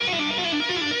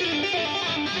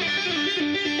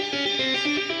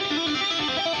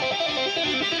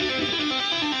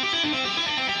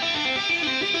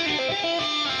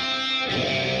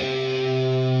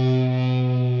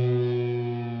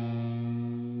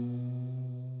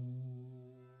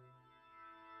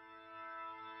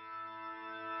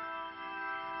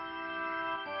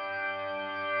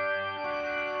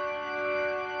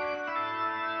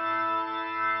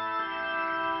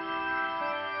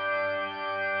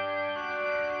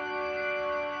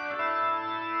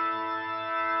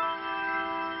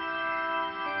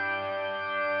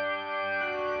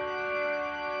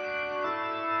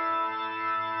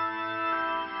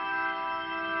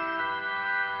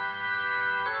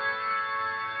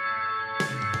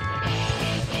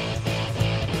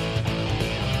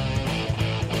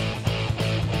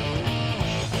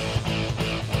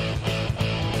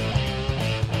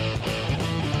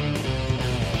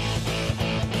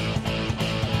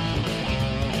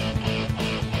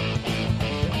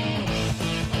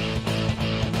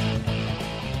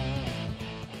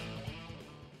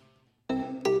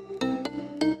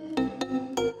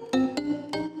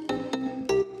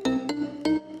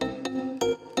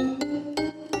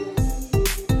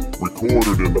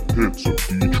Recorded in the pits of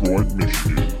Detroit,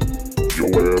 Michigan. Your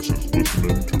ass is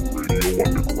listening to Radio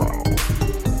Underground.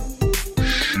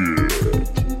 Shit.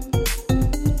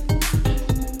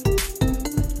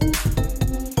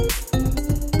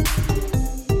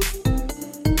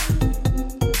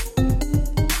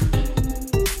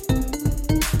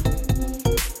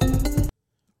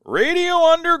 Radio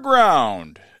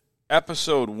Underground,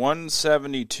 episode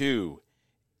 172.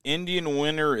 Indian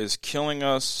winter is killing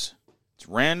us. It's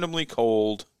randomly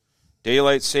cold.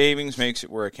 Daylight savings makes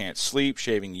it where I can't sleep,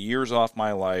 shaving years off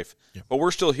my life. Yep. But we're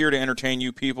still here to entertain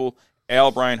you people. Al,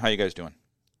 Brian, how you guys doing?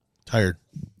 Tired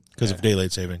because of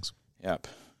daylight savings. Yep.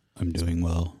 I'm doing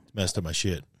well. Messed up my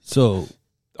shit. So,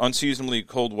 unseasonably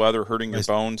cold weather hurting your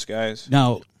bones, guys?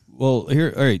 Now, well,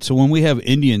 here, all right, so when we have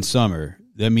Indian summer,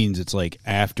 that means it's like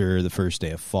after the first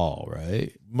day of fall,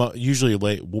 right? Usually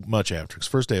late, much after. Because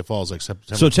first day of fall is like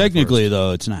September. So technically,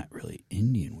 though, it's not really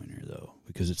Indian winter, though,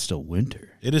 because it's still winter.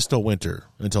 It is still winter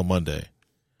until Monday.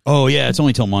 Oh, yeah, it's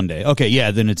only till Monday. Okay,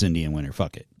 yeah, then it's Indian winter.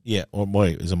 Fuck it. Yeah. Or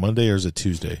wait, is it Monday or is it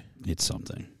Tuesday? It's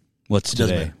something. What's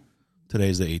today? Today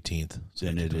is the 18th. So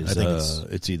then it is.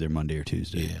 It's either Monday or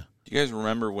Tuesday. Yeah. Do you guys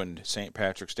remember when St.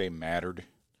 Patrick's Day mattered?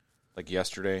 Like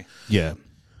yesterday? Yeah.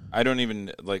 I don't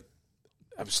even, like,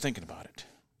 I was thinking about it.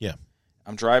 Yeah.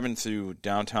 I'm driving through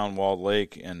downtown Walled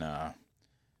Lake, and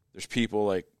there's people,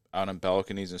 like, out on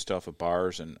balconies and stuff at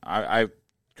bars, and I'm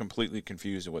completely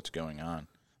confused at what's going on.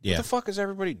 Yeah. What the fuck is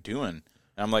everybody doing? And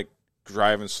I'm, like,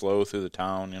 driving slow through the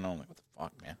town, you know, I'm like, what the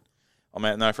fuck, man? Oh,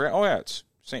 man, and then I forgot, oh, yeah, it's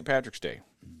St. Patrick's Day.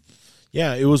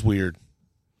 Yeah, it was weird.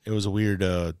 It was a weird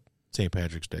St.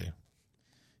 Patrick's Day.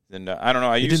 And I don't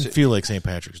know. It didn't feel like St.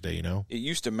 Patrick's Day, you know? It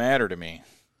used to matter to me.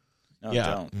 No, yeah.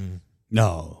 It don't. Mm.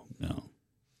 No.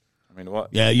 I mean, what?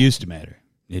 Yeah, it used to matter.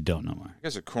 It don't no more. I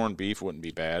guess a corned beef wouldn't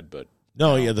be bad, but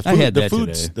no, yeah, the food, I had that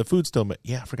today. The food still.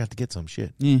 Yeah, I forgot to get some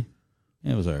shit. Yeah,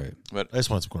 it was all right. But I just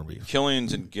want some corned beef.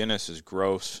 Killian's and Guinness is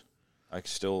gross. I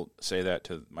still say that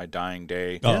to my dying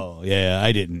day. Oh yeah,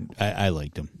 I didn't. I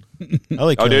liked them. I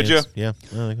like. Oh, did you? Yeah,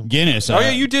 I like them. Guinness. Oh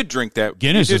yeah, you did drink that.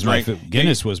 Guinness is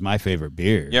Guinness was my favorite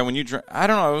beer. Yeah, when you drink, I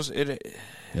don't know.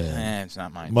 It's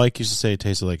not mine. Mike used to say it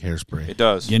tasted like hairspray. It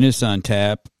does. Guinness on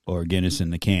tap or Guinness in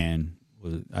the can.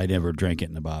 I never drank it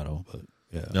in the bottle, but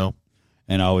yeah. No.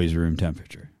 And always room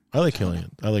temperature. I like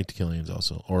Killian. I liked Killian's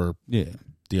also, or yeah,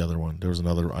 the other one. There was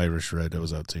another Irish red that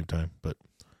was out at the same time, but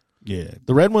yeah,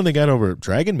 the red one they got over at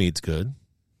Dragon Mead's good.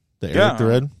 Eric the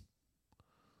red,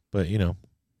 but you know,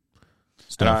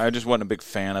 I just wasn't a big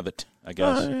fan of it. I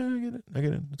guess. Yeah, I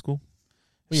get it. It's cool.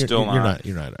 Well, you're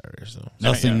not Irish, so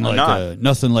nothing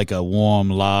like a warm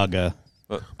lager.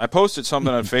 But I posted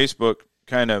something on Facebook,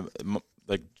 kind of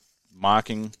like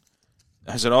mocking.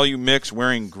 I said, "All you mix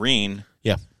wearing green."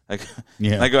 Yeah. I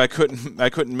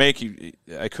couldn't make you.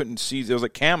 I couldn't see. It was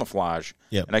like camouflage.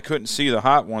 Yeah. And I couldn't see the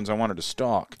hot ones I wanted to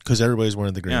stalk because everybody's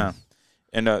wearing the green. Yeah.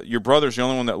 And your brother's the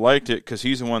only one that liked it because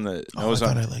he's the one that knows. I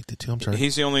thought I liked it too. I'm sorry.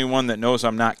 He's the only one that knows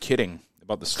I'm not kidding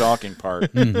about the stalking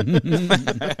part.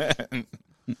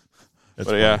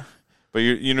 But yeah, but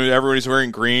you know everybody's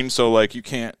wearing green, so like you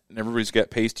can't. Everybody's got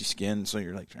pasty skin, so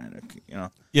you're like trying to, you know.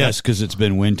 Yes, because it's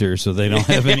been winter, so they don't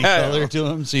have any color to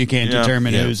them, so you can't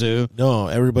determine who's who. No,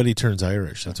 everybody turns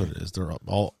Irish. That's what it is. They're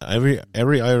all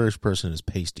every Irish person is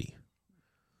pasty,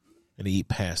 and they eat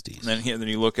pasties. And then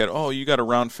you look at, oh, you got a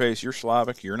round face. You're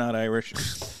Slavic. You're not Irish.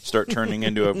 Start turning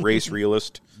into a race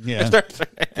realist. Yeah,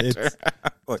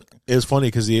 it's funny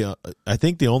because I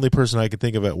think the only person I could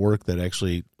think of at work that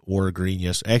actually wore a green.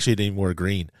 Actually didn't wear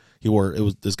green. It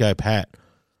was this guy Pat.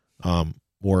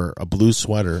 Wore a blue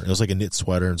sweater. It was like a knit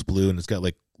sweater, and it's blue, and it's got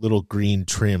like little green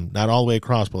trim, not all the way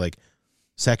across, but like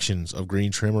sections of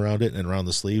green trim around it and around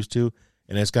the sleeves too.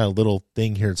 And it's got a little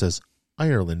thing here that says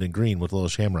Ireland in green with a little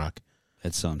shamrock.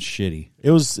 That sounds shitty.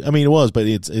 It was, but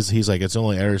he's like, it's the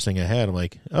only Irish thing I had. I'm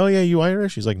like, oh yeah, you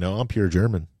Irish? He's like, no, I'm pure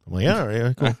German. I'm like, yeah, all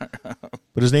right, cool.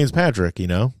 But his name's Patrick, you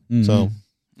know? Mm-hmm. So.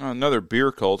 Another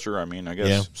beer culture, I mean, I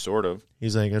guess, sort of.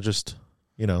 He's like, I just,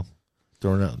 you know.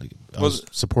 I was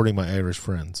supporting my Irish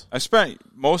friends. I spent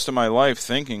most of my life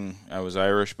thinking I was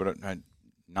Irish, but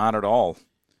not at all.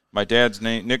 My dad's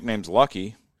nickname's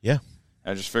Lucky. Yeah.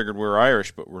 I just figured we were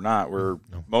Irish, but we're not. We're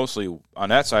mostly, on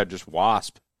that side, just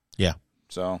Wasp. Yeah.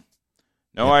 So,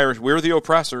 Irish. We're the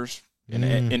oppressors in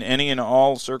any and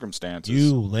all circumstances.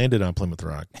 You landed on Plymouth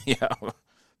Rock. Yeah.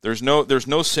 There's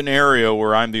no scenario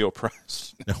where I'm the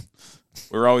oppressed. No.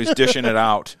 We're always dishing it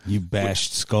out. You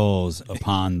bashed skulls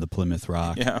upon the Plymouth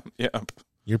Rock. Yeah.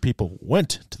 Your people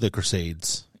went to the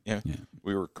Crusades. Yeah.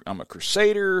 I'm a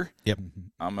crusader. Yep.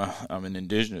 I'm an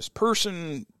indigenous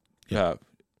person. Yep.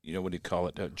 What do you call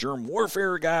it? A germ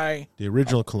warfare guy. The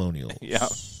original colonials. Yeah.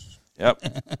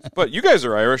 Yep. But you guys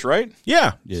are Irish, right?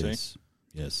 Yeah. Yes.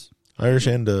 Yes. Irish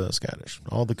and Scottish.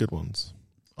 All the good ones.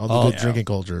 All the good drinking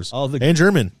cultures. And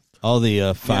German. All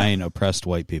the fine, oppressed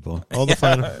white people. All the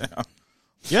fine.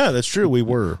 Yeah, that's true. We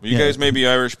were. You guys may be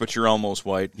Irish, but you're almost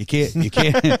white. You can't.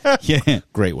 Yeah.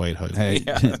 Great white hood. Hey,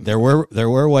 there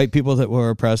were white people that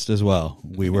were oppressed as well.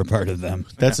 We were part of them.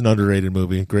 That's an underrated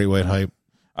movie. Great White Hype.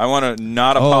 I want to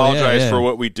not apologize for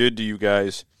what we did to you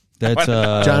guys. That's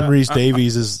John Rhys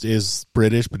Davies is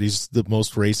British, but he's the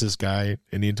most racist guy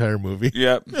in the entire movie.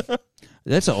 Yep.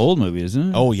 That's an old movie, isn't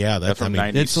it? Oh yeah, That's from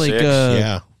 96. It's like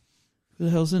yeah. Who the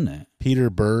hell's in that? Peter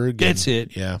Berg. That's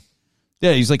it. Yeah.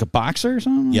 Yeah, he's like a boxer or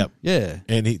something. Yep. Yeah.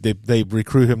 And they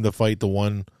recruit him to fight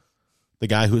the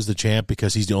guy who's the champ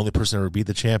because he's the only person to ever beat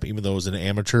the champ, even though it was in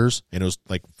amateurs and it was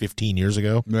like 15 years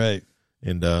ago. Right.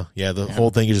 And the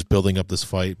whole thing is just building up this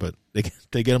fight, but they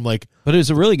get him like. But it was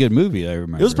a really good movie. I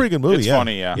remember It was a pretty good movie. It's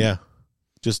funny, yeah. Yeah.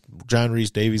 Just John Rhys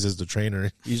Davies as the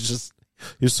trainer. He was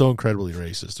so incredibly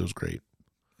racist. It was great.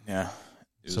 Yeah.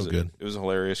 It So was good. It was a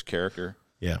hilarious character.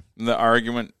 Yeah. And the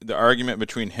argument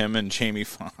between him and Jamie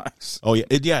Foxx. Oh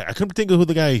yeah. I couldn't think of who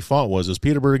the guy he fought was. It was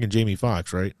Peter Berg and Jamie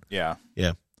Foxx, right? Yeah.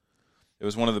 Yeah. It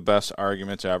was one of the best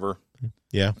arguments ever.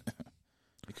 Yeah.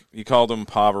 He called him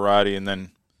Pavarotti, and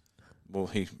then,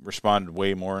 he responded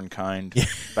way more in kind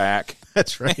back.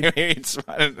 That's right. He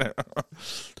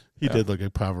did look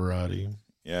like Pavarotti.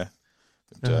 Yeah.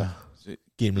 But,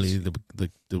 Gimli,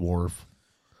 the dwarf.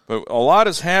 but a lot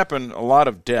has happened, a lot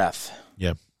of death.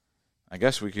 Yeah. I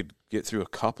guess we could get through a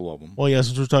couple of them. Well, yeah,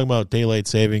 since we're talking about daylight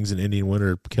savings and Indian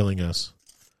winter killing us,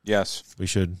 Yes. we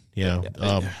should. Yeah.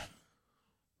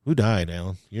 Who died,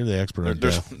 Alan? You're the expert on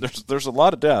death. There's a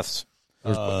lot of deaths.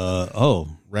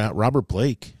 Robert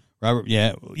Blake. Robert.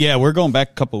 Yeah. We're going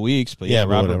back a couple of weeks, but Yeah,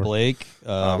 but Robert whatever. Blake.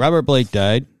 Robert Blake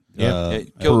died. Yeah.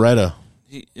 Killed- Beretta.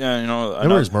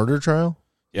 Remember His murder trial?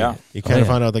 Yeah. You kind of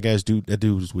find out that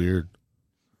dude was weird.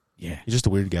 Yeah. He's just a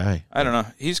weird guy. I don't know.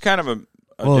 He's kind of a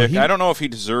Well, dick. he- I don't know if he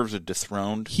deserves a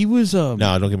dethroned. He was No,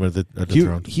 don't give him a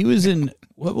throne. he was in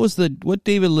what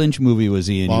David Lynch movie was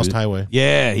he in? Lost Highway.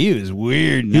 Yeah, he was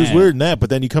weird. He was weird in that, but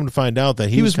then you come to find out that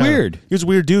he was weird. He was a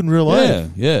weird dude in real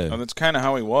life. Yeah. Oh, that's kind of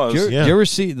how he was. Do you ever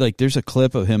see there's a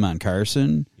clip of him on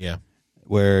Carson Yeah.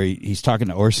 where he's talking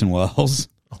to Orson Welles.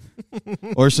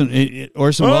 Orson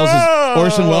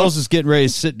Welles is getting ready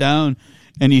to sit down,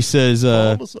 and he says,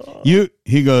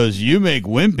 he goes, "You make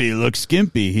Wimpy look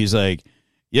skimpy." He's like,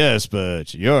 "Yes,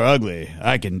 but you're ugly.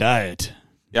 I can diet."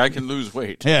 Yeah, I can lose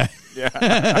weight. Yeah.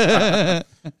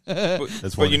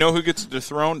 But you know who gets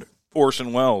dethroned?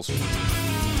 Orson Welles.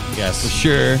 Yes.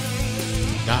 Sure.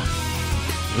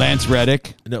 Lance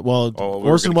Reddick. No, well, Oh, we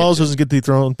were Orson gonna Welles get doesn't get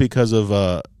dethroned because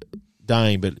of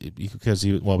dying, but because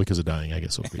of dying, I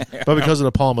guess it would be. But because of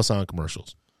the Paul Masson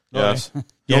commercials. Yes.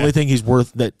 The only thing he's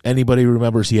worth that anybody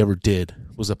remembers he ever did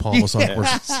was the Paul Masson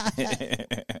commercials.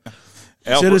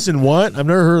 Citizen what? I've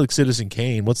never heard of Citizen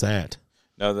Kane. What's that?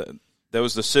 No, that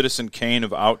was the Citizen Kane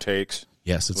of outtakes.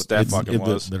 Yes, what that fucking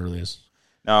was. It literally is.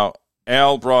 Now,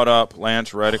 Al brought up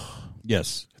Lance Reddick.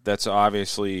 Yes. That's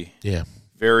obviously Yeah.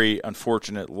 very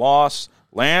unfortunate loss.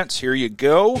 Lance, here you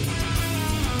go.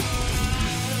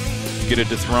 You get it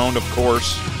dethroned, of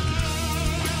course.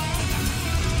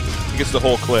 He gets the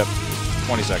whole clip.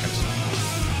 20 seconds.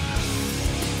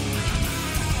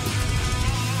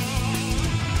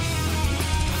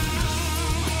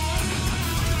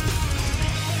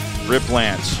 Rip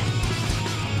Lance.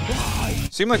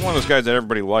 Seemed like one of those guys that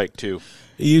everybody liked, too.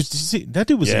 That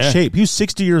dude was in shape. He was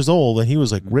 60 years old, and he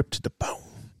was like ripped to the bone.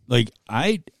 Like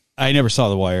I never saw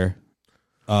The Wire.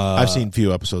 I've seen a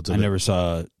few episodes of it. I never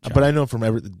saw, but I know from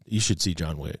you should see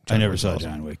John Wick. I never saw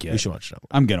John Wick yet. You should watch John Wick.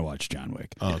 I'm gonna watch John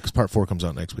Wick. Because part 4 comes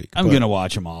out next week. I'm gonna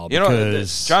watch them all.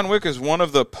 Because John Wick is one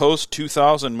of the post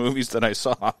 2000 movies that I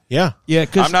saw. Yeah,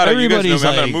 because I'm not a everybody's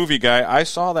I'm not a movie guy. I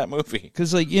saw that movie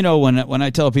because, like, you know, when I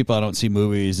tell people I don't see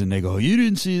movies and they go, "You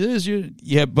didn't see this,"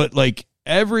 but like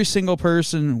every single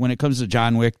person when it comes to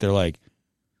John Wick, they're like,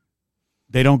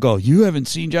 they don't go, "You haven't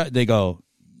seen John." They go,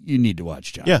 "You need to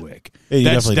watch John Wick."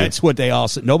 Yeah, that's what they all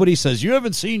say. Nobody says you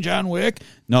haven't seen John Wick.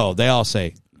 No, they all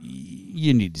say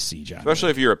you need to see John Especially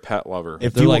Wick. if you're a pet lover.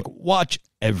 If They're you like, watch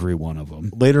every one of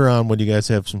them. Later on, when you guys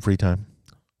have some free time,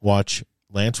 watch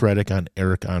Lance Reddick on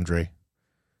Eric Andre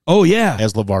Oh yeah.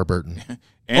 as LeVar Burton.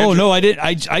 Andrew, No, I didn't.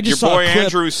 I just your saw boy a clip.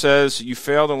 Andrew says you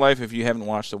failed in life if you haven't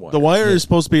watched The Wire. The Wire is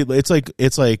supposed to be. It's like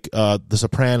The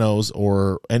Sopranos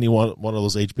or any one of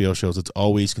those HBO shows. It's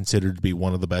always considered to be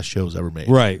one of the best shows ever made.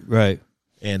 Right.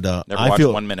 And Never I watched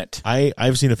feel 1 minute.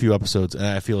 I've seen a few episodes and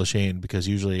I feel ashamed because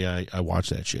usually I watch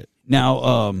that shit.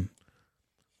 Now,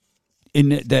 in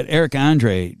that Eric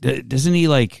Andre, doesn't he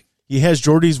like? He has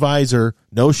Geordie's visor,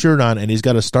 no shirt on, and he's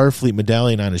got a Starfleet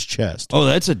medallion on his chest. Oh,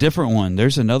 that's a different one.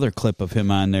 There's another clip of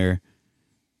him on there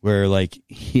where like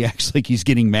he acts like he's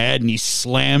getting mad and he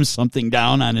slams something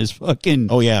down on his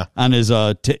fucking on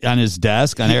his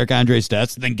desk, on Eric Andre's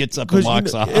desk, and then gets up and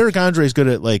walks off. Eric Andre's good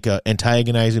at like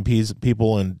antagonizing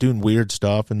people and doing weird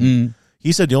stuff, and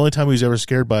he said the only time he was ever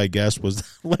scared by a guest was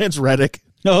Lance Reddick.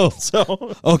 Oh,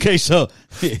 so okay, so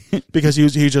because he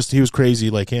was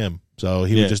crazy like him, so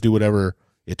he would just do whatever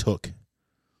it took.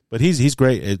 But he's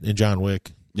great in John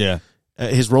Wick. Yeah,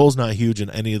 his role's not huge in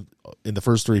the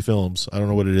first 3 films. I don't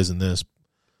know what it is in this.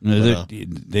 No,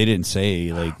 they didn't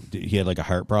say like he had like a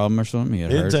heart problem or something. He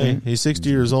had a heart thing? He's 60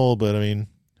 years old, but I mean,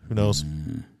 who knows?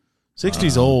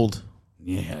 60's old.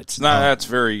 Yeah, it's not. That's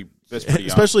very. That's pretty young.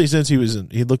 Especially since he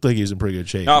looked like he was in pretty good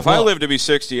shape. Now, if I live to be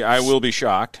 60, I will be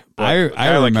shocked. I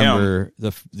remember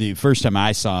the first time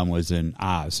I saw him was in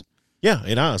Oz. Yeah,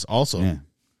 in Oz also. Yeah.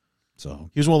 So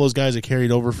he was one of those guys that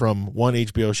carried over from one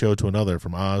HBO show to another,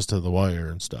 from Oz to The Wire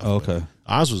and stuff. Oh, okay.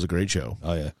 But Oz was a great show.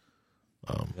 Oh yeah.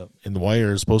 And The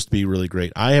Wire is supposed to be really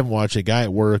great. I haven't watched a guy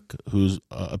at work whose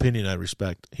opinion I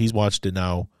respect. He's watched it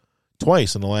now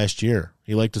twice in the last year.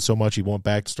 He liked it so much he went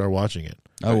back to start watching it.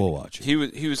 I will watch it.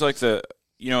 He was like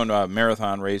in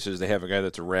marathon races, they have a guy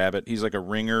that's a rabbit. He's like a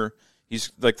ringer.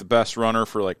 He's like the best runner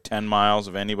for like 10 miles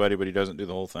of anybody, but he doesn't do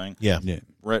the whole thing. Yeah.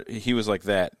 He was like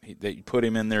that. That you put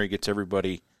him in there, he gets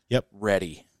everybody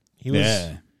ready. He was.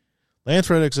 Lance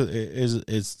Reddick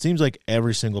it seems like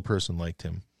every single person liked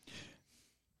him.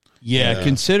 Yeah,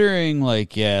 considering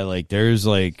there's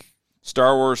like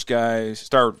Star Wars guys,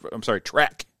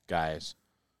 Trek guys.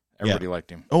 Everybody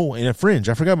liked him. Oh, and a Fringe.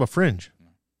 I forgot about Fringe.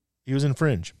 He was in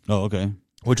Fringe. Oh, okay.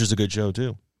 Which is a good show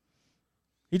too.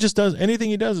 He just does anything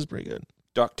he does is pretty good.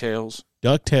 DuckTales.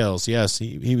 DuckTales, yes.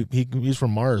 He's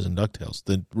from Mars in DuckTales,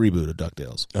 the reboot of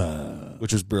DuckTales,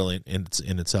 which was brilliant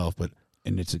in itself.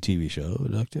 And it's a TV show,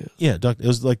 DuckTales. Yeah, it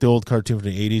was like the old cartoon from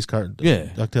the 80s.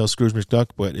 DuckTales, Scrooge McDuck,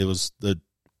 but it was they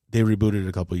rebooted it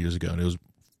a couple years ago, and it was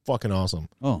fucking awesome.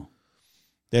 Oh.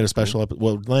 They had a special episode.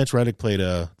 Well, Lance Reddick played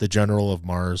the general of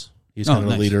Mars. He's kind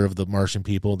of the leader of the Martian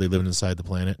people. They live inside the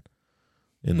planet.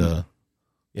 And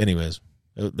anyways,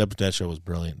 that show was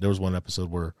brilliant. There was one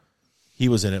episode where he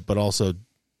was in it, but also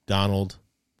Donald.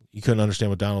 You couldn't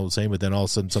understand what Donald was saying, but then all of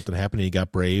a sudden something happened and he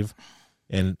got brave.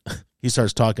 And he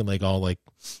starts talking like all like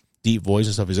deep voice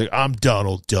and stuff. He's like, "I'm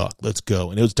Donald Duck. Let's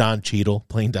go." And it was Don Cheadle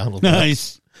playing Donald Duck.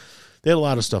 Nice. They had a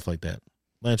lot of stuff like that.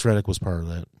 Lance Reddick was part of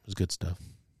that. It was good stuff.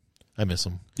 I miss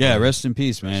him. Yeah, rest in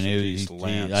peace, man.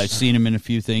 Lance. I've seen him in a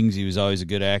few things. He was always a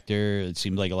good actor. It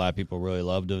seemed like a lot of people really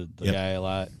loved the guy a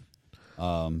lot.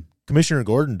 Commissioner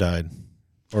Gordon died.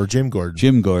 Or Jim Gordon.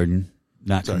 Jim Gordon.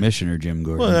 Not Commissioner Jim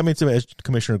Gordon. Well, I mean, it's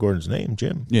Commissioner Gordon's name,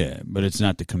 Jim. Yeah, but it's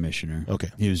not the commissioner. Okay.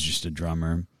 He was just a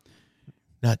drummer.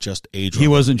 Not just a drummer. He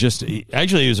wasn't just...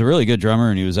 Actually, he was a really good drummer,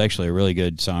 and he was actually a really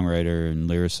good songwriter and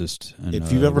lyricist. And,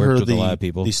 if you've ever heard of a lot of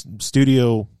people. the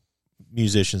studio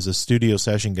musicians, the studio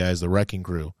session guys, the Wrecking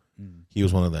Crew, he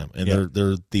was one of them. And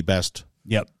they're the best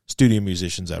studio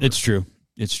musicians ever. It's true.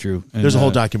 It's true. And, there's a whole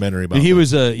documentary about he them.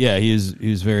 was he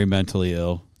was very mentally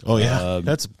ill. Oh, yeah.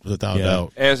 That's without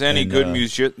doubt. As any good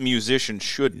musician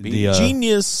should be.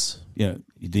 Genius. Yeah,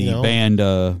 the band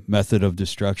Method of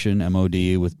Destruction,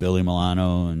 MOD, with Billy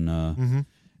Milano, and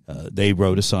they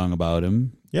wrote a song about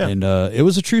him. Yeah. And it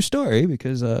was a true story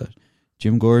because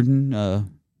Jim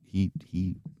Gordon, he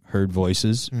heard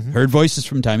voices from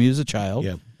the time he was a child.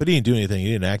 Yeah, but he didn't do anything.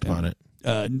 He didn't act on it.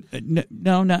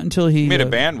 No, not until he made a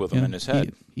band with him in his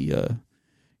head. He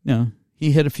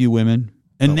hit a few women.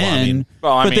 And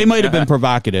but they might have been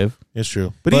provocative. It's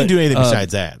true, but he didn't do anything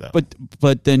besides that, though.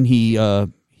 But then he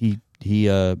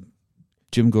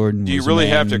Jim Gordon. Do you really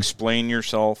have to explain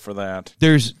yourself for that?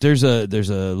 There's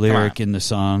a lyric in the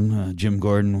song. Jim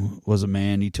Gordon was a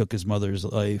man. He took his mother's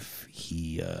life.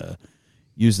 He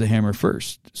used the hammer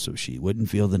first so she wouldn't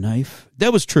feel the knife.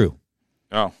 That was true.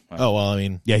 Oh well, I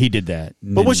mean, yeah, he did that.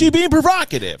 But was she being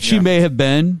provocative? She may have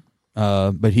been.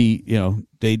 But he,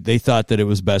 they thought that it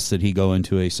was best that he go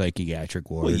into a psychiatric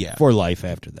ward for life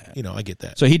after that. I get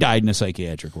that. So he died in a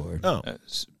psychiatric ward. Oh,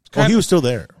 he was still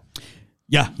there.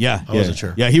 Yeah. I wasn't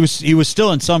sure. Yeah, he was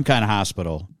still in some kind of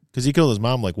hospital. Because he killed his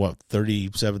mom,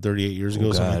 37, 38 years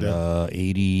ago, something like that?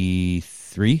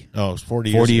 83? Oh, it was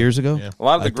 40 years ago? Yeah. A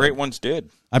lot of the great ones did.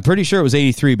 I'm pretty sure it was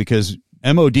 83 because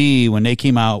MOD, when they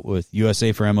came out with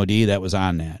USA for MOD, that was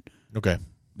on that. Okay.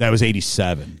 That was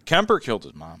 87. Kemper killed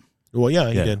his mom. Well, yeah,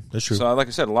 he did. That's true. So, like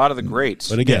I said, a lot of the greats.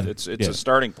 But again, it's a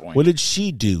starting point. What did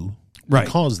she do to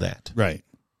cause that? Right.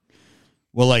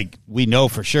 Well, we know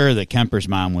for sure that Kemper's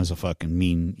mom was a fucking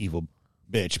mean, evil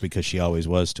bitch because she always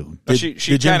was to him. But she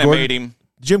kind of made him.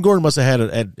 Jim Gordon must have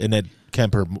had an Ed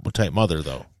Kemper type mother,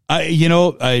 though.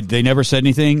 They never said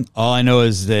anything. All I know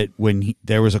is that when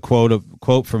there was a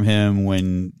quote from him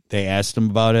when they asked him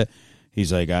about it,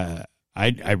 he's like, I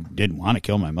didn't want to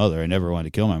kill my mother. I never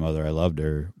wanted to kill my mother. I loved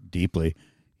her deeply.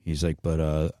 He's like,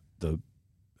 but the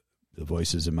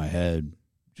voices in my head,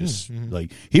 just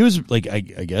like he was like, I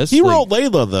guess he wrote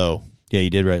Layla though. Yeah, he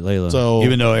did write Layla. So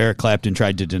even though Eric Clapton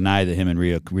tried to deny that him and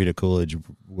Rita Coolidge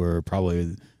were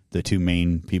probably the two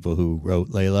main people who wrote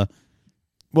Layla.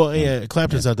 Well, yeah,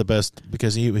 Clapton's not the best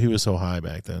because he was so high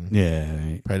back then. Yeah,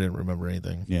 right. Probably didn't remember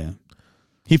anything. Yeah.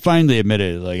 He finally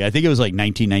admitted it. Like, I think it was like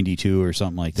 1992 or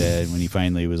something like that when he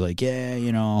finally was like,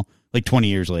 yeah, like 20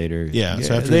 years later. Yeah.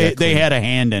 So after they had a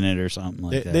hand in it or something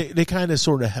like that. They kind of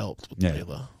sort of helped with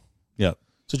Layla. Yep.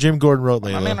 So Jim Gordon wrote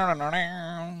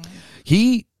Layla.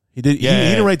 He did. Yeah. He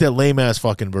didn't write that lame ass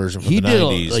fucking version from the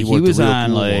 90s. Like, he was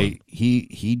on like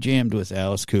he jammed with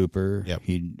Alice Cooper. Yep.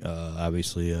 He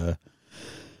obviously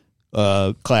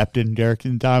Clapton, Derek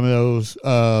and Dominoes.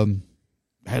 I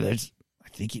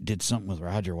think he did something with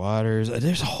Roger Waters.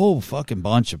 There's a whole fucking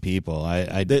bunch of people.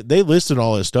 They listed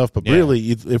all his stuff, but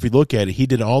really, if we look at it, he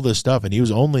did all this stuff, and he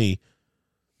was only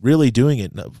really doing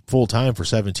it full time for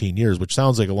 17 years, which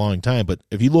sounds like a long time. But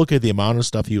if you look at the amount of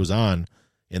stuff he was on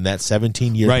in that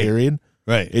 17-year period,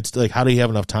 right, it's like, how do you have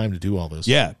enough time to do all this?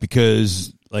 Yeah,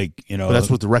 because but that's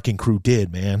what the Wrecking Crew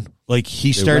did, man. Like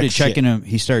he started checking him.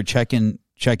 He started checking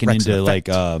into like.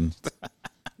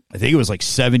 I think it was like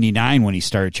 79 when he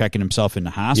started checking himself into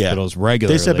hospitals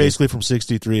regularly. They said basically from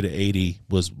 63 to 80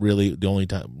 was really the only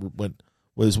time when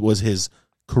was his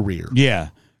career. Yeah,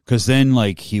 because then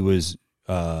like he was,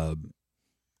 I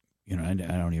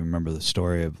don't even remember the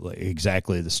story of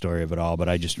exactly the story of it all, but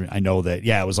I know that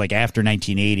it was like after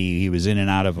 1980 he was in and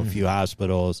out of a few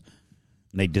hospitals,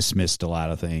 and they dismissed a lot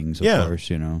of things. Of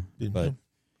course, but.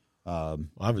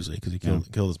 Obviously, because he killed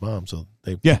his mom, so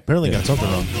they apparently got something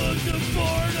wrong.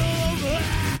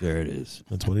 There it is.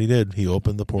 That's what he did. He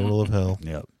opened the portal of hell.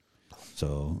 Yep.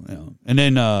 So, and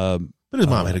then, but his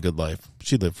mom had a good life.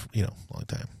 She lived, a long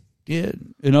time. Yeah,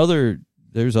 and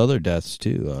there's other deaths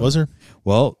too. Was there?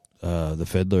 Well, the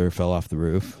fiddler fell off the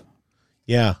roof.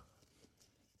 Yeah.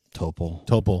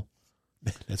 Topol.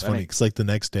 That's funny. It's like the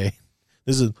next day.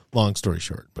 This is a long story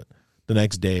short, but the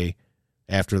next day.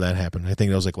 After that happened, I think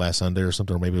it was like last Sunday or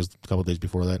something, or maybe it was a couple of days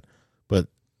before that. But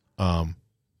I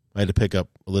had to pick up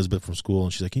Elizabeth from school,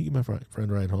 and she's like, "Can you give my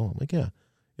friend a ride home?" I'm like, "Yeah."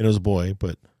 And it was a boy,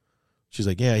 but she's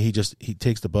like, "Yeah, he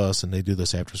takes the bus, and they do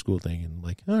this after school thing." And I'm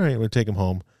like, "All right, we're gonna take him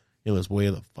home." He lives way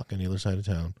on the fucking other side of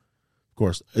town. Of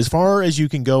course, as far as you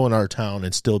can go in our town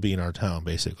and still be in our town,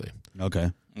 basically.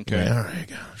 Okay. Like, all right,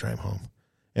 gotta drive home.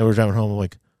 And we're driving home. I'm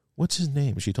like, "What's his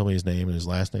name?" She told me his name and his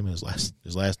last name. And his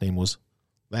last name was.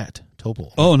 That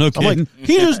Topol. Oh, no kidding. I'm like,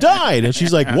 he just died. And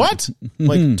she's like, what? I'm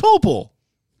like, Topol.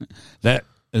 That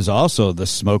is also the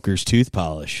smoker's tooth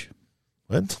polish.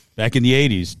 What? Back in the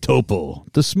 80s,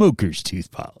 Topol, the smoker's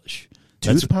tooth polish.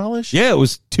 Tooth polish? Yeah, it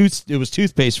was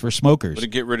toothpaste for smokers. Would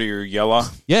it get rid of your yellow?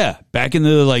 Yeah, back in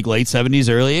the late 70s,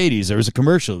 early 80s, there was a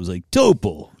commercial. It was like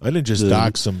Topol. I didn't just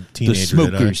dock some teenager. The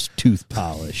smoker's tooth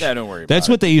polish. Yeah, don't worry about That's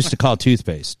what they used to call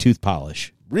toothpaste, tooth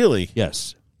polish. Really?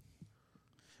 Yes.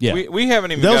 Yeah, we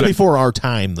haven't even. That was before our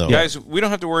time, though. Guys, we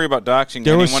don't have to worry about doxing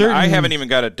anyone. I haven't even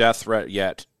got a death threat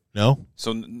yet. No?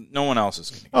 So no one else is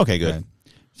going to. Okay, good.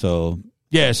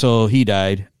 Okay. So he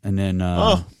died, and then...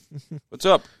 What's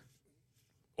up?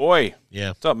 Oi. Yeah.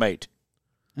 What's up, mate?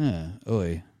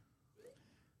 Oi.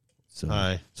 So,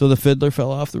 hi. So the fiddler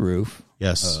fell off the roof.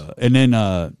 Yes. And then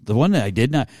the one that I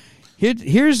did not...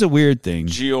 Here's the weird thing.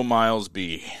 Geo Miles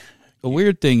B. The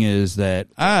weird thing is that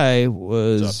I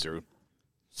was... What's up, dude?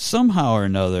 Somehow or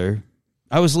another,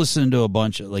 I was listening to a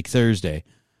bunch of, Thursday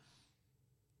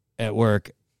at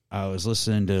work, I was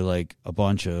listening to, a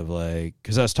bunch of,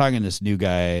 because I was talking to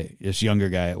this younger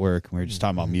guy at work, and we were just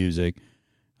talking about music.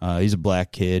 He's a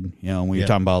black kid, and we were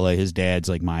talking about, his dad's,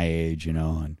 my age,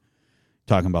 and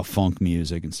talking about funk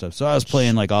music and stuff. So I was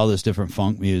playing, all this different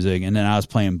funk music, and then I was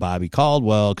playing Bobby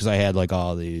Caldwell, because I had,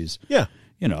 all these. Yeah.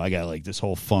 I got, this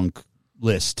whole funk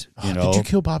list, Did you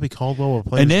kill Bobby Caldwell while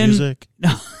playing his music?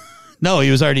 No, he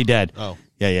was already dead. Oh.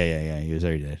 Yeah. He was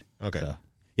already dead. Okay. So,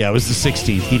 it was the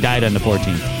 16th. He died on the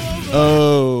 14th.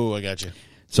 Oh, I got you.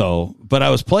 So, but I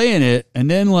was playing it, and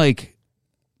then,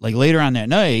 later on that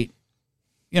night,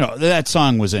 that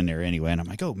song was in there anyway, and I'm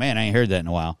like, oh, man, I ain't heard that in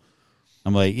a while.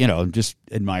 I'm like, just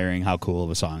admiring how cool of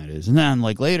a song it is. And then,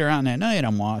 later on that night,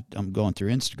 I'm going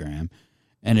through Instagram,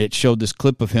 and it showed this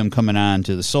clip of him coming on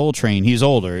to the Soul Train. He's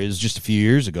older. It was just a few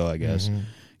years ago, I guess. Mm-hmm.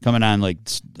 coming on like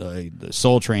the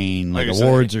Soul Train like Like you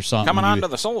awards say, or something. Coming on to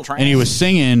the Soul Train. And he was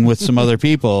singing with some other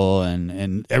people,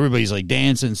 and everybody's like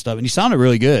dancing and stuff. And he sounded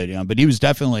really good, but he was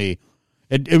definitely,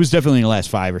 it was definitely in the last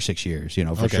 5 or 6 years,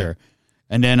 for sure.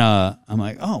 And then I'm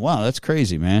like, oh, wow, that's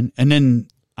crazy, man. And then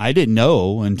I didn't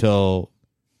know until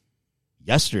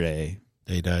yesterday.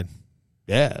 They died.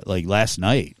 Yeah, like last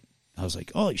night. I was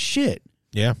like, holy shit.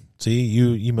 Yeah. See,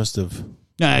 you must have.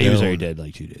 Nah, he was already dead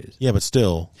like 2 days. Yeah, but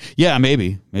still. Yeah,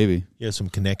 maybe. You have some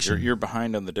connection. You're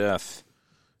behind on the death.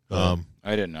 I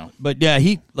didn't know. But yeah,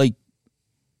 he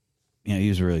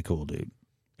was a really cool dude.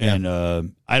 Yeah.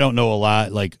 And I don't know a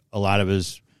lot of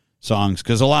his songs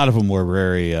because a lot of them were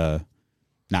very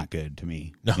not good to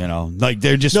me. No. Like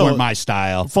they just weren't my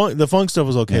style. The funk stuff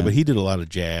was okay, Yeah. but he did a lot of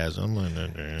jazz. I'm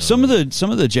like, Some of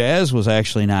the jazz was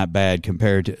actually not bad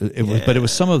compared to it, but it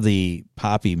was some of the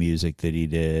poppy music that he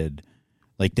did,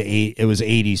 like it was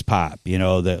 80s pop,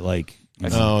 that like.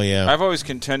 Oh yeah, I've always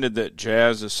contended that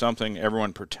jazz is something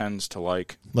everyone pretends to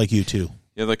like. like you too.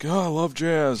 Yeah, like, oh, I love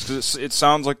jazz because it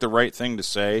sounds like the right thing to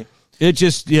say. It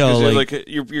just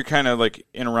you're kind of like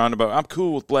in a roundabout. I'm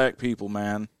cool with black people,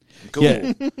 man. I'm cool. Yeah,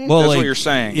 well, That's like, what you're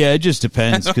saying. Yeah, it just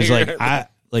depends because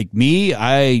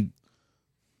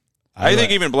I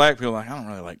think even black people are like, I don't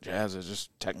really like jazz. It's just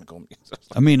technical music.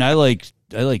 I mean, I like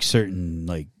certain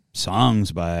like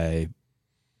songs by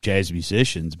jazz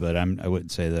musicians, but I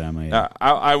wouldn't say that I'm a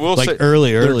I will like say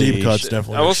early deep cuts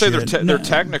definitely. I will say shit. their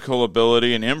technical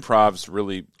ability and improv's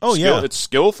really it's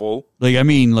skillful. like I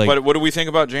mean like But what do we think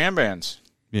about jam bands?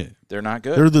 yeah. They're not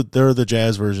good. They're the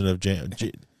jazz version of jam.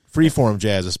 Freeform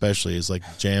jazz, especially, is like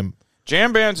jam.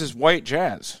 Jam bands is white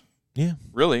jazz. Yeah,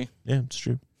 Really. yeah, it's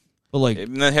true. But like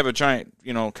And they have a giant,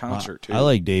 concert too. I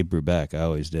like Dave Brubeck. I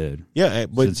always did. Yeah,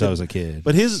 but Since I was a kid.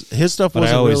 But his stuff But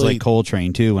wasn't I always really liked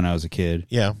Coltrane too when I was a kid.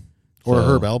 yeah, or So-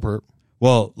 Herb Alpert.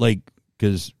 Well, like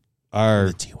because our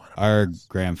The Tijuana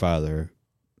grandfather,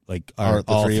 like The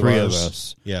all three three of of us.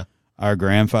 us, Yeah, our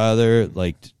grandfather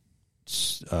liked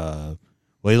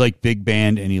he liked big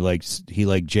band and he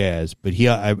liked jazz, but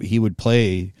he would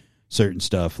play certain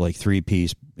stuff like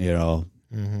 3-piece,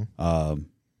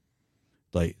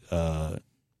 like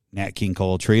Nat King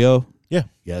Cole Trio. yeah.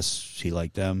 Yes, he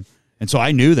liked them, and so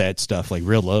I knew that stuff like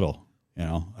real little.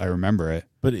 I remember it.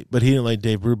 But he didn't like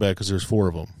Dave Brubeck because there's 4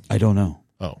 of them. I don't know.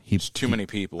 Oh, It's too many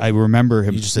people. I remember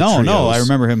him. You just said No, trios. I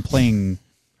remember him playing.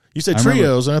 you said I remember-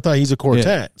 trios, and I thought he's a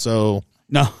quartet. So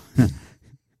No.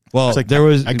 Well, it's like there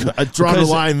was I draw the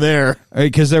line there.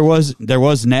 because there was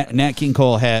Nat King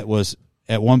Cole was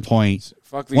at one point.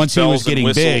 Fuck these Once he bells was and getting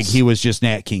whistles. big, he was just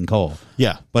Nat King Cole.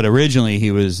 Yeah, But originally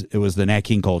it was the Nat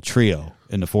King Cole Trio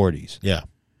in the 40s. yeah.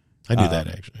 I knew that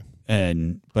actually.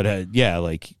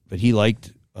 But he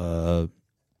liked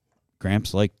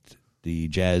Gramps liked the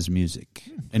jazz music,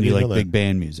 and he didn't know liked that. big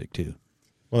band music too.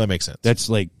 Well, that makes sense. That's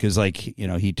like because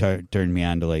he turned me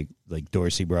on to like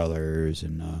Dorsey Brothers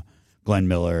and Glenn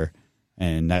Miller,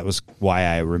 and that was why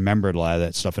I remembered a lot of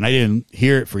that stuff. And I didn't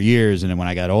hear it for years, and then when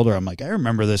I got older, I'm like, I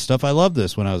remember this stuff. I loved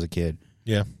this when I was a kid.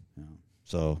 yeah.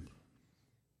 So,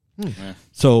 Yeah.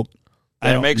 so I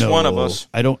That don't makes know, one of us.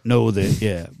 I don't know that.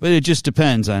 Yeah, but it just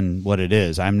depends on what it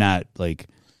is. I'm not like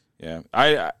Yeah,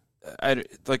 I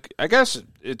guess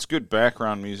it's good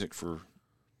background music for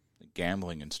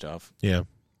gambling and stuff. Yeah.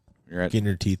 You're at Getting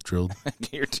your teeth drilled.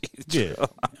 your teeth. Yeah.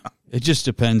 It just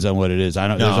depends on what it is. I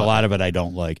don't. No. There's a lot of it I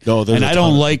don't like. No, there's and a I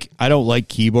ton. don't like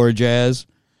keyboard jazz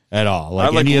at all.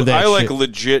 Like, any of that. I like shit.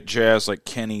 legit jazz, like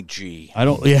Kenny G. I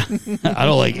don't. Yeah, I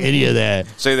don't like any of that.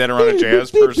 Say that around a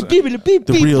jazz person,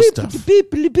 The real stuff.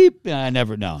 I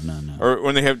never. No. or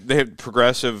when they have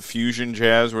progressive fusion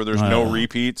jazz where there's no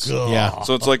repeats. Yeah.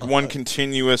 So it's like one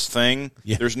continuous thing.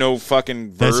 Yeah. There's no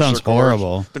fucking That verse. sounds or chorus.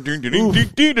 horrible.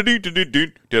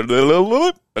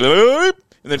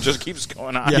 And then it just keeps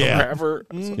going on Yeah. forever.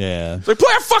 Yeah. It's like,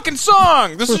 play a fucking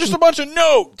song. This is just a bunch of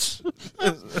notes.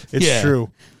 It's Yeah. true.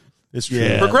 It's true.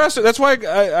 Yeah. Progressive. That's why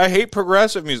I hate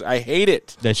progressive music. I hate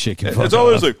it. That shit can fuck It's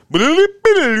always off. like.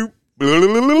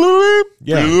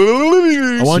 Yeah.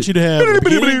 I want you to have a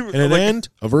beginning and an end,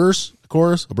 a verse, a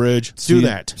chorus, a bridge. Do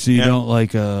that. So you don't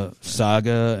like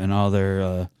Saga and all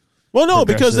their. Well, no,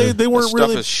 because Progressive. they weren't That stuff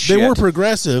really. is They were shit.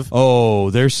 progressive. Oh,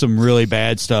 there's some really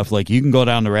bad stuff. Like you can go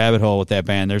down the rabbit hole with that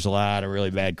band. There's a lot of really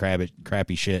bad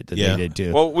crappy shit that Yeah. they did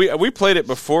too. Well, we played it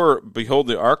before. Behold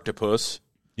the Octopus.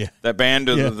 Yeah. That band,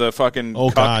 the fucking Oh,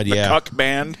 cuck, God, the yeah. cuck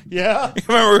band. yeah.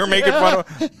 Remember we were making fun of.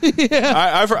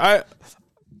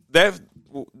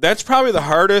 That's probably the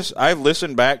hardest. I've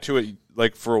listened back to it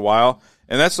like for a while,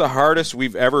 and that's the hardest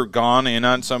we've ever gone in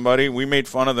on somebody. We made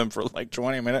fun of them for like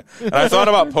 20 minutes, and I thought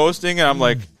about posting, and I'm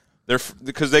like,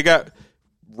 because they got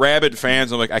rabid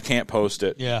fans. I'm like, I can't post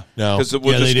it. Yeah. No. Because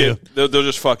we'll Yeah, they they'll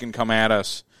just fucking come at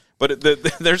us. But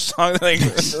their song like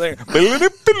it's like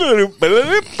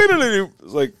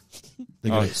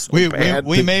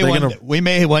we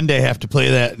may one day have to play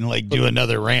that and like do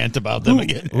another rant about them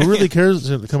again. Who really cares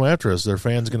to come after us? Their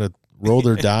fans gonna roll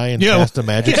their die and cast a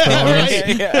magic spell on us?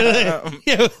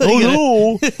 Oh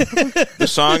no! The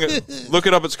song, look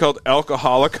it up. It's called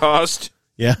Alcoholocaust.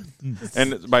 Yeah,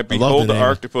 And it's by the Behold the name.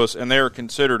 Octopus, and they are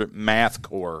considered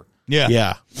mathcore,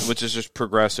 yeah. which is just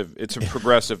progressive. It's a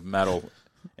progressive metal,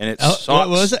 and it What sucks.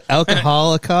 was it?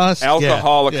 Alcoholocaust?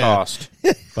 Alcoholocaust.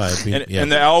 Yeah.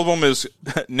 And the album is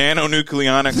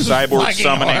Nanonucleonic Cyborg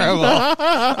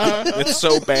Summoning. It's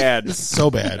so bad. So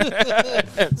bad.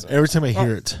 Every time I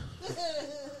hear it.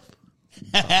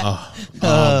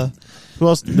 Who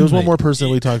else? There was one more person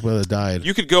that we talked about that died.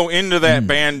 You could go into that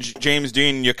band, James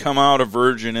Dean, you come out a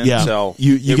virgin incel.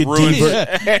 You It get ruins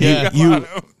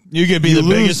You could be the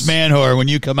lose- biggest man whore. When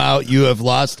you come out, you have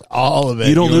lost all of it.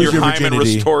 You don't lose your your hymen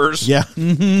virginity. restores. Yeah,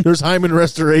 there's hymen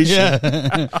restoration.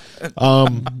 Yeah.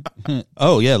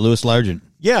 Oh, yeah, Louis Largent.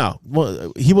 Yeah,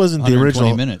 well, he wasn't the 120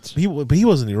 original. minutes. But he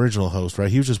wasn't the original host, right?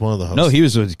 He was just one of the hosts. No, he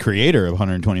was the creator of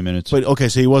 120 Minutes. But okay,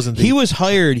 so he wasn't. He was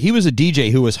hired. He was a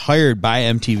DJ who was hired by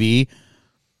MTV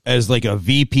as like a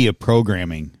VP of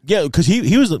programming. Yeah, because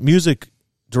he was the music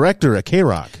director at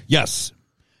K-Rock. Yes.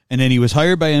 And then he was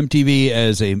hired by MTV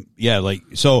as Dave,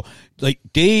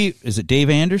 is it Dave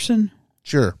Anderson?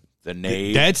 Sure. The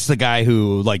knave. That's the guy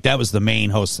who, like, that was the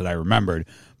main host that I remembered.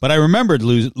 But I remembered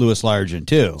Louis Largent,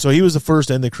 too. So he was the first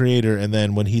and the creator, and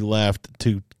then when he left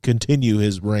to continue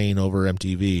his reign over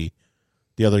MTV,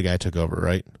 the other guy took over,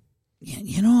 right?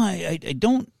 You know, I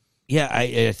don't. Yeah,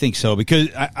 I think so, because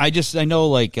I know,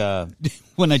 like,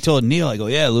 when I told Neil, I go,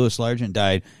 yeah, Louis Largent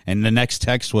died, and the next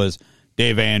text was,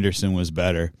 Dave Anderson was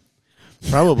better.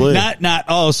 Probably. Not.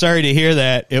 Oh, sorry to hear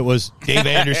that. It was Dave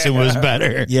Anderson was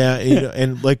better. Yeah,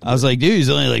 and like I was like, dude, he's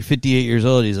only like 58 years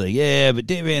old. He's like, yeah, but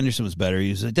Dave Anderson was better.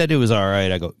 He was like, that dude was all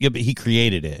right. I go, yeah, but he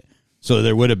created it, so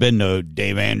there would have been no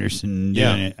Dave Anderson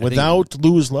doing it. Without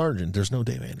Louis Largent, there's no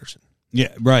Dave Anderson. Yeah,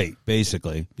 right.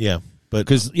 Basically, Yeah, but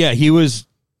because he was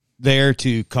there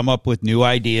to come up with new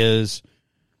ideas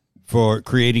for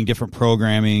creating different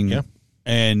programming. Yeah.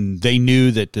 And they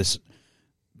knew that this.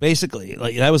 Basically,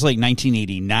 like that was like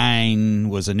 1989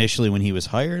 was initially when he was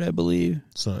hired, I believe.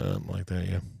 something like that.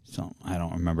 Yeah. So I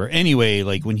don't remember. Anyway,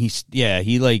 like when he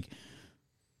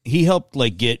helped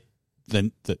like get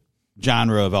the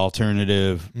genre of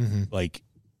alternative, like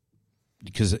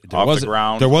because Off the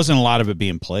ground. there wasn't a lot of it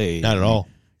being played. Not at all.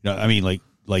 No, I mean like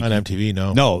On MTV,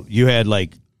 no. no, you had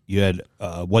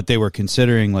what they were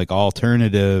considering like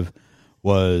alternative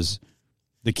was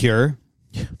The Cure.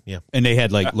 Yeah. And they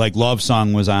had like Love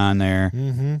Song was on there,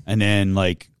 and then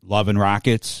like Love and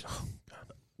Rockets,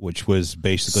 which was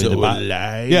basically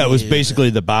it was basically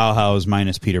the Bauhaus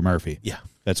minus Peter Murphy. Yeah.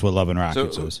 That's what Love and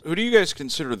Rockets So, was. who do you guys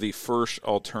consider the first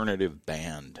alternative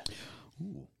band?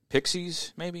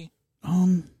 Pixies, maybe?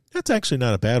 That's actually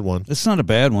not a bad one. It's not a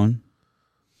bad one.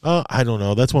 I don't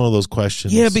know. That's one of those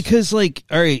questions. Yeah, because like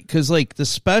the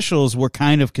Specials were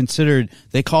kind of considered.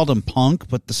 They called them punk,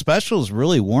 but the Specials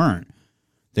really weren't.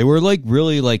 They were like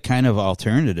really like kind of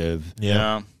alternative.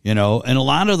 Yeah. You know, and a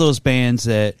lot of those bands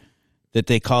that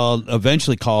they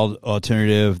eventually called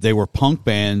alternative, they were punk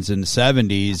bands in the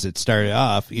 70s that started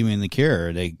off, even The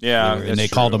Cure. They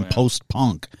called them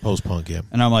post-punk. Post-punk, yeah.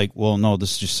 And I'm like, well, no,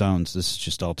 this is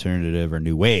just alternative or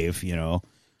new wave, you know?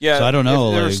 Yeah. So I don't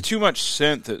know. There was too much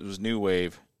synth that was new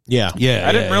wave. Yeah. Yeah.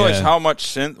 I didn't realize how much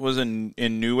synth was in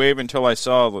new wave until I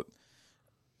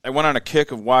went on a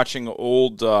kick of watching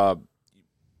old,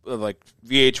 like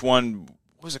VH1,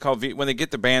 what was it called? When they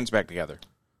get the bands back together.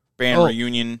 Band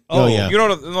reunion. Oh, yeah. You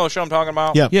know the show I'm talking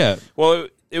about? Yeah. Yeah. Well,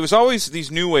 it was always these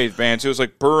new wave bands. It was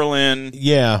like Berlin.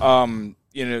 Yeah.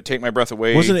 Take My Breath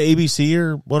Away. Wasn't it ABC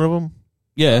or one of them?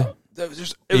 Yeah.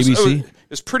 It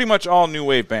was pretty much all new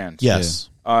wave bands. Yes.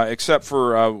 Except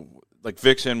for like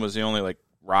Vixen was the only like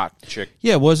rock chick.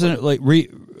 Yeah, wasn't it like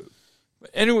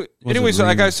Anyways,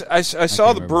 like I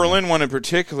saw the Berlin one in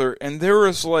particular, and there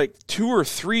was like 2 or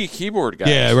 3 keyboard guys.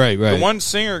 Yeah, right. The one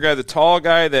singer guy, the tall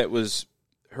guy that was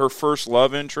her first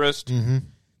love interest,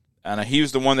 and he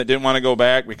was the one that didn't want to go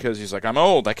back because he's like, I'm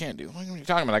old, I can't do. What are you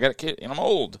talking about? I got a kid, and I'm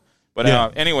old. But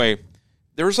anyway,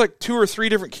 there was like 2 or 3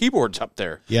 different keyboards up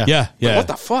there. Yeah. Yeah. Like, what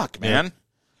the fuck, man? Yeah.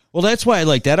 Well, that's why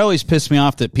like that always pissed me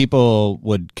off that people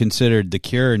would consider The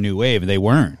Cure new wave. They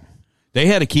weren't. They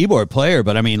had a keyboard player,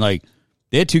 but I mean like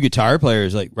they had 2 guitar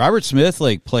players. Like Robert Smith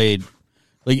like played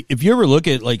Like if you ever look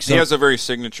at like He has a very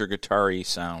signature guitar-y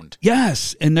sound.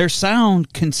 yes, and their sound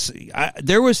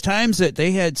there was times that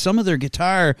they had some of their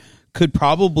guitar could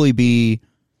probably be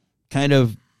kind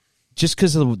of just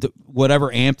because of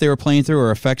whatever amp they were playing through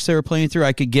or effects they were playing through.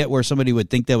 I could get where somebody would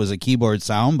think that was a keyboard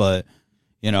sound, but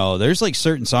there's like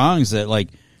certain songs that like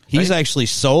he's actually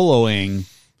soloing,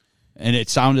 and it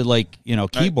sounded like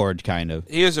keyboard kind of.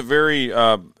 He is a very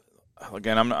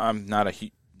again. I'm not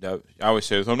a. I always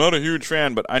say this, I'm not a huge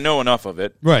fan, but I know enough of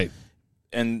it. Right.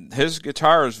 And his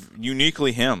guitar is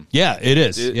uniquely him. Yeah, it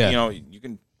is. Yeah. You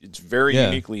can. It's very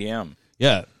uniquely him.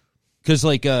 Yeah. Because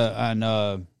like on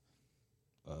oh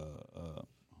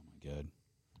my god,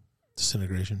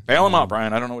 Disintegration. Bail him out,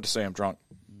 Brian. I don't know what to say. I'm drunk.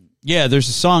 Yeah, there's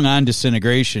a song on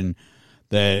Disintegration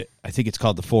that I think it's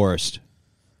called The Forest.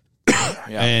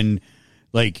 Yeah. And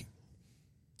like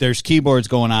there's keyboards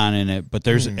going on in it, but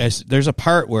there's a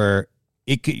part where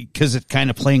because it's kind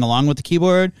of playing along with the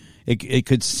keyboard, it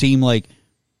could seem like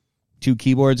two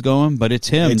keyboards going, but it's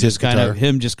him It's just his kind of guitar.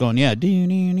 him just going, yeah.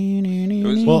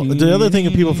 Well, the other thing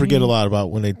that people forget a lot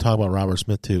about when they talk about Robert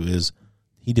Smith too is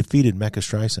he defeated Mecca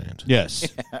Streisand. Yes.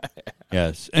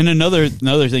 Yes. And another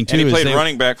thing too And he is played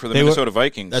running back for the Minnesota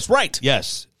Vikings. That's right.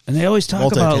 yes. And they always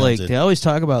talk about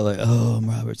Multi-talented. oh, I'm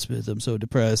Robert Smith, I'm so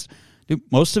depressed. Dude,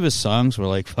 most of his songs were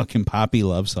like fucking poppy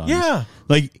love songs. Yeah.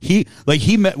 When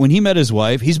he met his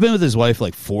wife, he's been with his wife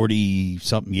like 40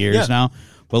 something years now.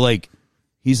 But like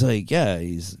he's like, yeah,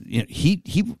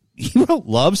 he wrote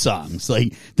love songs.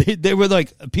 Like they were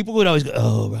like people would always go,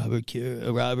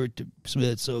 oh, Robert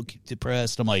Smith's so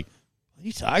depressed. I'm like, what are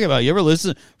you talking about? You ever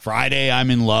listen to Friday I'm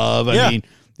in Love? I mean,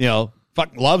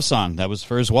 fucking love song. That was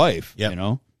for his wife.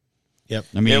 Yep. Yep.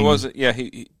 I mean, it was. Yeah,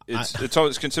 it's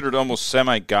always considered almost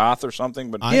semi-goth or something.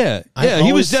 But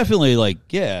he was definitely like,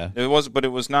 yeah. it was. But it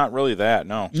was not really that.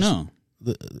 No. No.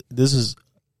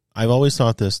 I've always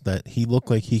thought that he looked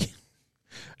like he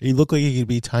could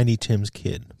be Tiny Tim's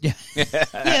kid. Yeah.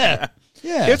 Yeah. He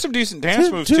had some decent dance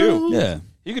moves too. Yeah.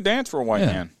 He could dance for a white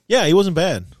man. Yeah, he wasn't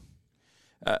bad.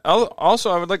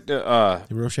 Also, I would like to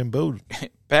Rochambeau.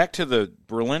 back to the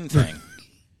Berlin thing.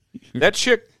 That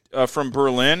chick from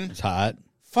Berlin, It's hot.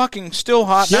 fucking still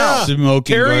hot Yeah. now.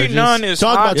 Smoking Terry gorgeous. Nunn is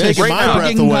Talk hot about taking right my now.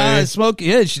 breath away.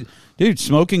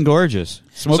 Smoking gorgeous.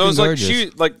 Smoking So it's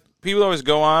gorgeous. like people always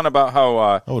go on about how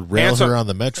I would rail handsome, her on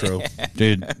the metro.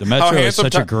 Dude, the Metro is handsome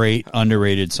such a great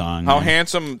underrated song. how man.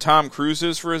 handsome Tom Cruise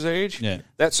is for his age. Yeah.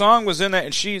 That song was in that,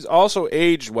 and she's also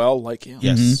aged well like him.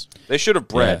 Yes. They should have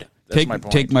bred. Yeah. That's my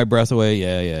point. Take my breath away.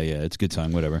 Yeah. It's a good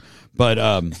song, whatever. But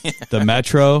the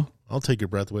Metro, I'll take your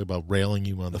breath away by railing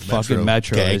you on the fucking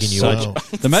Metro gagging is you such. out.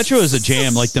 The Metro is a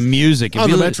jam. Like the music. On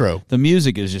the Metro. The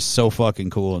music is just so fucking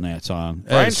cool in that song.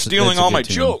 Brian's stealing that's a all good my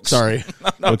tune. jokes. Sorry.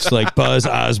 Looks like Buzz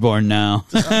Osborne now.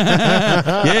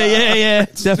 Yeah.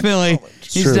 Definitely.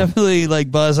 He's true. definitely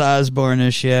like Buzz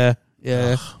Osborne-ish. Yeah.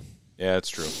 Yeah, it's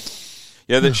true.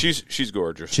 Yeah, she's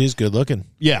gorgeous. She's good looking.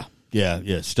 Yeah.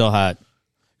 Still hot.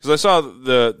 Because I saw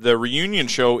the reunion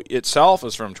show itself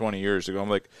is from 20 years ago. I'm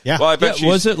like, Yeah. well, I bet she's,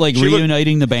 Was it like she looked-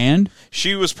 reuniting the band?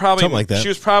 She was probably Something like that. She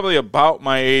was probably about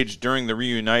my age during the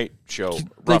reunite show,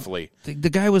 roughly. The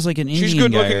guy was like an Indian She's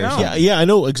good guy looking or now. something. Yeah, I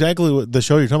know exactly what the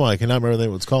show you're talking about. I cannot remember the name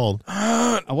what it's called.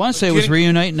 I want to say it was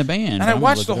reuniting the band. And I I'm gonna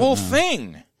watched look the it whole up now.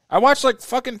 thing. I watched like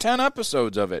fucking 10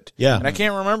 episodes of it. Yeah. And I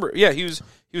can't remember. Yeah, he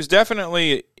was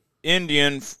definitely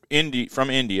from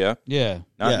India, Yeah.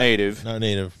 not native. Not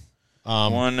native.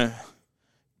 One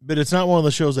But it's not one of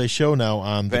the shows they show now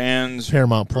on the bands.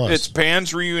 Paramount Plus. It's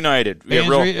Bands Reunited. Bands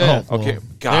yeah, yeah. Oh, okay. well.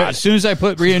 God. As soon as I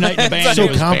put reuniting the band, So it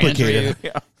was complicated.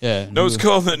 Bands yeah. No, it's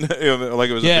called like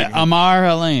it was. Yeah, a big, Amar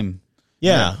Halim.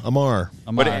 yeah, Amar.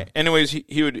 But anyways,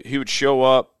 he would show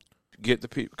up, get the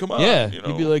people. Come on. Yeah, you know.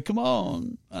 he'd be like, "Come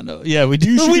on!" I know. Yeah, we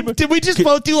do. Did we just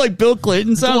both do like Bill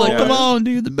Clinton sound? Like, on. "Come on,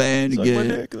 do the band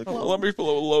again." Let me put a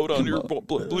load on your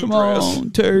bluegrass. Come on,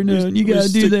 Terri Nunn, you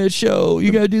gotta do that show.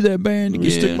 You gotta do that band Let me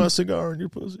stick again. my cigar in your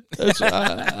pussy. That's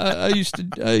I used to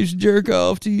jerk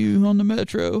off to you on the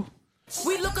Metro.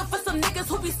 We looking for some niggas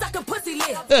who be sucking pussy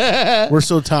lips. We're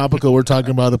so topical. We're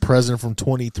talking about the president from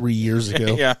 23 years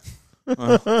ago. Yeah.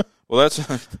 Well,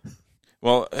 that's.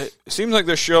 Well, it seems like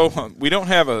this show, we don't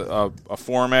have a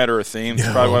format or a theme.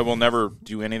 That's probably why we'll never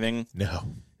do anything. No.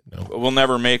 We'll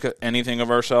never make anything of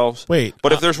ourselves. Wait.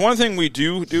 But if there's one thing we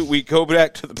do, we go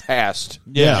back to the past.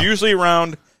 Yeah. It's usually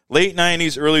around late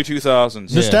 90s, early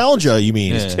 2000s. Nostalgia, you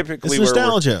mean? Yeah. It's typically It's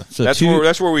nostalgia. So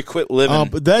that's where we quit living.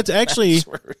 But that's actually. That's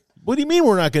where- What do you mean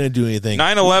we're not going to do anything?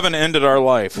 9/11 ended our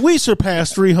life. We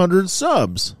surpassed 300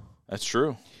 subs That's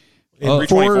true. in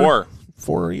 324.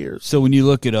 4 years. So when you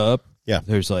look it up, Yeah.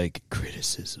 there's like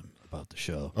criticism about the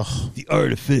show. Oh. The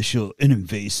artificial and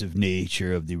invasive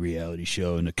nature of the reality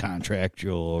show and the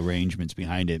contractual arrangements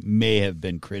behind it may have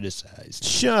been criticized.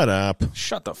 Shut up.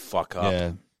 Shut the fuck up.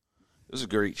 Yeah. This is a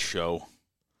great show.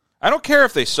 I don't care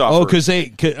if they suffer. Oh, because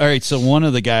all right. So one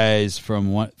of the guys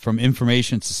from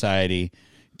Information Society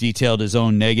detailed his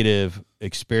own negative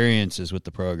experiences with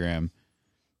the program.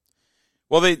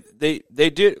 Well, they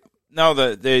did. No,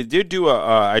 they did do a.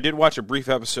 I did watch a brief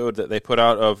episode that they put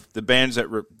out of the bands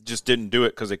that just didn't do it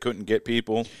because they couldn't get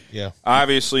people. Yeah.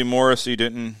 Obviously, Morrissey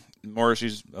didn't.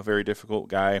 Morrissey's a very difficult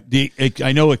guy.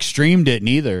 I know Extreme didn't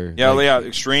either. Yeah,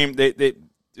 Extreme.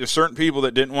 There's certain people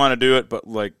that didn't want to do it, but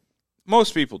like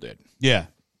most people did. Yeah.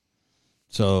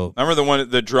 So remember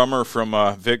the drummer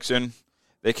from Vixen?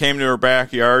 They came to her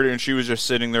backyard and she was just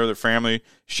sitting there with her family.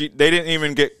 They didn't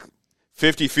even get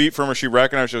 50 feet from her. She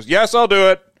recognized. She goes, "Yes, I'll do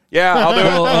it. Yeah, I'll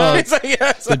do it." He's like,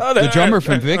 "Yes, I'll do the it." drummer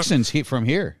from Vixen's from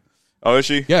here. Oh, is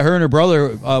she? Yeah, her and her brother.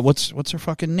 What's her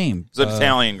fucking name? It's an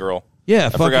Italian girl. Yeah,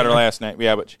 I forgot her last name.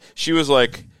 Yeah, but she was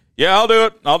like, "Yeah, I'll do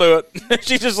it. I'll do it."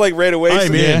 She just like right away.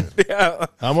 I'm in. Yeah.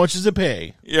 How much does it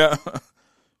pay? Yeah.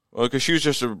 Well, because she was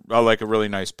just a really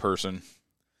nice person.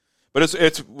 But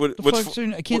it's what's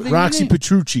I can't think Roxy of her name.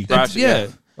 Petrucci. Roxy, Yeah.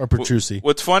 Or Petrucci.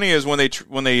 What's funny is when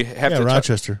they have to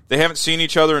Rochester. they haven't seen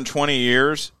each other in 20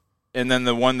 years, and then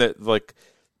the one that like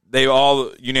they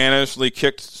all unanimously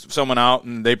kicked someone out,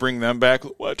 and they bring them back.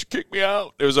 "Why'd you kick me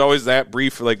out?" It was always that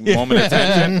brief like moment of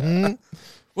tension.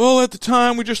 Well, at the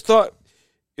time, we just thought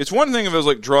it's one thing if it was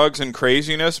like drugs and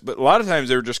craziness, but a lot of times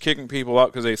they were just kicking people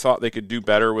out because they thought they could do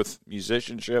better with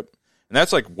musicianship, and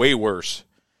that's like way worse.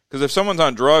 Because if someone's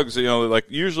on drugs, like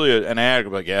usually an addict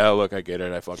will be like, "Yeah, look, I get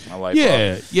it. I fucked my life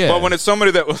up." Yeah. But when it's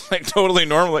somebody that was like totally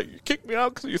normal, like, "You kicked me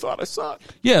out because you thought I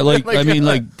sucked." Yeah, like Like, I mean,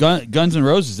 like Guns N'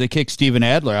 Roses, they kicked Steven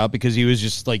Adler out because he was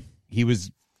just like he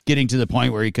was getting to the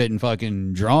point where he couldn't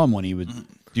fucking drum when he would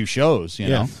do shows. You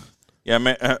know? Yeah,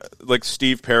 man, like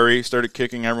Steve Perry started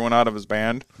kicking everyone out of his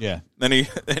band. Yeah. Then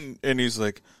he's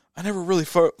like, "I never really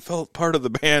felt part of the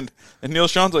band." And Neil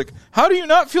Sean's like, "How do you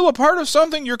not feel a part of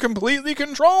something you're completely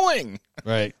controlling?"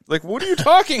 Right. Like, what are you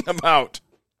talking about?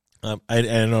 I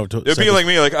don't know. It'd be like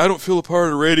me, like, "I don't feel a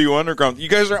part of Radio Underground. You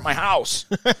guys are at my house."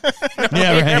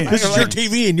 Yeah, right. This is your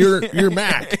TV and your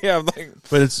Mac. Yeah, I'm like,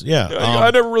 But it's,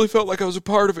 I never really felt like I was a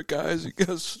part of it, guys.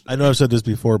 Because I know I've said this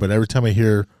before, but every time I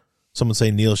hear someone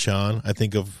say Neil Sean, I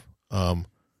think of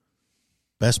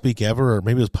Best Week Ever, or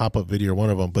maybe it was Pop-Up Video or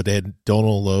one of them, but they had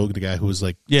Donald Logue, the guy who was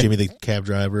like Jimmy the cab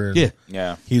driver. And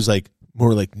yeah. he was like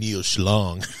more like Neil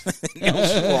Schlong. Neil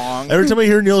Schlong. Every time I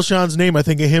hear Neil Sean's name, I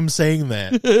think of him saying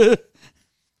that.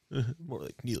 More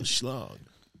like Neil Schlong.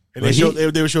 And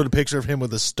they would show the picture of him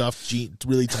with the stuffed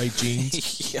really tight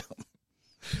jeans. Yeah.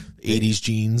 80s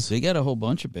jeans. They got a whole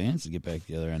bunch of bands to get back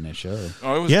together on that show.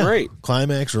 Oh, it was great.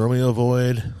 Climax, Romeo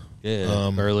Void. Yeah,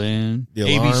 Berlin, The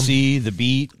Alarm. ABC, The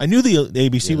Beat, I knew the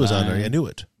ABC was on there. I knew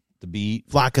it. The Beat.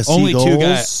 Flock of Only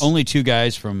Seagulls. only two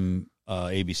guys from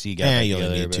ABC got back you together.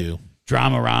 only need but two.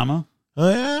 Dramarama.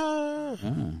 Oh,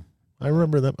 yeah. I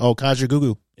remember them. Oh, Kaja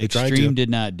Gugu. They tried to. Extreme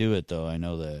did not do it though. I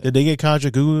know that. Did they get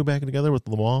Kaja Gugu back together with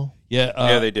Lamal? Yeah,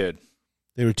 Yeah, they did.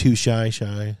 They were too shy.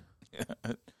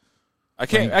 I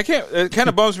can't. It kind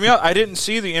of bums me out. I didn't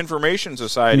see the Information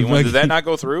Society one. Did that not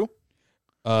go through?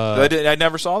 I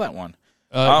never saw that one.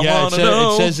 Yeah,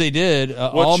 it says they did.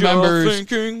 All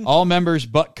members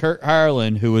but Kurt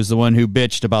Harlan, who was the one who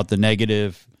bitched about the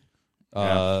negative.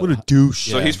 What a douche.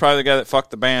 So he's probably the guy that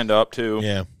fucked the band up too.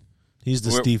 Yeah. He's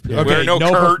the Steve Perry. Okay, no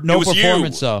Kurt, no it was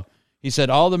performance you. though. He said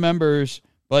all the members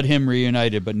but him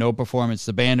reunited, but no performance.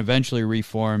 The band eventually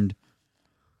reformed,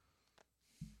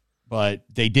 but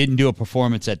they didn't do a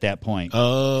performance at that point.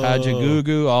 Oh. Kaja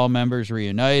Gugu, all members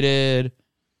reunited.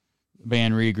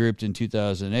 Band regrouped in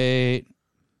 2008.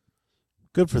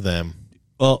 Good for them.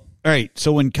 Well, all right.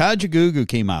 So when Kaja Gugu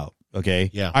came out, okay,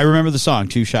 Yeah. I remember the song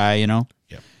 "Too Shy." You know,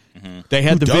 Yeah. they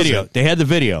had Who the video. doesn't? They had the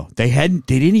video. They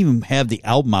didn't even have the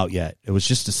album out yet. It was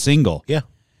just a single. Yeah.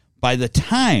 By the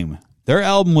time their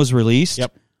album was released,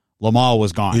 Yep. Lamal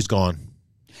was gone. He's gone.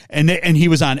 And he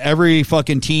was on every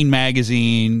fucking teen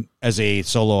magazine as a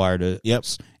solo artist. Yep.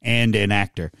 And an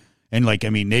actor. And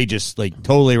they just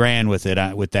totally ran with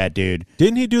it with that dude.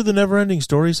 Didn't he do the Never Ending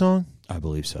Story song? I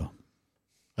believe so.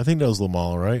 I think that was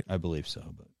Lamal, right? I believe so.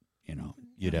 But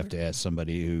you'd have to ask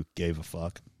somebody who gave a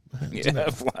fuck. Yeah,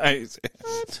 flies.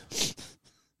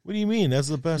 What do you mean? That's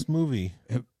the best movie.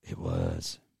 It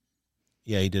was.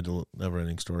 Yeah, he did a Never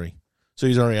Ending Story. So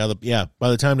he's already out of the... Yeah,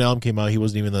 by the time the album came out, he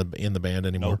wasn't even in the band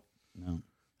anymore. No.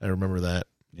 I remember that.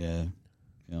 Yeah.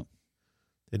 Yep.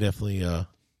 They definitely...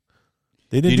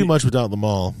 They didn't do much without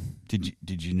Lamal.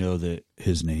 Did you know that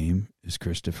his name is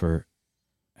Christopher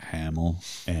Hamill,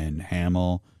 and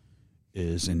Hamill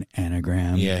is an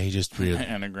anagram. Yeah, he just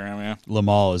Anagram, yeah.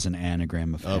 Lamal is an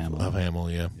anagram of Hamill. Of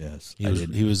Hamill, yeah. Yes.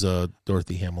 He was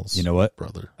Dorothy Hamill's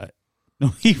brother. No,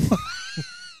 he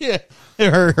yeah.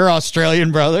 Her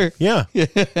Australian brother. Yeah.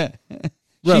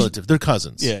 Relative. They're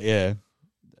cousins. Yeah.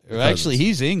 Well, actually,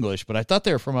 he's English, but I thought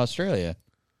they were from Australia.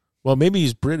 Well, maybe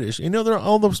he's British. They sell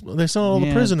all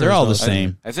the prisoners. They're all the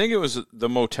same. I think it was the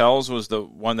motels was the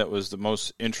one that was the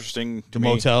most interesting to me.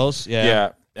 Motels? Yeah.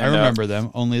 Yeah. I remember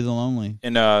them. Only the Lonely.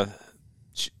 And there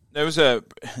was the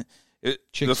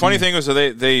funny thing was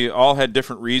that they all had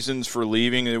different reasons for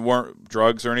leaving. They weren't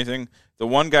drugs or anything. The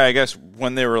one guy, I guess,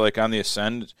 when they were like on the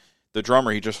ascend, the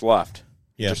drummer, he just left.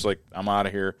 Yeah. Just like, I'm out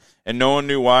of here. And no one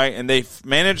knew why. And they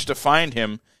managed to find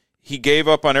him. He gave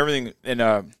up on everything. And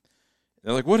they're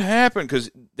like, what happened? Because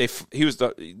they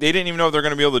didn't even know if they're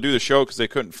going to be able to do the show because they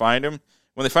couldn't find him.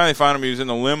 When they finally found him, he was in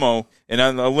the limo. And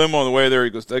on the limo on the way there,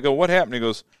 they go, what happened? He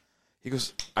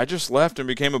goes, I just left and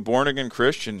became a born-again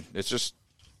Christian. It's just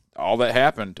all that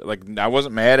happened. Like, I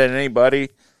wasn't mad at anybody.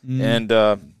 And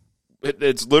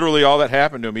it's literally all that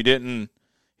happened to him.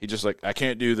 He just like, I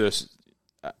can't do this.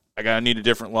 I need a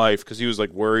different life because he was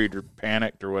like worried or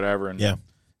panicked or whatever. And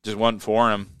just wasn't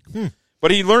for him.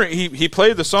 But he learned, he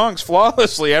played the songs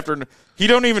flawlessly after, he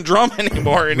don't even drum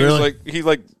anymore. And Really? he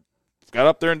got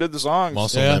up there and did the songs.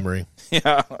 Muscle memory.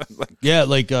 Yeah.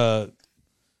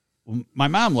 My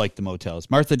mom liked the Motels.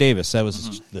 Martha Davis, that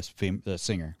was the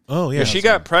singer. Oh, yeah. She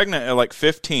got pregnant at like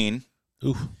 15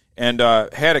 and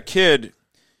had a kid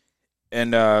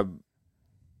and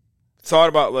thought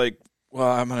about like, well,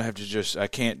 I'm going to have to I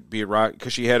can't be a rock,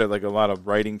 because she had like a lot of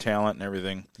writing talent and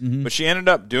everything. But she ended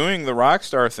up doing the rock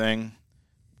star thing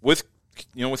with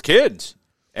kids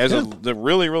as they're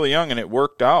really, really young, and it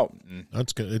worked out. And,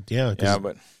 that's good. Yeah.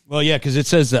 Because it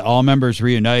says that all members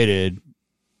reunited,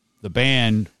 the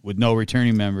band with no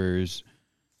returning members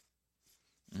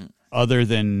other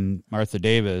than Martha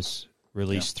Davis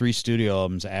released 3 studio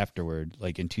albums afterward,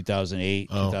 like in 2008,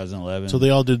 2011. So they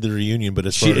all did the reunion, but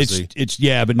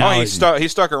but now he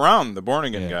stuck around, the born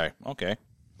again guy. Okay,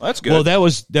 well, that's good. Well, that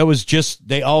was just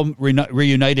they all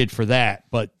reunited for that,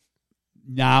 but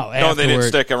now they didn't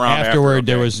stick around. Afterward,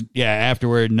 there was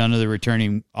afterward none of the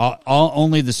returning,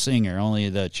 only the singer, only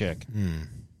the chick.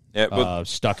 Yeah, but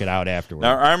stuck it out afterward.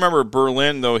 Now I remember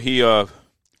Berlin though. He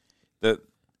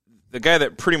the guy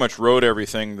that pretty much wrote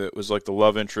everything that was like the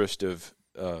love interest of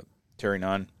Terri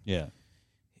Nunn. Yeah.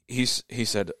 He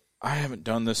said, I haven't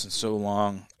done this in so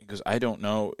long because I don't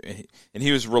know. And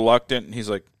he was reluctant. And he's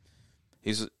like,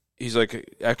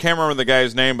 I can't remember the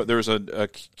guy's name, but there was a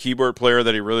keyboard player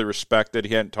that he really respected.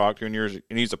 He hadn't talked to in years,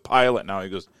 and he's a pilot now. He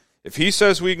goes, if he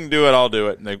says we can do it, I'll do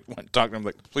it. And they went and talked to him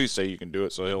like, please say you can do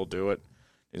it, so he'll do it.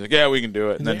 He's like, yeah, we can do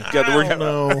it. And then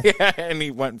and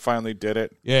he went and finally did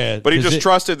it. Yeah, but he just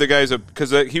trusted the guys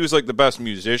because he was like the best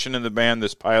musician in the band,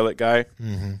 this pilot guy.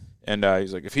 And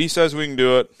he's like, if he says we can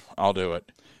do it, I'll do it.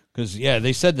 Because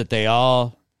they said that they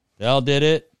all did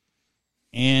it,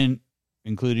 and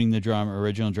including the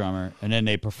original drummer, and then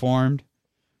they performed.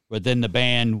 But then the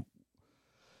band,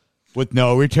 with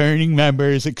no returning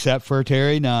members except for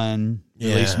Terri Nunn,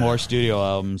 released more studio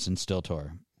albums and still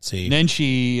tour. See. And then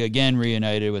she again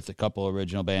reunited with a couple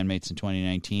original bandmates in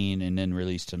 2019, and then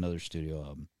released another studio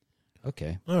album.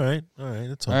 Okay. All right.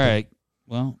 That's all right.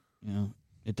 Well,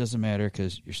 it doesn't matter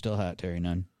because you're still hot, Terri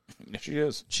Nunn. She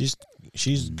is.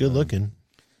 She's good looking.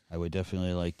 I would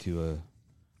definitely like to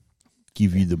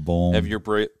give you the bone. Have your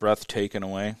breath taken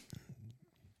away.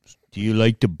 Do you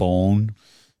like the bone?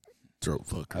 Throat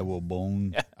fuck. I will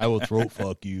bone. I will throat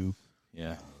fuck you.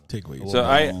 Yeah. Take away. So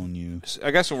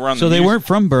I guess we're on. So they weren't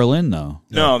from Berlin, though.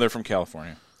 No, they're from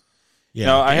California. Yeah.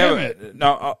 No, I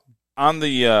have on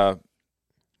the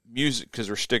music, because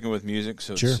we're sticking with music,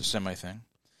 so it's a semi thing.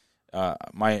 On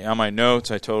my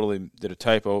notes, I totally did a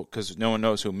typo because no one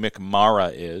knows who Mick Mara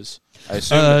is. I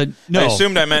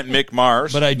assumed I meant Mick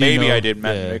Mars, but I did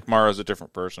meant Mick Mara is a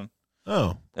different person.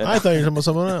 Oh, I thought you were talking about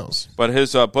someone else. But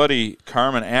his buddy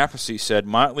Carmen Appice said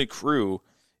Motley Crue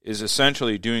is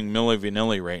essentially doing Milli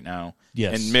Vanilli right now.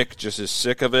 Yes. And Mick just is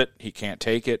sick of it. He can't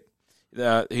take it.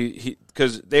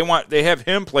 Because they have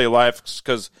him play live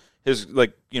because his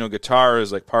guitar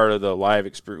is like part of the live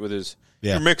experience with his.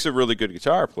 Yeah. Mick's a really good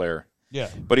guitar player.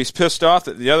 Yeah. But he's pissed off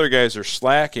that the other guys are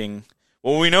slacking.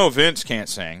 Well, we know Vince can't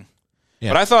sing. Yeah.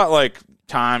 But I thought like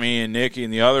Tommy and Nicky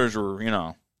and the others were,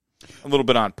 a little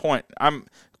bit on point. I'm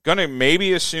gonna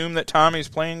maybe assume that Tommy's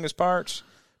playing his parts,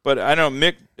 but I know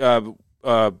Mick.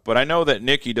 But I know that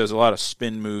Nicky does a lot of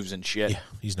spin moves and shit. Yeah,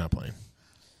 he's not playing.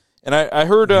 And I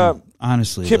heard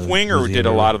honestly, Kip Winger did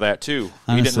a lot of that too.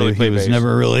 Honestly, he didn't really play he was bass.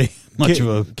 never really much of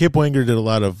a. Kip Winger did a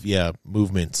lot of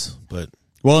movements, but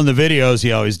Well, in the videos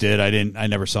he always did. I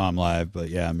never saw him live, but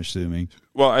yeah, I'm assuming.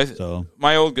 Well,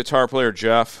 my old guitar player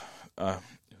Jeff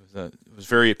was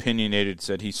very opinionated.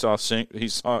 Said he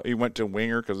went to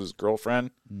Winger because his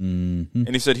girlfriend, and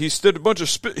he said he did a bunch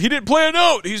of he didn't play a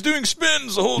note. He's doing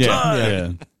spins the whole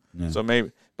time. Yeah. So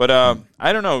maybe, but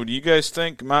I don't know. Do you guys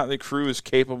think Motley Crue is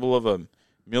capable of a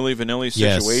Milli Vanilli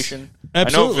situation? Yes.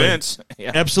 Absolutely. I know Vince.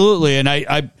 Yeah. Absolutely, and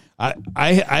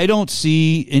I don't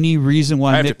see any reason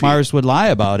why Mick Mars would lie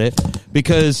about it,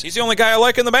 because he's the only guy I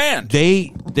like in the band.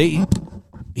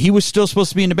 He was still supposed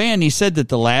to be in the band. He said that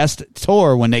the last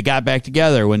tour, when they got back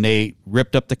together, when they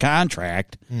ripped up the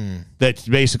contract, that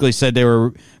basically said they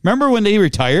were. Remember when they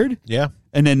retired? Yeah,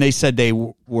 and then they said they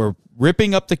were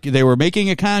ripping up they were making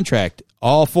a contract.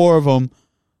 All four of them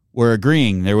were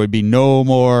agreeing there would be no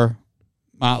more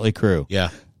Motley Crue. Yeah,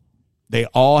 they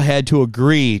all had to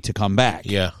agree to come back.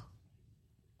 Yeah.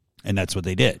 And that's what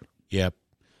they did. Yep.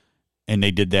 And they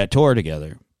did that tour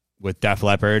together with Def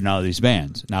Leppard and all these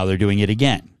bands. Now they're doing it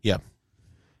again. Yep.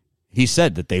 He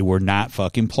said that they were not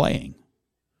fucking playing.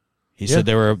 He said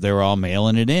they were all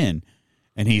mailing it in.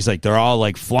 And he's like, they're all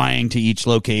like flying to each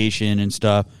location and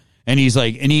stuff. And he's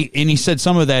like, and he said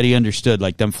some of that he understood,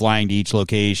 like them flying to each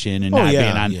location and not being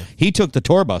on. Yeah. He took the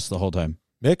tour bus the whole time.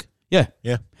 Mick? Yeah.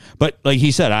 Yeah. But like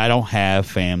he said, I don't have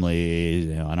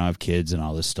family, I don't have kids and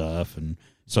all this stuff. And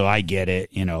so I get it,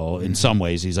 in some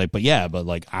ways. He's like, but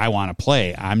like, I want to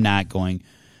play. I'm not going.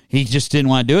 He just didn't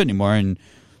want to do it anymore. And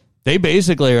they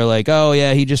basically are like, oh,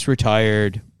 yeah, he just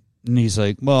retired. And he's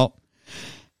like, well,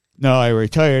 no, I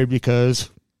retired because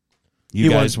you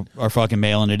guys are fucking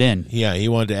mailing it in. Yeah, he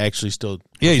wanted to actually still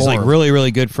perform. Yeah, he's like really,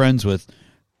 really good friends with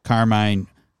Carmine.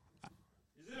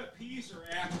 Is it a piece or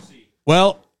apathy?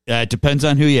 Well, it depends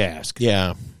on who you ask.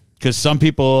 Yeah. Because some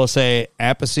people will say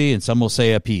apathy and some will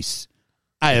say a piece.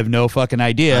 I have no fucking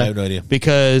idea. I have no idea.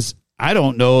 Because I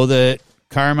don't know that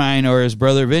Carmine or his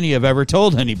brother Vinny have ever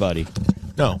told anybody.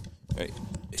 No.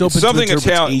 It's something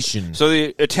Italian. So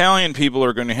the Italian people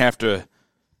are going to have to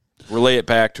relay it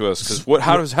back to us, because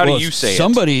how do you say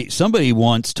it? Somebody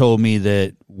once told me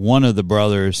that one of the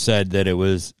brothers said that it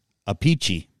was a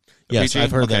peachy. Yes, I've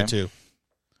heard that too.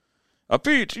 A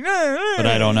peach, but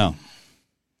I don't know.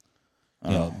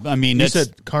 I mean, you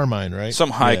said Carmine, right? Some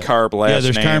high carb last name. Yeah,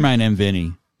 there's Carmine and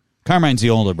Vinny. Carmine's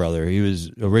the older brother. He was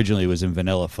originally in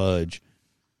Vanilla Fudge.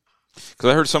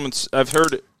 Because I've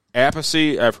heard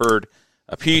apathy, I've heard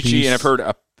a peachy, and I've heard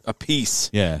a piece.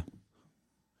 Yeah.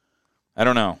 I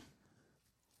don't know.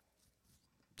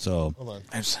 So, hold on.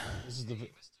 Does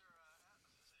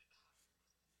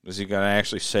he got to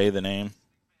actually say the name?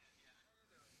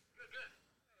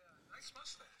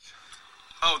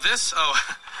 Oh, this? Oh,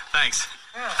 thanks.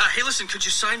 Yeah. Hey, listen, could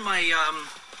you sign my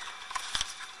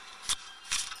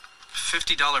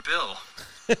 $50 bill?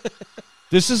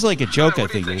 This is like a joke, I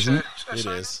think, isn't it? It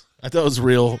is. I thought it was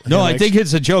real. No, I think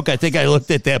it's a joke. I think I looked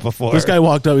at that before. This guy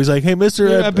walked up. He's like, "Hey, Mister,"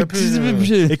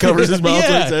 it covers his mouth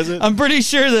when he says it. I'm pretty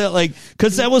sure that,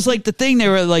 because that was like the thing. They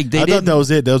were like, I thought that was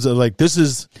it. That was like, this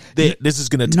is going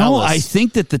to tell us. No, I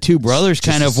think that the two brothers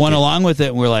kind of went along with it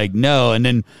and were like, no. And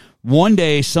then one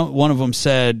day, one of them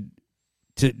said,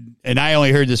 and I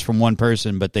only heard this from one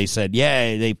person, but they said,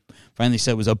 yeah, they finally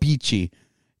said it was Obici.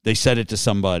 They said it to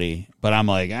somebody, but I'm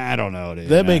like, I don't know. Dude.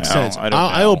 That makes sense.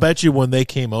 I'll bet you when they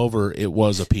came over, it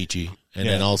was a peachy, and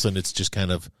then all of a sudden it's just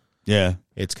kind of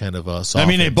it's kind of soft. I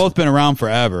mean, they've both been around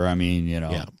forever. I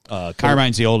mean,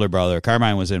 Carmine's the older brother.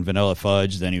 Carmine was in Vanilla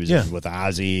Fudge, then he was with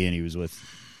Ozzy, and he was with,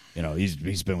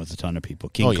 he's been with a ton of people.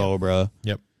 King Cobra.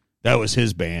 Yep, that was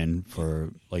his band for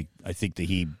I think that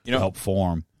he helped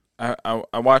form. I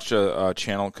watched a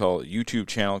YouTube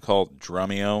channel called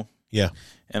Drumeo. Yeah.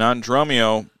 And on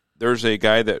Drumeo, there's a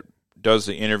guy that does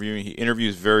the interviewing. He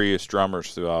interviews various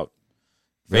drummers throughout.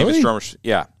 Famous drummers,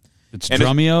 yeah. It's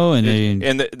Drumeo,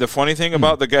 and the funny thing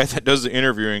about the guy that does the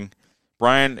interviewing,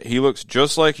 Brian, he looks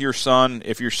just like your son.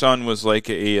 If your son was like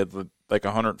a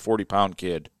 140-pound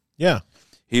kid, yeah,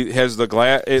 he has the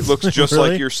glass. It looks just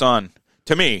really? Like your son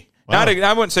to me. Wow.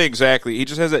 I wouldn't say exactly. He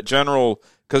just has that general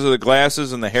because of the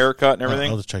glasses and the haircut and everything.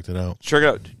 I'll just check that out. Check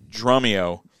out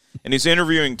Drumeo. And he's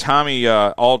interviewing Tommy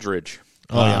Aldridge.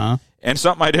 Oh, yeah. And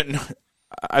something I didn't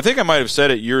 – I think I might have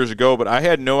said it years ago, but I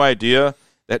had no idea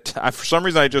that for some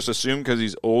reason I just assumed because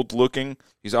he's old-looking.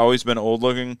 He's always been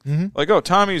old-looking. Mm-hmm. Like, oh,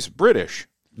 Tommy's British.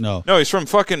 No, he's from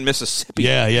fucking Mississippi.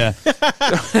 Yeah. So,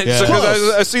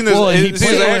 I've seen this.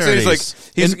 His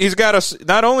accent, he's got a –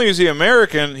 not only is he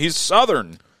American, he's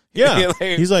Southern. Yeah,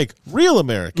 he's like real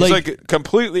American. He's like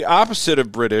completely opposite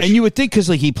of British. And you would think because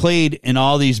he played in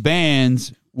all these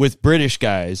bands with British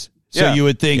guys, So Yeah. you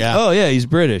would think, Yeah. oh yeah, he's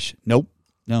British. Nope.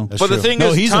 No. That's But the true. thing No,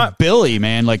 is, he's a Billy,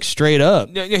 man, like straight up.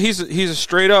 yeah, he's a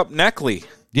straight up Neckley.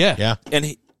 Yeah. Yeah.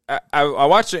 And I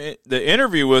watched the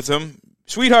interview with him.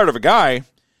 Sweetheart of a guy,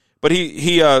 but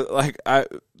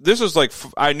this was like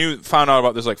found out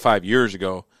about this like 5 years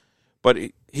ago. But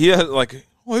he had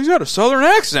he's got a southern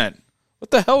accent. What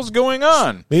the hell's going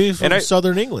on? Maybe he's from And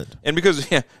southern England. And because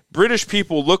British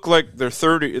people look like they're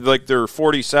 30, like they're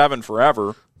 47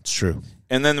 forever. It's true.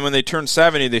 And then when they turn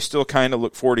 70, they still kind of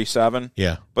look 47.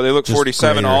 Yeah. But they look Just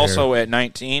 47 grayer also at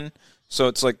 19. So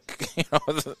it's like,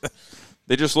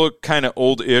 they just look kind of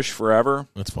old-ish forever.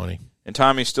 That's funny. And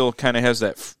Tommy still kind of has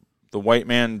the white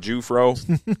man Jew fro.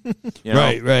 You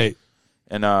know? Right.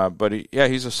 And but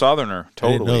he's a southerner,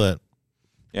 totally. I didn't know that.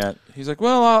 Yeah. He's like,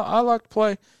 well, I like to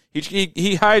play.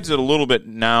 He hides it a little bit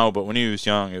now, but when he was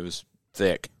young, it was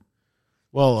thick.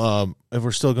 Well, if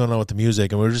we're still going on with the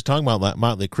music, and we were just talking about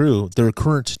Motley Crue, their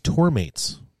current tour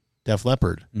mates, Def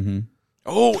Leppard,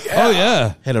 Oh, yeah. Oh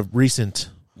yeah. had a recent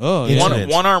Oh yeah.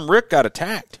 incident. One-arm Rick got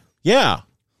attacked. Yeah.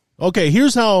 Okay,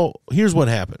 here's what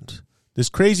happened. This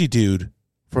crazy dude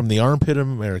from the armpit of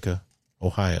America,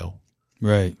 Ohio,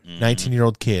 Right.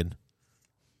 19-year-old kid,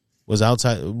 was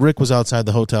outside. Rick was outside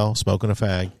the hotel smoking a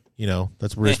fag. You know,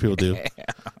 that's what rich people do.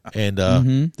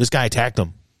 And this guy attacked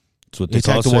him. That's what He they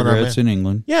call attacked the one-armed cigarettes in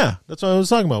England. Yeah, that's what I was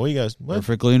talking about. What you guys? What?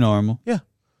 Perfectly normal. Yeah.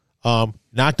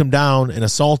 Knocked him down and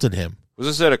assaulted him. Was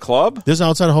this at a club? This is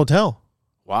outside a hotel.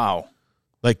 Wow.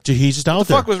 Like, he's just out What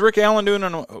the there. fuck was Rick Allen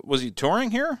doing? Was he touring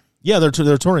here? Yeah, they're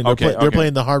touring. Okay, They're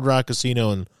playing the Hard Rock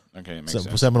Casino in Okay, it makes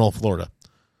sense. Seminole, Florida,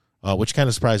 which kind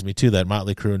of surprised me too. That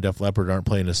Motley Crue and Def Leppard aren't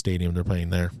playing a stadium; they're playing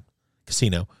their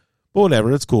casino. But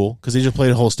whatever, it's cool because they just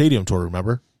played a whole stadium tour.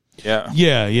 Remember? Yeah.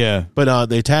 Yeah. But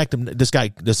they attacked him. This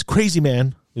guy, this crazy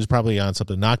man, who's probably on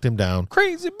something, knocked him down,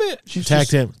 Crazy bitch.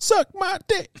 attacked him, suck my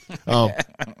dick,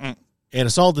 and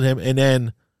assaulted him. And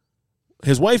then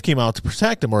his wife came out to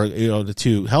protect him, or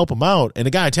to help him out. And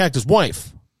the guy attacked his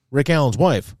wife, Rick Allen's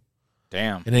wife.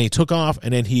 Damn. And then he took off,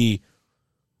 and then he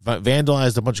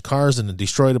vandalized a bunch of cars and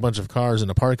destroyed a bunch of cars in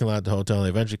the parking lot of the hotel. And they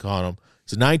eventually caught him.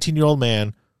 He's a 19-year-old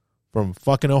man from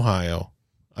fucking Ohio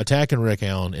attacking Rick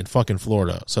Allen in fucking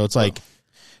Florida. So it's like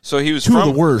So he was two from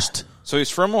of the worst. So he's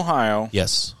from Ohio.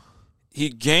 Yes. He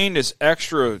gained his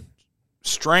extra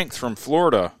strength from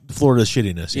Florida. Florida's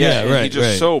shittiness. Yeah, and right, He's just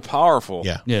right. so powerful.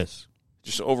 Yeah. Yes.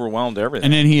 Just overwhelmed everything.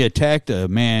 And then he attacked a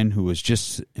man who was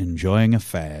just enjoying a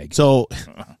fag. So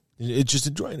it's just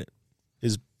enjoying it.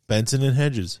 His Benson and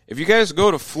Hedges. If you guys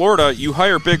go to Florida, you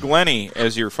hire Big Lenny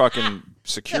as your fucking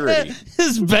security.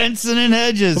 It's Benson and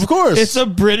Hedges. Of course. It's a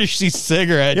British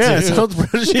cigarette, Yeah, it too. sounds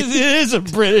British. It is a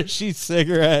British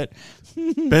cigarette.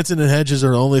 Benson and Hedges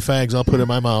are the only fags I'll put in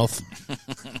my mouth.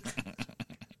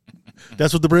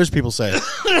 That's what the British people say.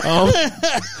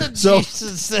 So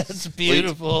Jesus, that's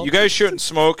beautiful. You guys shouldn't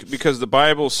smoke because the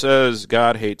Bible says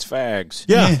God hates fags.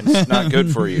 yeah. And it's not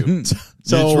good for you.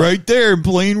 So it's right there in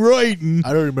plain writing. I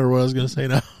don't remember what I was going to say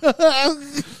now.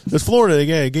 It's Florida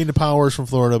again. Gained the powers from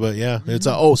Florida, but yeah, it's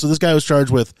so this guy was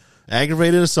charged with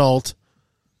aggravated assault,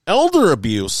 elder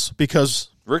abuse because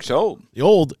Rick's old. the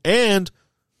old, and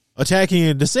attacking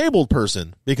a disabled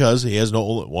person because he has no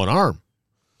one arm.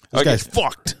 This Okay. guy's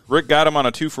fucked. Rick got him on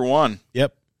a 2-for-1.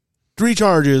 Yep, 3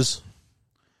 charges,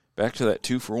 Back to that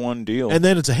 2-for-1 deal. and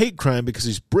then it's a hate crime because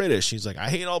he's British. He's like, I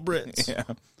hate all Brits.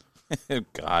 Yeah.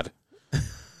 God.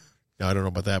 No, I don't know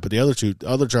about that, but the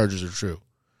other charges are true: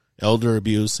 elder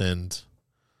abuse and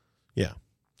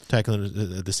attacking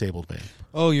a disabled man.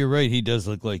 Oh, you're right. He does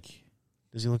look like...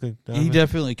 Does he look like Donovan? He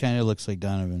definitely kind of looks like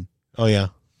Donovan. Oh yeah,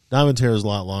 Donovan's hair is a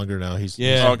lot longer now. He's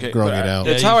Okay. growing it out.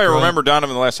 That's Yeah, how I he's growing- remember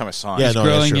Donovan the last time I saw him. Yeah, He's no,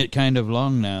 that's growing true. it kind of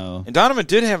long now. And Donovan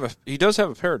does have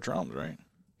a pair of drums, right?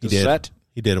 He The did. Set?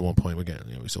 He did at one point.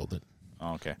 We sold it.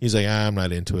 Oh, okay. He's like, I'm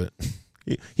not into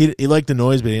it. He liked the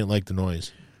noise, but he didn't like the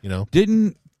noise. You know.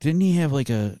 Didn't he have like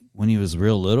a... When he was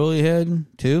real little, he had,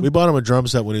 too? We bought him a drum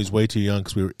set when he was way too young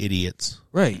because we were idiots.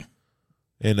 Right.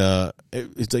 And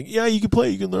it's like, yeah, you can play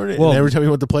it, you can learn it. Well, and every time he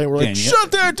went to play it, we're like, Dan,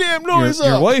 shut that damn noise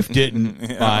Your up. wife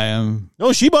didn't buy him.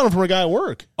 No, she bought him from a guy at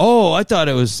work. Oh, I thought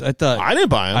it was... I didn't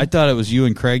buy him. I thought it was you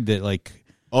and Craig that like...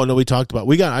 Oh no, we talked about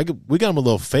we got him a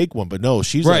little fake one, but no,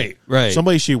 she's Right, like, right.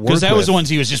 somebody she worked Because that was with. the ones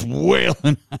he was just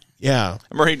wailing. Yeah,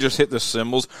 Remember he just hit the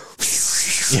cymbals?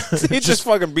 He just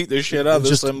fucking beat the shit out of the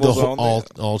just the cymbals whole, on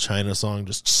all China song.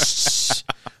 Just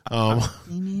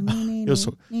it was,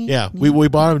 we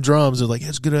bought him drums. It was like,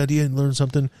 it's a good idea and learn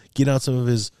something, get out some of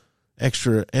his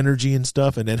extra energy and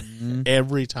stuff. And then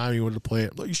every time he wanted to play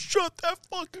it, I'm like, shut that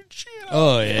fucking shit up.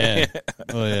 Oh, yeah.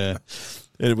 Oh, yeah.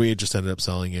 And we just ended up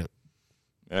selling it.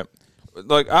 Yep.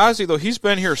 like Ozzy though, he's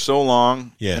been here so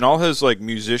long, Yeah. and all his like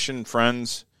musician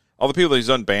friends, all the people that he's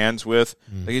done bands with,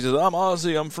 like he says, "I'm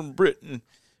Ozzy, I'm from Britain,"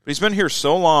 but he's been here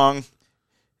so long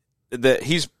that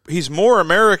he's more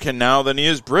American now than he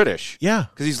is British. Yeah.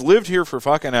 Because he's lived here for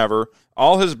fucking ever.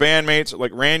 All his bandmates,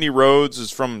 like Randy Rhoads, is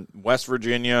from West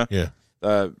Virginia.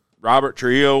 Yeah. Robert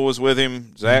Trio was with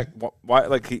him. Zach, why?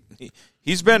 Like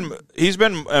he's been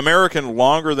American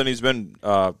longer than he's been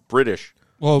British.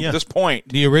 Well, At this point,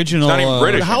 the original. He's not even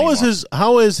British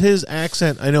How is his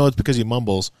accent? I know it's because he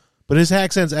mumbles, but his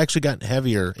accent's actually gotten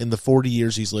heavier in the 40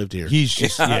 years he's lived here. He's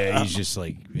just he's just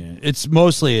like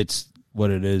it's what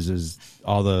it is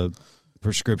all the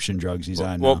prescription drugs he's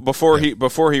on. Well, now.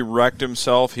 before he wrecked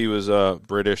himself, he was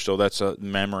British, so that's a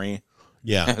memory.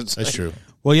 Yeah, It's that's true.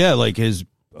 Well, yeah, like his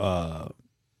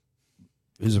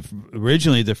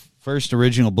originally the first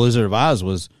original Blizzard of Oz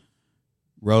was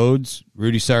Rhodes,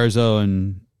 Rudy Sarzo,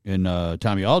 and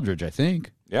Tommy Aldridge, I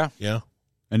think. Yeah. Yeah.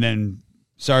 And then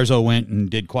Sarzo went and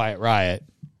did Quiet Riot.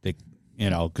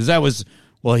 Because that was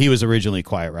he was originally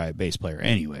Quiet Riot bass player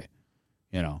anyway.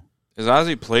 Has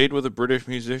Ozzy played with a British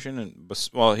musician?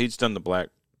 And he's done the Black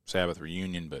Sabbath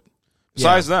reunion, but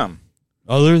besides them,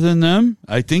 Other than them,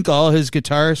 I think all his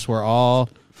guitarists were all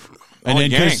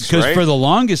Yanks, because right? for the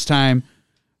longest time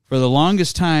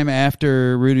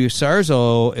after Rudy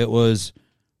Sarzo, it was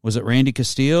it Randy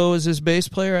Castillo was his bass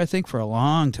player, I think, for a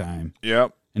long time.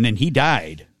 Yep. And then he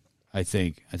died, I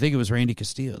think. I think it was Randy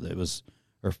Castillo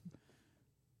or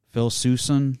Phil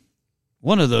Susan.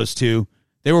 One of those two.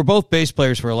 They were both bass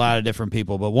players for a lot of different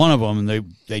people, but one of them,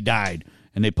 they died,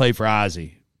 and they played for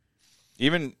Ozzy.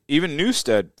 Even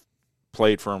Newstead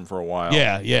played for him for a while.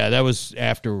 Yeah, that was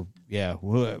after. Yeah,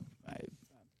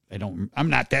 I'm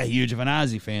not that huge of an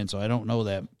Ozzy fan, so I don't know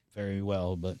that very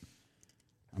well, but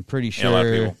I'm pretty sure. Yeah, a lot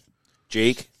of people.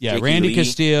 Jake. Yeah, Jakey Randy Lee.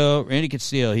 Castillo. Randy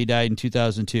Castillo. He died in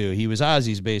 2002. He was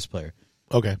Ozzy's bass player.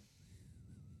 Okay.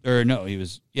 Or no, he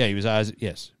was. Yeah, he was Ozzy.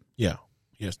 Yes. Yeah.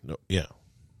 Yes. No. Yeah.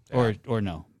 Or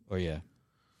no. Or yeah.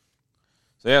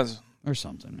 So yeah, it's Or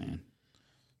something, man.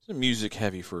 a music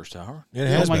heavy first hour. It Oh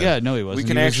has my been. God, no, he wasn't.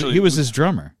 can He was his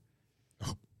drummer. I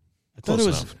thought Close it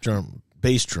was. enough.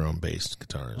 Bass drum based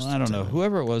guitarist. Well, I don't know.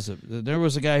 Whoever it was, there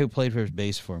was a guy who played for his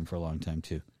bass for him for a long time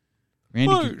too.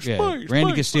 Randy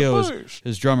Castillo was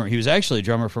his drummer. He was actually a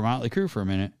drummer for Motley Crue for a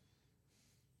minute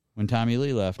when Tommy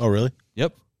Lee left. Oh, really?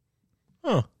 Yep.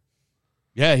 Huh.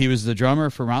 Yeah, he was the drummer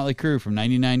for Motley Crue from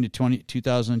 99 to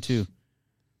 2002.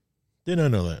 Did not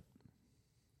know that.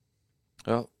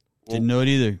 Well, Didn't know it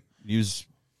either. He was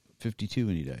 52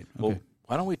 when he died. Okay. well,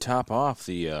 why don't we top off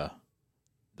the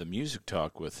music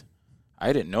talk with?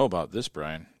 I didn't know about this,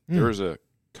 Brian. There was a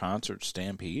concert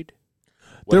stampede.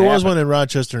 What There was happened? one in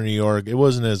Rochester, New York. It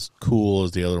wasn't as cool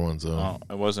as the other ones, though. Oh,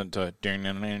 it wasn't. No, It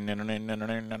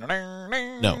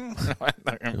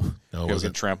it was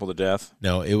wasn't. trampled to death.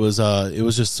 No, it was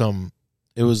just some.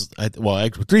 It was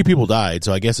 3 people died,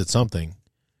 so I guess it's something.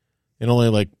 And only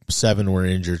like 7 were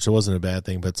injured, so it wasn't a bad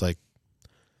thing. But it's like,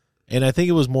 and I think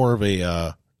it was more of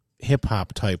a hip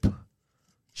hop type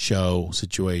show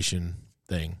situation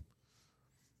thing.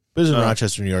 But it was in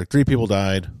Rochester, New York. 3 people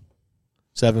died.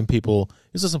 7 people.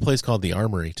 This is a place called the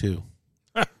Armory too.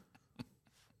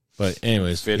 But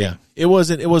anyways, Fitting. yeah, it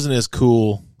wasn't as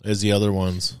cool as the other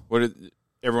ones. What did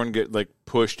everyone get like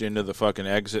pushed into the fucking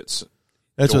exits?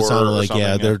 That's what it Door sounded or like. something,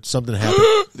 Yeah, yeah. there something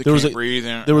happened. They There was can't a breathe.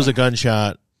 there was a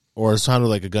gunshot, or it sounded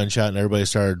like a gunshot, and everybody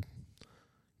started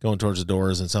going towards the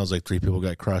doors. And it sounds like 3 people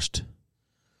got crushed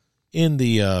in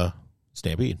the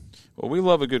stampede. Well, we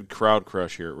love a good crowd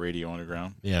crush here at Radio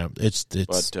Underground, Yeah, it's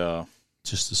but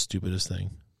just the stupidest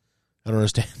thing. I don't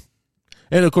understand.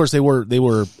 And of course, they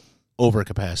were over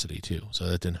capacity too, so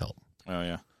that didn't help. oh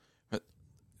yeah.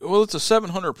 Well, it's a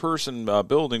 700 person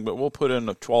building, but we'll put in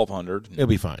a 1,200. It'll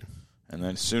be fine. And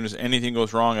then as soon as anything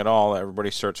goes wrong at all,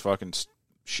 everybody starts fucking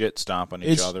shit stomping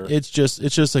each other. It's just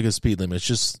like a speed limit.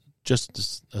 It's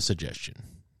just a suggestion.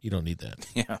 You don't need that.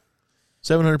 Yeah.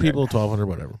 700 people, 1,200,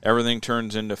 whatever. Everything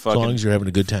turns into As long fucking as you're having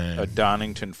a good time. a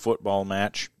Donington football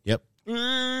match. Yep.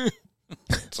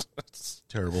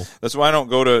 Terrible. That's why I don't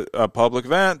go to public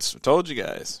events. I told you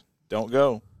guys. Don't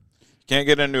go. You can't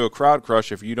get into a crowd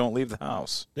crush if you don't leave the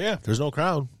house. Yeah, there's no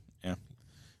crowd. Yeah.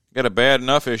 Got a bad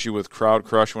enough issue with crowd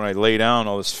crush when I lay down,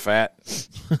 all this fat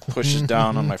pushes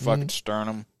down on my fucking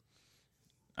sternum.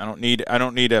 I don't need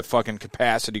a fucking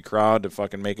capacity crowd to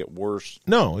fucking make it worse.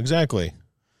 No, exactly.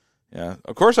 Yeah.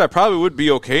 Of course I probably would be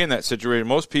okay in that situation.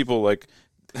 Most people, like,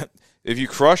 if you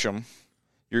crush them,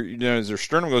 as their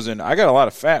sternum goes in, I got a lot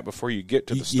of fat before you get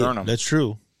to the sternum. That's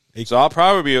true. So I'll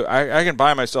probably be, I can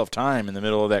buy myself time in the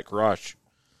middle of that crush.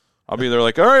 I'll be there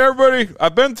like, all right, everybody,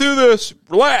 I've been through this.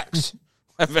 Relax.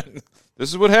 This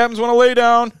is what happens when I lay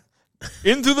down.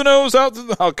 In through the nose, out through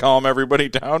the... I'll calm everybody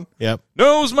down. Yep.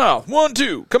 Nose, mouth. 1,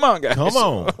 2. Come on, guys. Come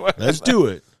on. Let's do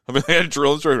it. I'll be there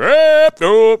drilling straight. Up,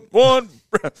 up, 1,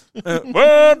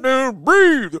 1, 2,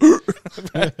 breathe.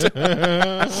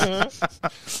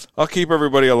 I'll keep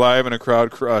everybody alive in a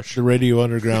crowd crush. The Radio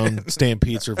Underground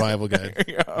Stampede Survival Guide.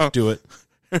 Yeah. Do it.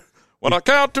 When I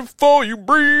count to 4, you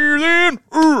breathe in.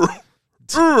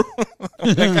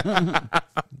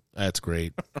 That's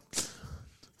great.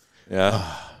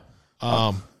 Yeah.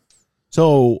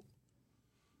 So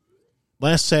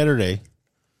last Saturday,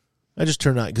 I just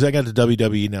turned on because I got the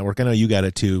WWE Network. I know you got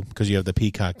it too because you have the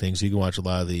Peacock thing, so you can watch a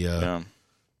lot of the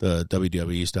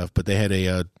WWE stuff. But they had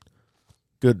a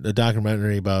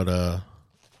documentary about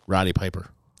Roddy Piper.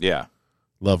 Yeah.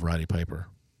 Love Roddy Piper.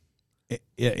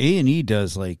 Yeah, A&E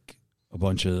does like a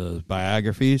bunch of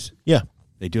biographies. Yeah,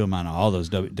 they do them on all those.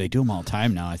 They do them all the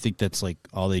time now. I think that's like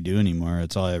all they do anymore.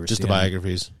 That's all I ever just see the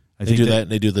biographies. I They think do that.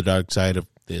 They do the dark side of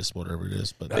this, whatever it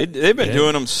is. But They've been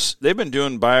doing them. They've been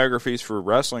doing biographies for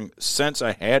wrestling since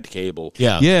I had cable.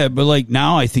 yeah, Yeah, but like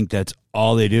now, I think that's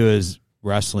all they do is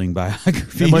wrestling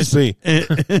biographies. it must be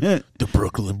the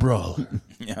Brooklyn Brawl.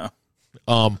 Yeah.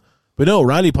 But no,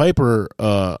 Roddy Piper.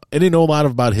 I didn't know a lot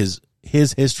about his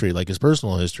history, like his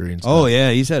personal history and stuff. Oh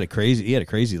yeah, he had a crazy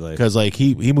life. Because like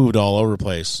he moved all over the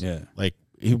place. Yeah. Like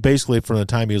he basically from the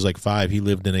time he was like 5, he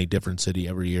lived in a different city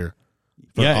every year.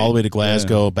 From Yeah. all the way to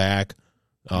Glasgow, back,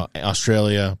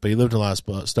 Australia. But he lived in a lot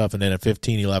of stuff. And then at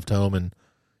 15, he left home and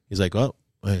he's like, well,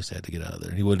 I just had to get out of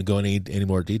there. He wouldn't go any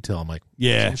more detail. I'm like,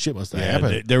 Yeah, some shit must have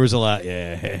happened. There was a lot.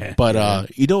 Yeah, But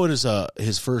you know what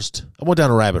his first? I went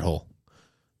down a rabbit hole.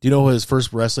 Do you know his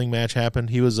first wrestling match happened?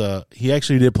 He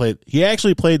actually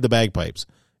played the bagpipes.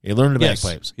 He learned the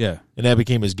bagpipes. Yeah, And that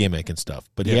became his gimmick and stuff.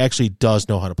 But he actually does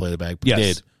know how to play the bagpipes.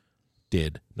 Yes.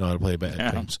 Did know how to play the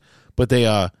bagpipes. But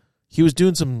he was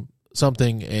doing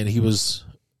something and he was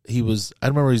I don't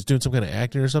remember, he was doing some kind of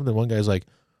acting or something. One guy's like,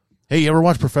 hey, you ever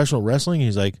watch professional wrestling?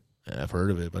 He's like, I've heard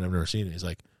of it, but I've never seen it. He's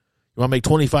like, you want to make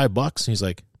 $25? And he's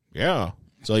like, yeah.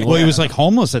 So he was like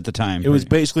homeless at the time. it was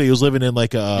basically, he was living in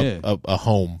like a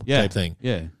home type thing.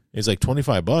 Yeah, It's like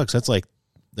 $25.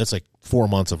 That's like 4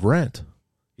 months of rent,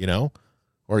 you know,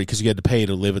 or because you had to pay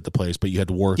to live at the place, but you had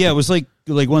to work. yeah. It was like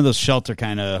one of those shelter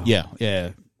kind of. Yeah.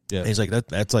 yeah. And he's like,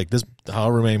 that's like this,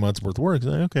 however many months worth of work.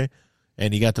 He's like, okay.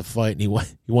 And he got to fight, and he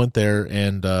went there,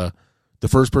 and the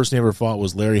first person he ever fought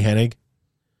was Larry Hennig,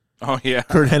 Oh yeah.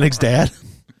 Kurt Hennig's dad.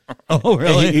 Oh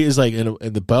really? And he was like, and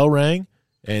the bell rang,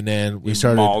 and then we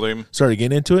mauled him. started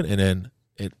getting into it, and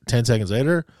then 10 seconds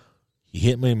later, he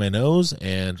hit me in my nose,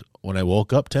 and when I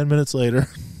woke up 10 minutes later,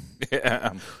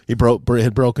 Yeah. he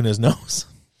had broken his nose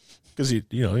because he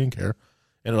didn't care,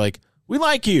 and they're like, we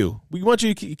like you, we want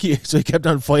you to keep. So he kept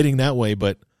on fighting that way,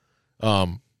 but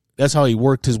that's how he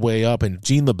worked his way up, and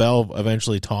Gene LaBelle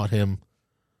eventually taught him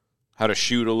How to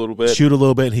shoot a little bit. shoot a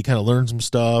little bit, and he kind of learned some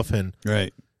stuff, and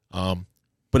Right.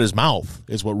 but his mouth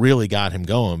is what really got him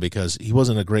going because he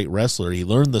wasn't a great wrestler. He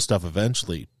learned the stuff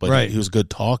eventually, but Right. he was a good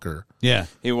talker. Yeah.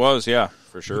 He was, yeah,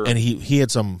 for sure. And he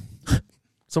had some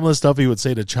of the stuff he would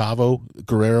say to Chavo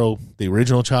Guerrero, the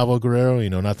original Chavo Guerrero,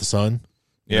 not the son.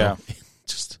 You Yeah. know,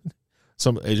 just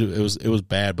it was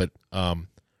bad, but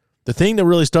the thing that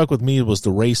really stuck with me was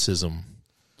the racism.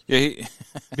 Yeah.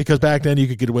 Because back then you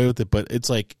could get away with it, but it's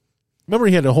like, remember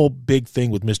he had a whole big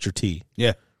thing with Mr. T.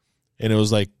 Yeah. And it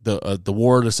was like the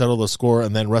war to settle the score,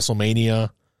 and then WrestleMania,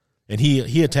 and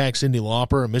he attacked Cyndi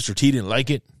Lauper, and Mr. T didn't like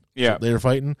it. Yeah. So they were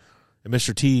fighting, and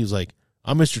Mr. T was like,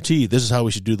 "I'm Mr. T. This is how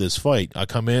we should do this fight. I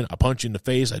come in, I punch you in the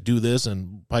face, I do this,"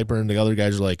 and Piper and the other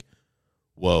guys are like,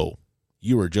 "Whoa,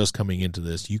 you are just coming into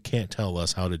this. You can't tell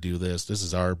us how to do this. This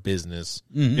is our business."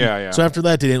 Yeah. So after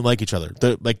that, they didn't like each other.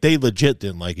 They legit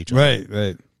didn't like each other.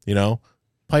 Right.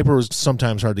 Piper was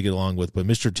sometimes hard to get along with, but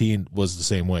Mr. T was the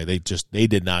same way. They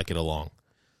did not get along.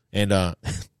 And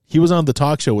he was on the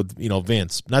talk show with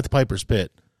Vince, not the Piper's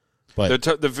Pit, but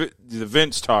the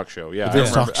Vince talk show. Yeah. The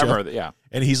Vince I talk show. remember that. Yeah.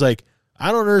 and he's like,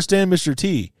 I don't understand Mr.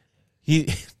 T.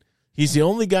 He's the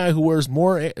only guy who wears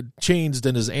more chains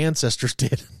than his ancestors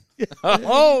did.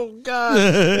 Oh God.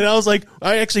 And I was like,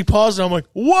 I actually paused and I'm like,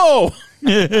 whoa,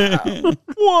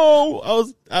 whoa.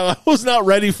 I was not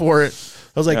ready for it.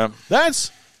 I was like,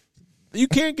 you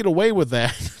can't get away with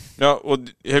that. No. Well,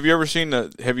 have you ever seen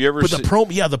the? Have you ever? But the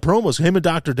promos, him and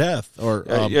Dr. Death, or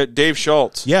Dave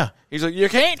Schultz. yeah. He's like, you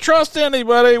can't trust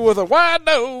anybody with a wide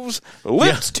nose,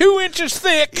 lips 2 inches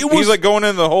thick. He's like going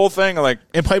into the whole thing, like,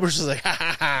 And Piper's just like, ha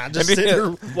ha ha, just sitting there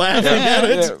laughing at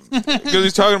it. because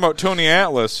he's talking about Tony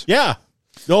Atlas. Yeah.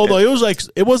 Although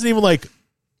it wasn't even like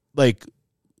like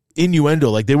innuendo.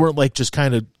 Like they weren't like just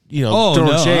kind of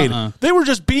throwing shade. They were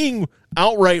just being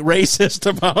outright racist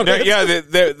about it. Yeah,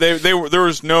 they were. There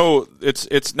was no.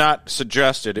 It's not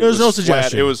suggested. There was no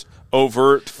suggestion. It was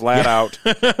overt, flat out.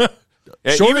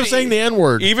 Short of saying the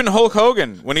N-word. Even Hulk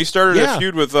Hogan, when he started a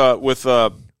feud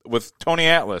with Tony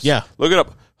Atlas. Yeah. Look it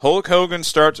up. Hulk Hogan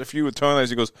starts a feud with Tony Atlas.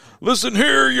 He goes, "Listen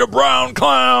here, you brown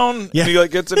clown." Yeah. And he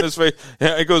like gets in his face.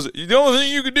 He goes, "The only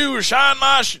thing you could do is shine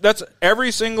my." That's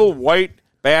every single white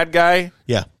bad guy.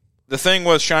 Yeah. The thing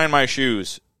was shine my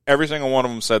shoes. Every single one of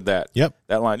them said that. Yep.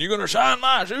 That line. You're gonna shine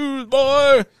my shoes,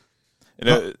 boy.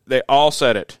 And they all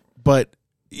said it. But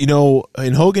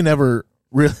and Hogan never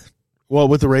really. Well,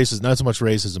 with the racism, not so much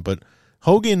racism, but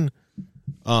Hogan,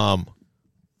 man,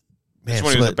 That's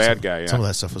when he was a bad guy. Yeah. Some of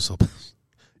that stuff was so.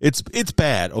 It's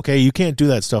bad. Okay, you can't do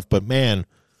that stuff. But man,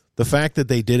 the fact that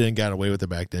they did it and got away with it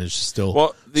back then is just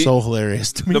still so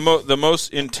hilarious to me. The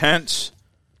most intense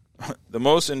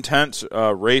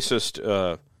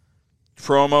racist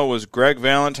promo was Greg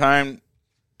Valentine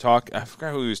I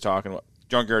forgot who he was talking about.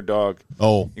 Junkyard Dog.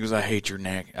 Oh, he goes, I hate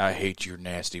your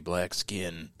nasty black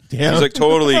skin. Yeah. He's like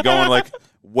totally going like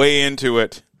way into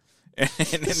it. And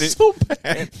it's so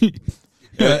bad.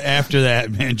 After that,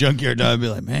 man, Junkyard Dog would be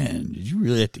like, man, did you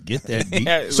really have to get that deep?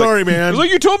 Yeah, sorry, man. It was like,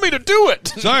 you told me to do it.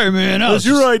 Sorry, man. That was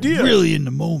your idea. Really in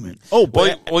the moment. Oh, go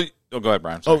ahead,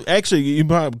 Brian. Sorry. Oh, actually, you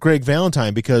brought up Greg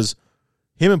Valentine because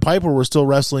him and Piper were still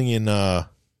wrestling in, and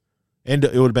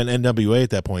it would have been NWA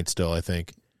at that point still, I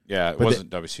think. Yeah, it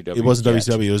wasn't WCW. It wasn't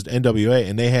WCW. It was NWA,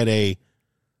 and they had a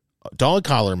dog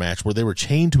collar match where they were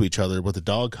chained to each other with a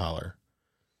dog collar.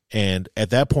 And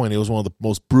at that point, it was one of the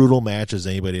most brutal matches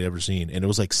anybody had ever seen. And it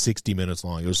was like 60 minutes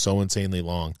long. It was so insanely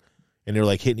long. And they were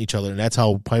like hitting each other. And that's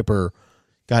how Piper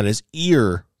got his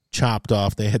ear chopped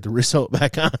off. They had to sew it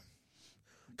back on.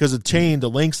 Because the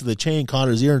lengths of the chain caught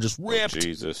his ear and just ripped.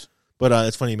 Jesus. But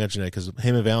it's funny you mention that because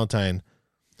him and Valentine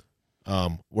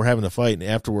were having a fight. And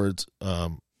afterwards,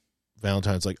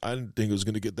 Valentine's like, I didn't think it was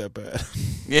going to get that bad.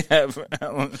 Yeah.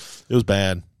 It was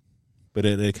bad. But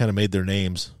it kind of made their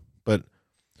names. But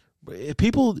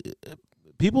people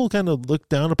kind of looked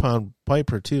down upon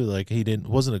Piper too. Like he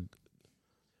wasn't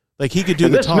he could do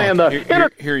the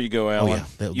talk. Here you go, Alan.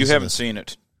 You haven't seen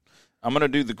it. I'm going to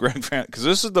do the Greg Valentine because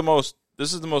this is the most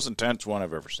intense one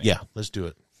I've ever seen. Yeah, let's do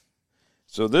it.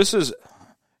 So this is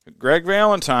Greg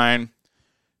Valentine,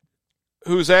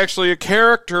 who's actually a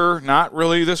character, not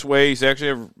really this way. He's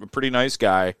actually a pretty nice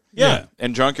guy. Yeah.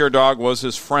 And Junkyard Dog was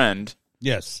his friend.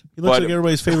 Yes. He looks like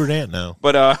everybody's favorite aunt now.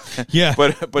 But yeah.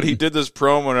 But he did this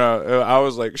promo, and I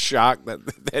was like shocked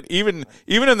that even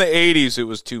in the 80s it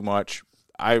was too much.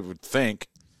 I would think.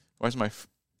 Why is my?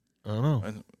 I don't know.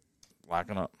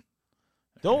 Locking up.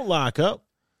 Don't lock up.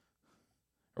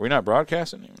 Are we not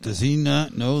broadcasting? Does he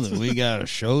not know that we got a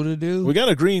show to do? We got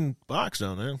a green box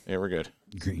down there. Yeah, we're good.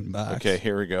 Green box. Okay,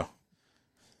 here we go.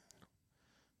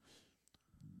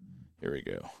 Here we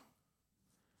go.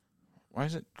 Why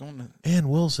is it going to... Ann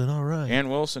Wilson, all right. Ann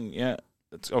Wilson, yeah.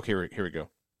 It's okay, here we go.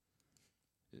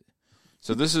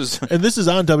 So this is... And this is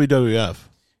on WWF.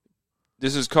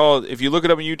 This is called, if you look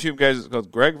it up on YouTube, guys, it's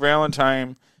called Greg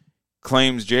Valentine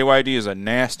claims JYD is a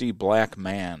nasty black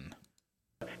man.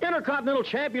 Intercontinental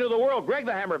Champion of the World, Greg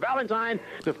the Hammer Valentine,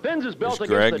 defends his belt There's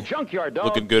against Greg, the Junkyard Dog.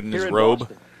 looking good in his here robe.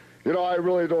 Boston. You know, I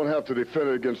really don't have to defend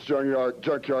it against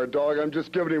Junkyard Dog. I'm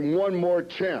just giving him one more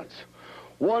chance.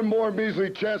 One more measly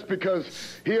chance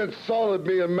because he insulted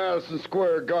me in Madison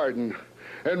Square Garden.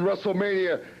 In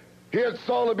WrestleMania, he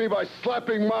insulted me by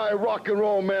slapping my rock and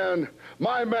roll man,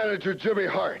 my manager, Jimmy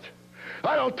Hart.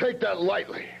 I don't take that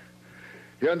lightly.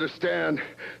 You understand,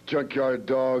 Junkyard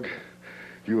Dog?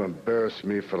 You embarrassed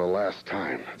me for the last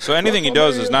time. So anything he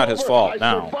does is not his fault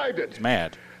now. He's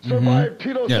mad. Survived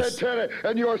Tito Santana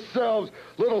and yourselves'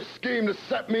 little scheme to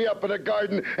set me up in a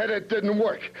garden, and it didn't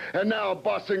work. And now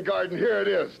Boston Garden, here it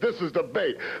is. This is the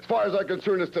bait. As far as I'm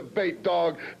concerned, it's the bait,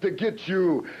 dog, to get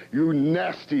you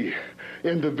nasty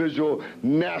individual,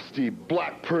 nasty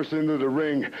black person into the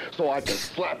ring so I can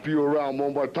slap you around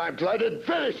one more time, because I didn't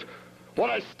finish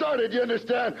what I started, you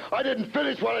understand? I didn't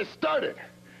finish what I started.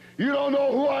 You don't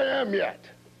know who I am yet.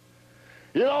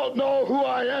 You don't know who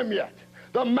I am yet.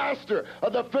 The master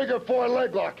of the figure four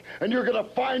leg lock, and you're going to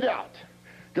find out.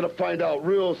 Going to find out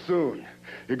real soon.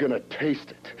 You're going to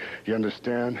taste it. You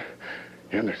understand?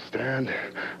 You understand?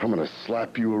 I'm going to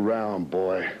slap you around,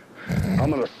 boy. I'm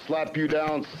going to slap you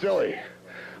down silly.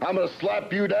 I'm going to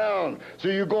slap you down so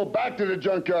you go back to the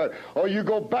junkyard, or you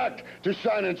go back to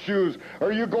shining shoes,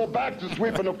 or you go back to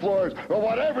sweeping the floors, or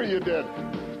whatever you did.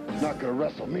 You're not going to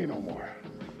wrestle me no more.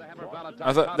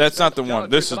 I thought that's not the one.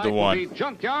 This is the one.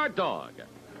 Junkyard Dog.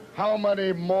 How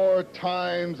many more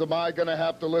times am I going to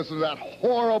have to listen to that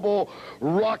horrible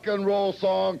rock and roll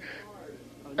song?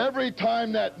 Every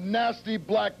time that nasty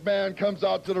black man comes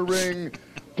out to the ring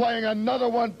playing Another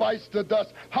One Bites the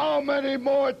Dust, how many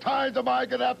more times am I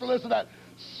going to have to listen to that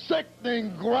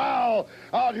sickening growl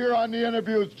out here on the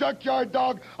interviews? Junkyard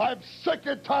Dog, I'm sick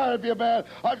and tired of you, man.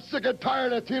 I'm sick and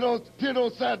tired of Tito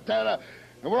Santana.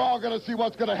 And we're all going to see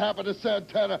what's going to happen to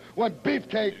Santana when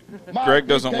Beefcake... Greg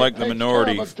doesn't Beefcake like the takes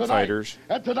minority care of him fighters.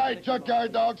 And tonight,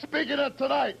 Junkyard Dog, speaking of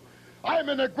tonight, I'm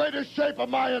in the greatest shape of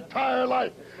my entire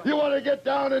life. You want to get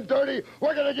down and dirty?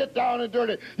 We're going to get down and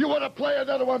dirty. You want to play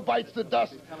Another One Bites the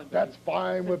Dust? That's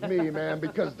fine with me, man,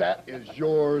 because that is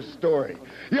your story.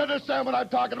 You understand what I'm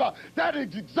talking about? That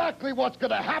is exactly what's going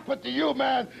to happen to you,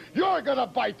 man. You're going to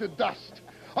bite the dust.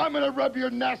 I'm going to rub your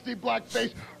nasty black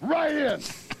face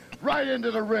right into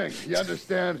the ring. You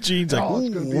understand? Gene's and like, all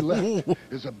that's going to be left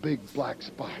is a big black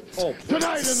spot.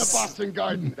 Tonight in the Boston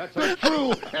Garden, the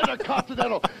true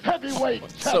Intercontinental Heavyweight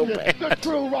Champion, the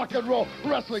true Rock and Roll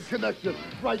Wrestling Connection.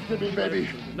 Right to me, baby.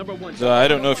 I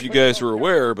don't know if you guys were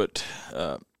aware, but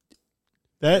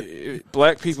That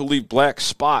black people leave black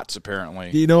spots, apparently.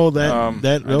 you know that I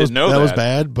that didn't was know that was that.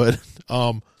 bad, but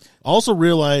also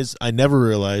realized I never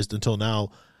realized until now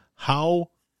how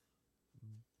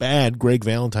bad Greg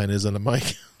Valentine is on the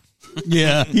mic.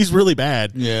 Yeah. He's really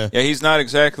bad. Yeah. Yeah, he's not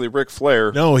exactly Ric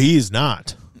Flair. No, he's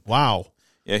not. Wow.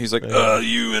 Yeah, he's like,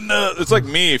 you and it's like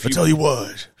me if I you tell you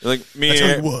what. like me. I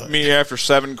tell you what. Me after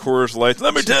 7 Coors Lights.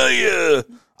 Let me tell you,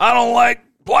 I don't like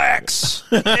blacks.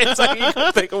 It's like you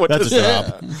can think of what That's to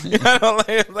a say. drop. I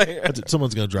don't like. That's it.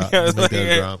 Someone's gonna drop. Yeah, Make that a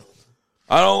like- drop.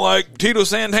 I don't like Tito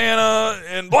Santana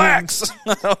and blacks.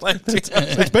 I don't like Tito.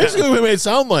 It's basically what it made it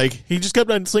sound like. He just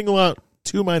kept on singling out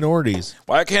 2 minorities.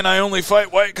 Why can't I only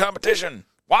fight white competition?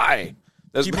 Why?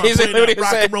 That's Keep on basically playing what that he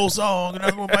rock said. and roll song,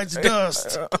 Another One Bites the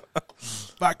Dust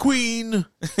by Queen.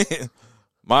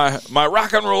 My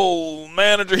rock and roll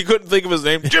manager, he couldn't think of his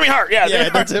name. Jimmy Hart. Yeah, Jimmy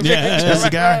Hart. that's him. Yeah. That's the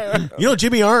guy. You know,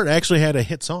 Jimmy Hart actually had a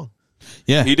hit song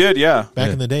Yeah. He did, yeah.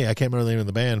 back in the day. I can't remember the name of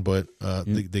the band, but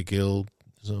they killed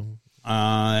some.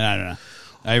 I don't know.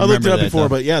 I I looked it up that, before, though.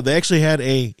 but yeah, they actually had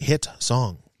a hit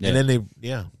song, Yeah. and then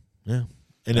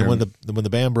and then when the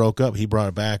band broke up, he brought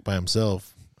it back by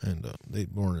himself, and they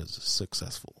weren't as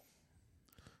successful.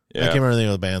 I Yeah. can't remember the name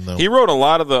of the band though. He wrote a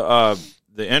lot of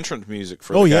the entrance music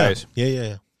for the yeah. guys.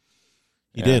 Yeah.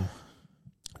 He did.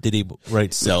 Did he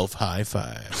write Self High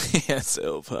Five? Yeah,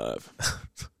 self-five.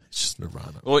 It's just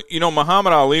Nirvana. Well, you know,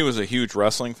 Muhammad Ali was a huge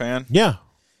wrestling fan. Yeah.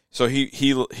 So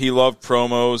he loved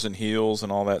promos and heels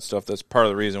and all that stuff. That's part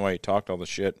of the reason why he talked all the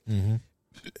shit. Mm-hmm.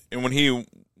 And when he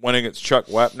went against Chuck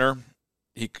Wepner,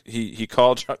 he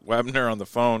called Chuck Wepner on the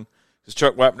phone because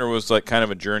Chuck Wepner was like kind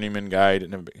of a journeyman guy.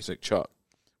 He's like, Chuck,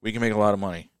 we can make a lot of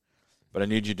money, but I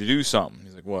need you to do something.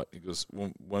 He's like, what? He goes,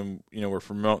 when you know we're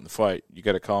promoting the fight, you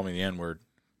got to call me the N-word.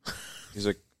 He's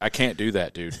like, I can't do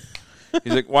that, dude.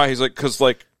 He's like, why? He's like, because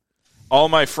like all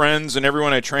my friends and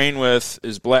everyone I train with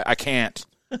is black. I can't.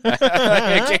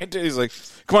 I can't do. He's like,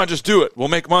 come on, just do it. We'll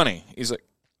make money. He's like,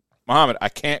 Muhammad, I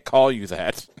can't call you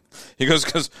that. He goes,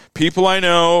 because people I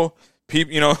know,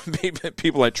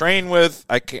 people I train with,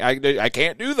 I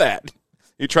can't do that.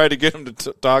 He tried to get him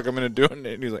to talk him into doing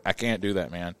it, and he's like, I can't do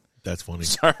that, man. That's funny.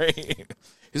 Sorry.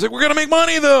 He's like, we're gonna make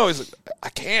money though. He's like, I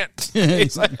can't.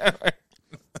 He's like,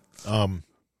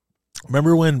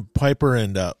 Remember when Piper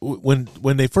and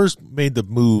when they first made the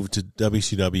move to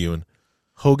WCW and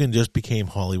Hogan just became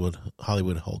Hollywood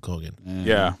Hulk Hogan.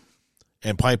 yeah.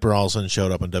 And Piper all of a sudden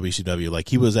showed up on WCW. Like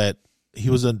he was in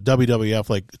WWF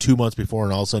like 2 months before,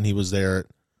 and all of a sudden he was there at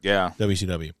Yeah.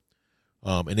 WCW.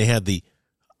 And they had the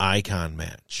Icon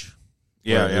match.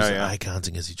 Yeah, where it was yeah. icons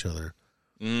against each other.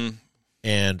 Mm.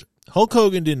 And Hulk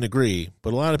Hogan didn't agree,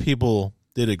 but a lot of people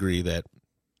did agree that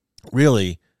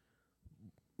really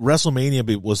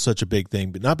WrestleMania was such a big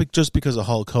thing, but not just because of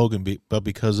Hulk Hogan, but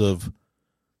because of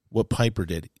what Piper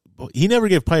did. He never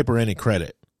gave Piper any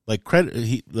credit.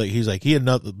 He's like he had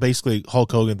nothing. Basically,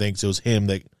 Hulk Hogan thinks it was him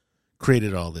that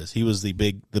created all this. He was the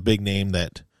big name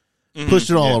that pushed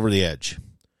it all over the edge.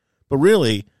 But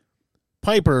really,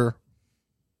 Piper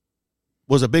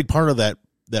was a big part of that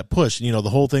push. You know, the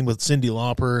whole thing with Cyndi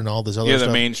Lauper and all this other stuff.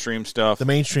 The mainstream stuff. The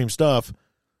mainstream stuff.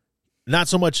 Not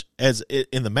so much as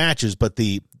in the matches, but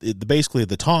the basically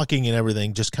the talking and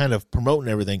everything, just kind of promoting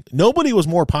everything. Nobody was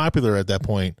more popular at that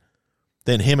point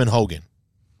than him and Hogan.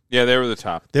 Yeah, they were the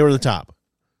top. They were the top.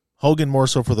 Hogan more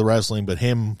so for the wrestling, but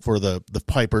him for the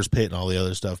Piper's Pit and all the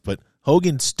other stuff. But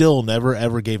Hogan still never,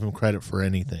 ever gave him credit for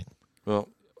anything. Well,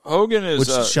 Hogan is...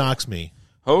 Which shocks me.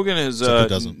 Hogan is Except it a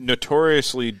doesn't.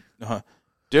 notoriously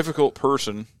difficult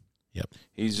person Yep.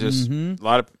 He's just a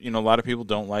lot of people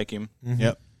don't like him.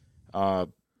 Yep.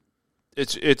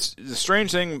 It's the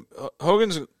strange thing.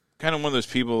 Hogan's kind of one of those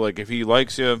people. Like if he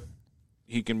likes you,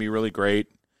 he can be really great.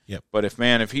 Yep. But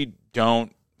if he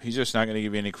don't, he's just not going to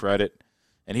give you any credit.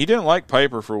 And he didn't like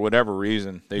Piper for whatever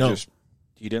reason.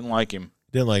 He didn't like him.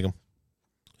 Didn't like him.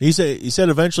 He said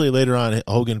eventually later on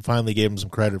Hogan finally gave him some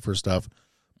credit for stuff,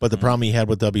 but the problem he had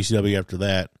with WCW after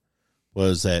that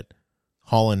was that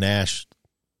Hall and Nash,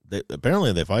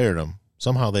 apparently they fired him.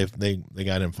 Somehow they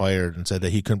got him fired and said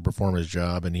that he couldn't perform his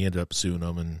job, and he ended up suing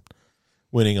them and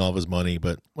winning all of his money.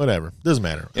 But whatever, doesn't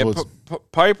matter. Yeah,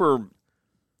 Piper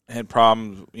had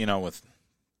problems, with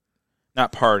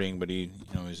not partying, but he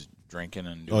was drinking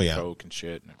and doing coke and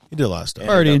shit. He did a lot of stuff.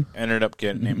 Ended up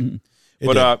getting him.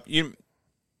 But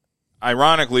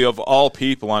ironically, of all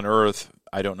people on earth,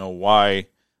 I don't know why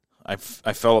I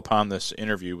fell upon this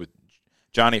interview with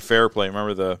Johnny Fairplay.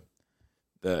 Remember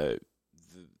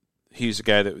he's the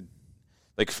guy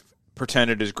that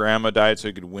pretended his grandma died so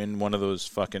he could win one of those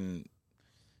fucking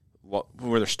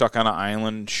where they're stuck on an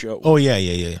island show. Oh yeah.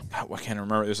 I can't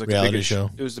remember. It was like reality the biggest show.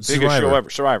 It was the biggest show ever.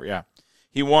 Survivor. Yeah,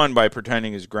 he won by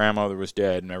pretending his grandmother was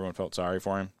dead, and everyone felt sorry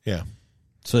for him. Yeah.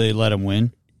 So they let him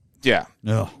win. Yeah.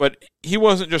 No. But he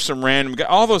wasn't just some random guy.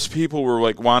 All those people were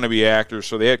like wannabe actors,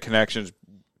 so they had connections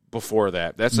before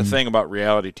that. That's the thing about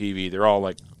reality TV. They're all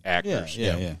like actors.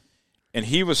 Yeah. And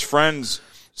he was friends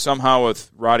somehow with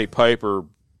Roddy Piper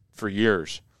for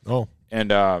years. Oh.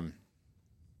 And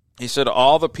he said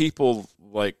all the people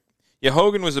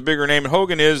Hogan was a bigger name, and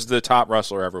Hogan is the top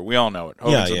wrestler ever. We all know it.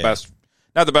 Hogan's the best,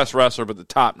 not the best wrestler, but the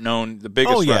top known, the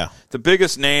biggest, the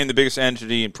biggest name, the biggest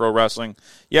entity in pro wrestling.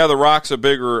 Yeah, The Rock's a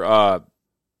bigger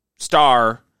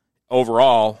star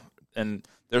overall, and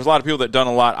there's a lot of people that done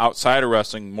a lot outside of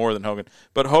wrestling more than Hogan.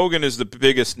 But Hogan is the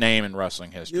biggest name in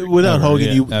wrestling history. Without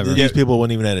Hogan, these people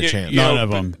wouldn't even have a chance. None of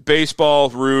them. Baseball,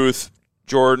 Ruth,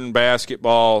 Jordan,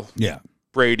 basketball, Yeah.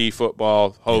 Brady,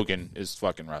 football, Hogan is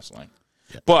fucking wrestling.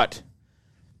 Yeah. But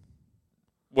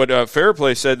what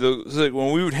Fairplay said was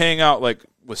when we would hang out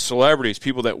with celebrities,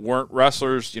 people that weren't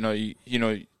wrestlers, he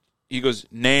goes,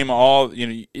 name all,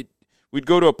 we'd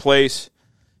go to a place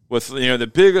with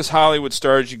the biggest Hollywood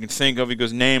stars you can think of. He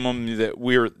goes, name them that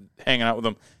we were hanging out with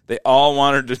them. They all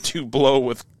wanted to do blow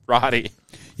with Roddy.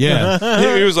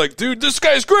 Yeah. He was like, dude, this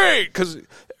guy's great because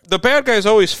the bad guy's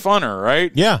always funner,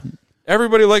 right? Yeah.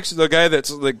 Everybody likes the guy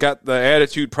that's got the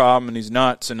attitude problem and he's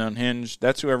nuts and unhinged.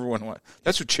 That's who everyone wants.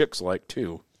 That's what chicks like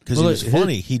too. Because he was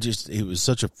funny. He was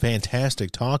such a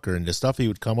fantastic talker, and the stuff he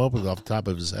would come up with off the top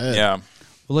of his head. Yeah.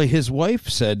 Well, his wife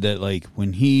said that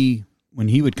when he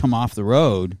would come off the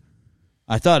road,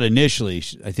 I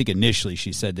think initially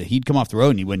she said that he'd come off the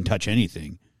road and he wouldn't touch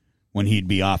anything when he'd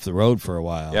be off the road for a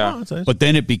while. Yeah. Oh, that's nice. But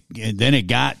then it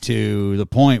got to the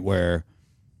point where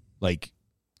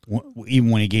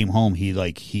even when he came home,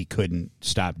 he couldn't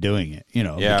stop doing it. It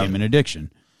became an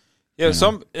addiction. Yeah,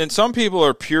 some people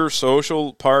are pure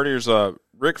social partiers.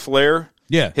 Ric Flair,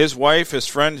 his wife, his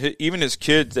friend, even his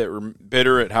kids that were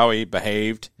bitter at how he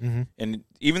behaved, and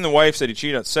even the wife that he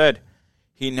cheated on said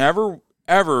he never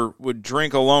ever would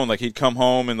drink alone. Like he'd come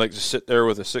home and just sit there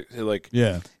with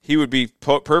he would be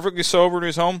perfectly sober in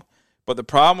his home. But the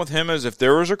problem with him is if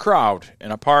there was a crowd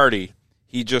and a party,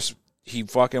 he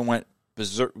fucking went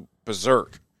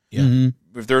berserk. Yeah.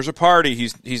 Mm-hmm. If there's a party,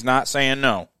 he's not saying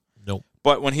no. Nope.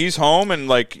 But when he's home and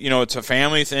it's a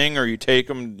family thing, or you take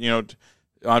him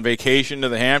on vacation to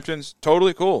the Hamptons,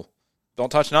 totally cool. Don't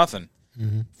touch nothing.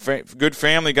 Mm-hmm. Good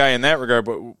family guy in that regard.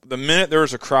 But the minute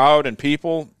there's a crowd and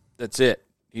people, that's it.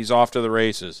 He's off to the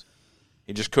races.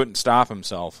 He just couldn't stop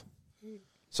himself.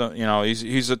 So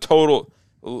he's a total,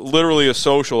 literally a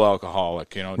social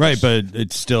alcoholic. Right, but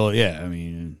it's still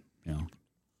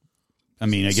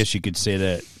I guess you could say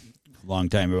that a long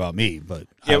time about me, but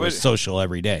I was social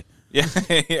every day. Yeah,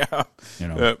 yeah.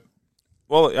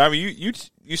 Well, I mean,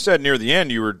 you said near the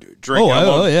end you were drinking.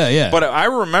 Yeah. But I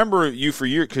remember you for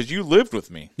years because you lived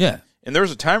with me. Yeah. And there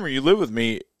was a time where you lived with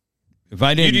me. If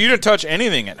I didn't, you didn't touch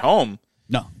anything at home.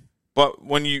 No. But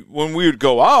when we would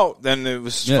go out, then it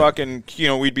was fucking.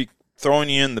 We'd be throwing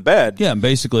you in the bed. Yeah,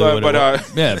 basically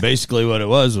basically what it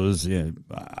was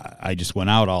I just went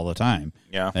out all the time.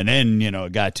 Yeah. And then,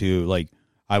 it got to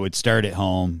I would start at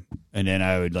home and then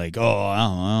I would I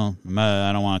don't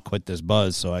want to quit this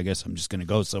buzz, so I guess I'm just going to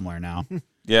go somewhere now.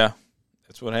 Yeah.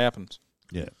 That's what happens.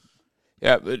 Yeah.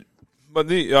 Yeah,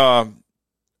 but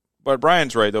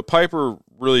Brian's right though. Piper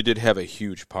really did have a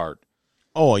huge part.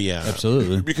 Oh yeah.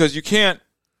 Absolutely. Because you can't.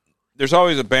 There's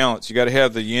always a balance. You got to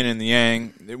have the yin and the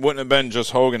yang. It wouldn't have been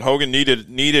just Hogan. Hogan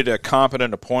needed a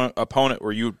competent opponent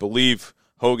where you would believe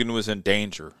Hogan was in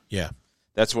danger. Yeah.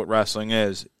 That's what wrestling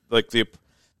is. Like the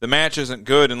match isn't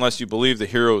good unless you believe the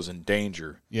hero is in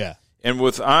danger. Yeah. And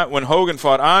with when Hogan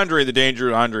fought Andre, the danger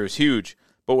of Andre was huge.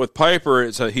 But with Piper,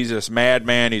 he's this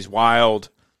madman. He's wild.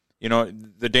 You know,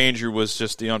 the danger was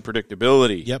just the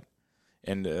unpredictability. Yep.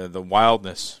 And the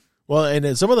wildness. Well, and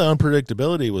then some of the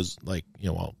unpredictability was like,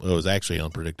 it was actually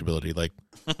unpredictability. Like,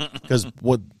 because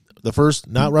what the first,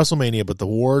 not WrestleMania, but the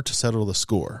War to Settle the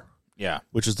Score. Yeah.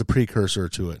 Which is the precursor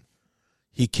to it.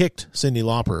 He kicked Cyndi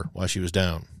Lauper while she was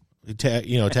down. He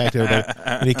attacked everybody,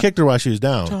 and he kicked her while she was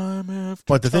down.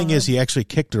 But the thing is, he actually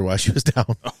kicked her while she was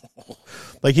down.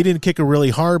 Like, he didn't kick her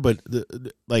really hard, but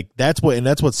that's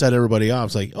what set everybody off.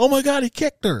 It's like, oh my God, he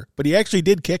kicked her, but he actually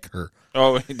did kick her.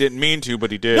 Oh, he didn't mean to,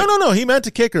 but he did. No, he meant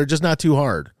to kick her, just not too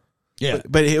hard. Yeah,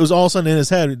 but it was all of a sudden in his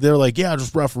head. They were like, yeah, I'll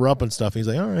just rough her up and stuff. He's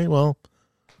like, all right, well,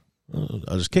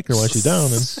 I'll just kick her while she's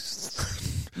down.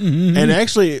 And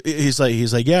actually, he's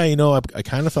like, yeah, I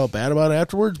kind of felt bad about it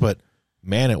afterwards, but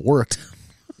man, it worked.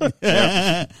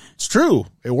 Yeah. It's true.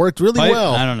 It worked really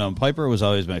well. I don't know. Piper was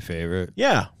always my favorite.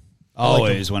 Yeah.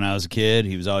 Always. When I was a kid,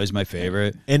 he was always my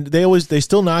favorite. And they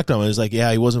still knocked him. It was like,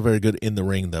 yeah, he wasn't very good in the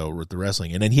ring, though, with the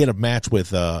wrestling. And then he had a match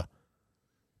with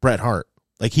Bret Hart.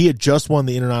 Like, he had just won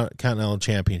the Intercontinental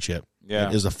Championship. Yeah.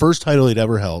 It was the first title he'd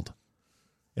ever held.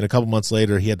 And a couple months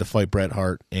later, he had to fight Bret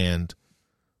Hart, and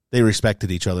they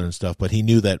respected each other and stuff, but he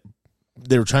knew that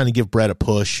they were trying to give Bret a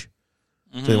push.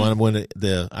 So they wanted to win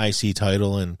the IC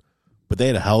title, but they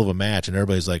had a hell of a match, and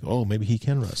everybody's like, oh, maybe he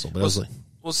can wrestle. But I was like,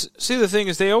 well, see, the thing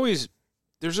is,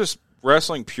 there's this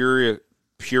wrestling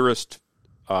purist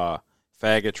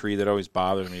faggotry that always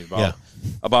bothers me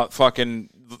about fucking,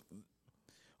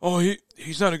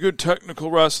 he's not a good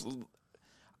technical wrestler.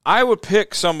 I would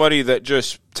pick somebody that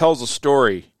just tells a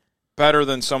story better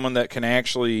than someone that can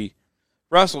actually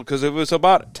wrestle, because if it was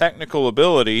about technical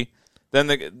ability, then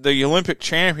the Olympic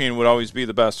champion would always be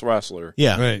the best wrestler.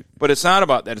 Yeah. Right. But it's not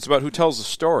about that. It's about who tells the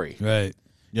story. Right.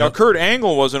 Now, Kurt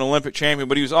Angle was an Olympic champion,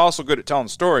 but he was also good at telling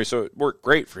stories, so it worked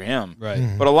great for him. Right.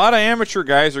 Mm-hmm. But a lot of amateur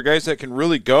guys are guys that can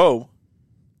really go,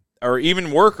 or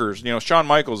even workers. Shawn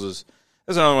Michaels is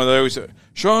another one that I always say,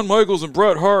 Shawn Michaels and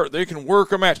Bret Hart, they can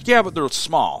work a match. Yeah, but they're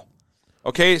small.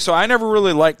 Okay, so I never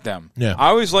really liked them. Yeah. I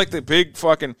always liked the big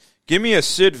fucking, give me a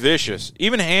Sid Vicious.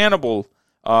 Even Hannibal,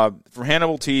 from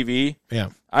Hannibal TV.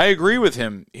 yeah. I agree with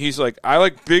him. He's like, I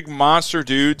like big monster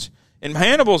dudes. And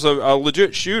Hannibal's a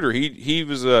legit shooter. He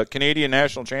was a Canadian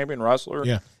national champion wrestler.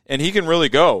 Yeah. And he can really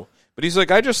go. But he's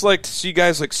like, I just like to see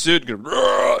guys like Sid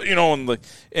go,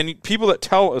 and people that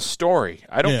tell a story.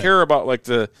 I don't care about like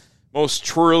the most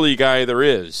twirly guy there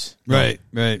is. Right.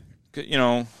 Right.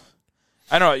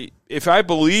 I know if I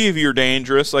believe you're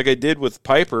dangerous, like I did with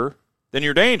Piper, then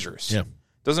you're dangerous. Yeah.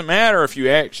 Doesn't matter if you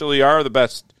actually are the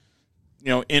best,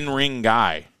 in-ring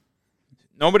guy.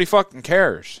 Nobody fucking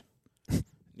cares.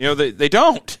 They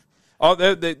don't. Oh,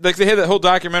 they had that whole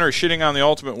documentary shitting on the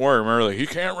Ultimate Warrior. Remember, like, he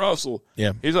can't wrestle.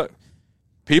 Yeah. He's like,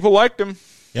 people liked him.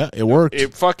 Yeah, it worked.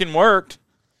 It fucking worked.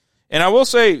 And I will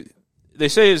say, they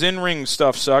say his in-ring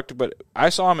stuff sucked, but I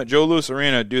saw him at Joe Louis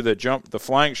Arena do the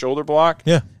flying shoulder block.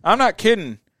 Yeah. I'm not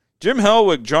kidding. Jim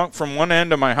Hellwig jumped from one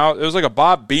end of my house. It was like a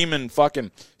Bob Beeman fucking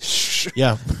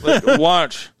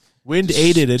launch. Wind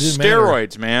aided. It didn't matter.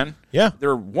 Steroids, man. Yeah.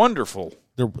 They're wonderful.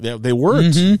 They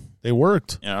worked. Mm-hmm. They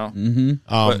worked.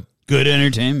 But Good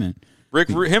entertainment.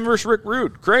 him versus Rick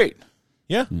Rude, great.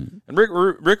 Yeah. And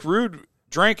Rick Rude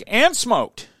drank and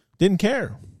smoked. Didn't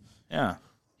care. Yeah.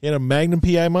 He had a Magnum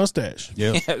PI mustache.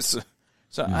 Yeah. Yes.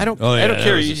 So I don't. Oh, yeah, I don't that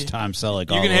care. was You just Tom Selleck.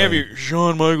 can all the have way. your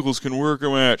Shawn Michaels can work a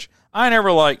match. I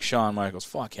never liked Shawn Michaels.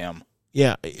 Fuck him.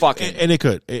 Yeah. Fuck him. And it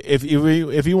could. If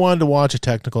you wanted to watch a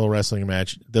technical wrestling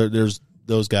match, there's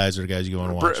those guys are the guys you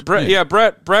want to watch.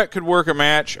 Brett could work a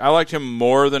match. I liked him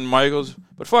more than Michaels,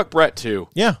 but fuck Brett too.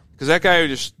 Yeah. Because that guy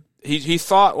just he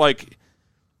thought like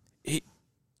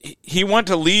he wanted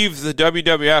to leave the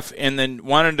WWF and then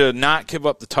wanted to not give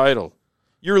up the title.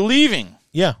 You're leaving.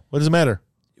 Yeah. What does it matter?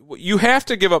 You have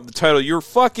to give up the title. You're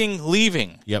fucking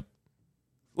leaving. Yep.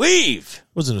 Leave.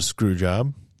 Wasn't a screw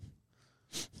job.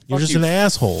 You're Fuck just you. an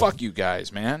asshole. Fuck you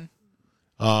guys, man.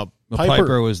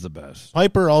 Piper was the best.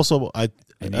 Piper also. I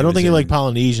don't think he liked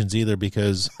Polynesians either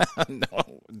because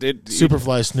No, did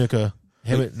Superfly Snuka.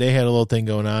 They had a little thing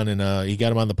going on, and he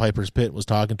got him on the Piper's Pit, was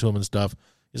talking to him and stuff.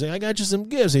 He's like, I got you some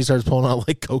gifts. And he starts pulling out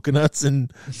like coconuts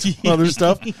and other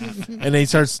stuff. And then he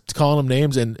starts calling them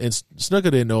names, and Snuka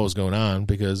didn't know what was going on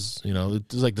because, it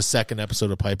was like the second episode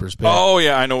of Piper's Pit. Oh,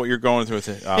 yeah, I know what you're going through with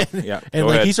it. Yeah, and go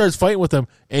like ahead. he starts fighting with them,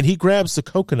 and he grabs the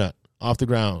coconut off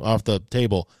the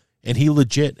table, and he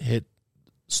legit hit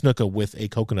Snuka with a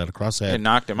coconut across the head. It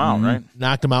knocked him out, right?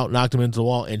 Knocked him out, knocked him into the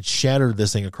wall, and shattered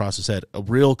this thing across his head. A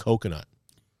real coconut.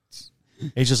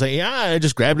 And he's just like, yeah, I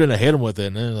just grabbed it and I hit him with it.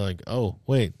 And then like, oh,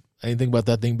 wait, I didn't think about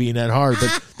that thing being that hard.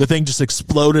 But the thing just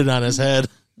exploded on his head.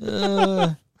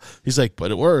 He's like,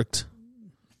 but it worked.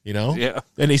 You know? Yeah.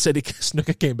 And he said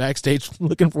Snuka came backstage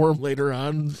looking for him later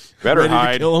on. Better ready to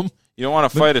hide. kill him. You don't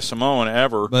want to fight a Samoan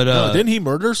ever. But No, didn't he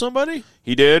murder somebody?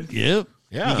 He did. Yep.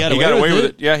 Yeah. He He got away with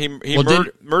it. Yeah, he Well,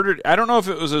 murdered. I don't know if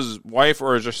it was his wife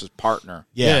or just his partner.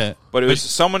 Yeah. But it was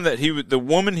someone that the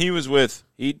woman he was with.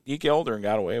 He killed her and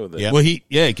got away with it. Yeah. Well,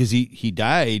 because he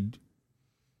died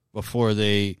before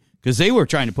because they were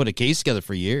trying to put a case together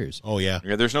for years. Oh, yeah.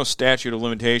 Yeah, there's no statute of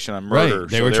limitation on murder. Right.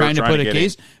 They so were trying to put a get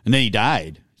case, it. and then he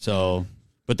died. So,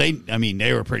 but they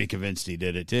were pretty convinced he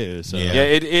did it too. So Yeah. Yeah,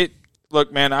 it.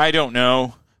 Look, man, I don't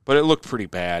know, but it looked pretty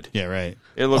bad. yeah, right.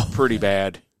 It looked pretty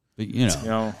bad. But You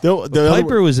know, The other-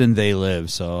 Piper was in They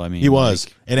Live, so I mean, He was.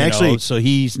 And actually- so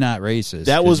he's not racist.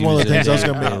 that was 'cause he one of the in things I was They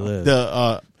going to Live.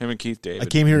 make. him and Keith David. I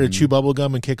came here to chew bubble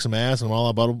gum and kick some ass, and I'm all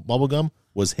about bubble gum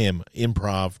was him.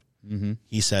 Improv.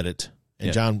 He said it.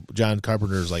 And Yeah. John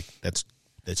Carpenter's like, that's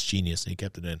genius. And he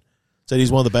kept it in. Said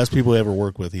he's one of the best people he ever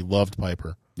worked with. He loved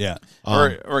Piper. Yeah.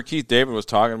 Or Keith David was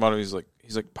talking about him. He's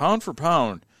like pound for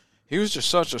pound. He was just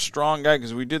such a strong guy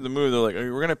because we did the movie. They're like,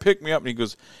 we're going to pick me up. And he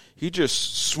goes, he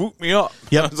just swooped me up.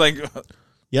 Yep. I was like,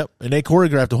 Yep. And they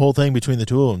choreographed the whole thing between the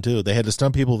two of them, too. They had the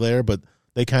stunt people there, but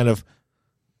they kind of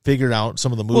figured out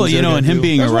some of the moves. Well, they were and gonna him do.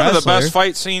 being it was a one of the wrestler. best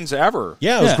fight scenes ever.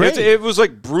 Yeah, it was Yeah. great. It was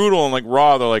like brutal and like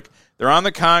raw. They're on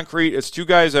the concrete. It's two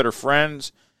guys that are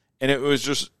friends. And it was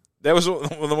just, that was one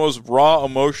of the most raw,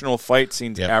 emotional fight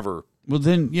scenes ever. Well,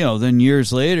 then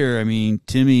years later, I mean,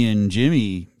 Timmy and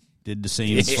Jimmy did the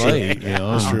same fight.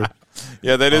 That's true.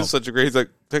 Yeah, that is such a great.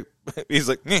 He's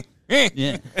like,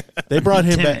 Yeah. They brought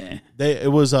him Timmy. back.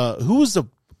 It was who was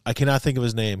I cannot think of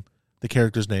his name, the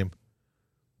character's name,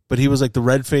 but he was like the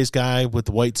red faced guy with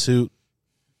the white suit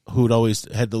who'd always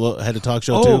had the talk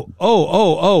show too.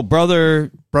 Brother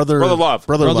Love.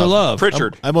 Brother Love.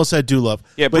 Pritchard. I almost said Do Love.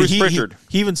 Yeah, but Bruce Pritchard.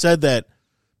 He even said that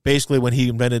basically when he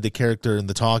invented the character and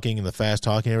the talking and the fast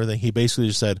talking and everything, he basically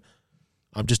just said,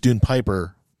 "I'm just doing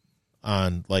Piper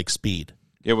on like speed."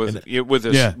 Yeah, with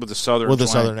the southern with a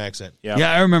twang. southern accent. Yeah.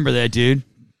 Yeah, I remember that, dude.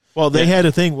 Well, they had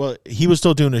a thing. Well, he was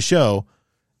still doing a show,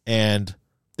 and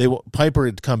Piper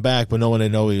had come back, but no one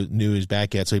knew he was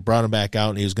back yet. So he brought him back out,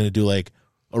 and he was going to do like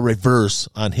a reverse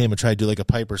on him and try to do like a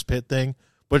Piper's Pit thing,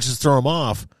 but just to throw him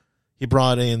off, he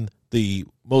brought in the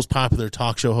most popular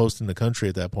talk show host in the country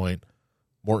at that point,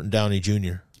 Morton Downey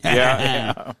Jr.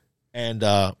 Yeah. And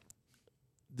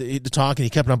the talking, he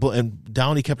kept on and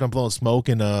Downey kept on blowing smoke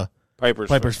in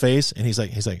Piper's face, and he's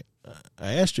like,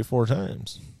 I asked you 4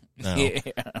 times now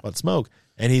about smoke,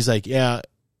 and he's like, yeah,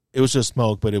 it was just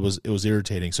smoke, but it was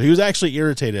irritating. So he was actually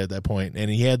irritated at that point,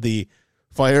 and he had the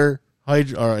fire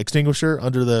extinguisher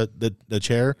under the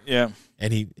chair. Yeah.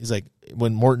 And he's like,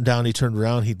 when Morton Downey turned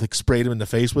around, he like sprayed him in the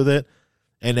face with it,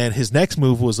 and then his next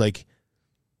move was like,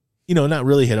 not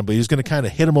really hit him, but he was going to kind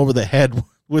of hit him over the head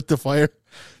with the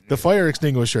fire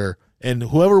extinguisher. And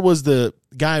whoever was the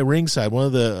guy ringside, one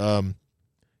of the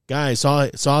guys saw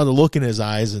the look in his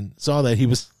eyes and saw that he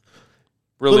was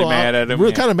really mad at him.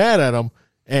 Really kind of mad at him,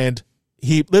 and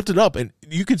he lifted up, and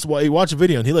you watch a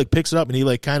video, and he like picks it up, and he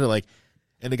like kind of like,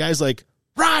 and the guy's like,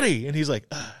 Roddy, and he's like,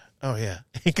 oh yeah,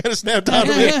 he kind of snapped out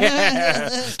of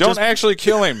it. Don't actually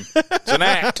kill him. It's an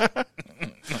act.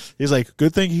 He's like,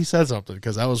 good thing he said something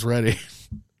because I was ready. It's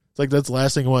like that's the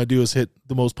last thing I want to do is hit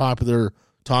the most popular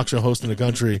talk show host in the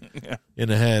country in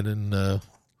the head, and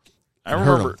I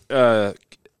remember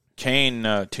Kane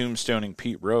tombstoning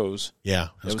Pete Rose. Yeah,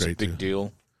 that was great a big too.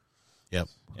 deal. Yep.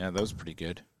 Yeah, that was pretty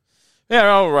good. Yeah,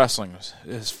 all wrestling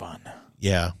is fun.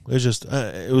 Yeah, it was just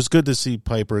it was good to see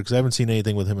Piper because I haven't seen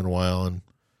anything with him in a while, and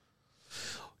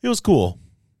it was cool.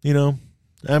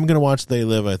 I'm gonna watch They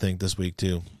Live, I think, this week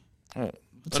too.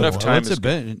 Enough time. What's it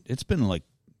been? It's been like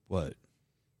what,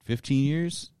 15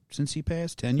 years since he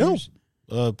passed? 10 years?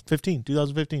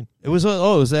 2015. It was.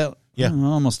 Was that? Yeah.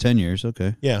 Almost 10 years.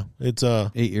 Okay. Yeah, it's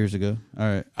 8 years ago. All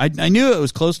right. I knew it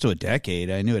was close to a decade.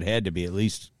 I knew it had to be at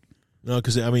least. No,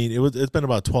 because I mean it's been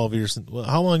about 12 years.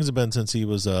 How long has it been since he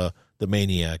was the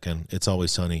Maniac and It's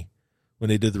Always Sunny when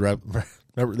they did the remember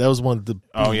that was one of the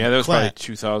that was clap. probably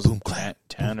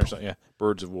 2010 or something. Yeah,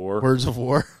 Birds of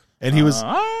War. And he was.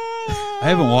 I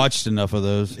haven't watched enough of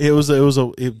those. It was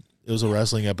a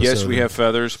wrestling episode. Yes, we have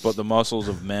feathers, but the muscles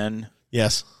of men.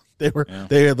 Yes, they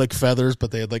had like feathers,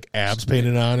 but they had like abs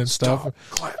painted on and stuff.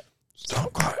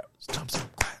 Stop, clap.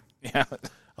 Yeah.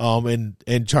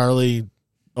 And Charlie,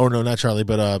 oh no, not Charlie,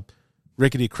 but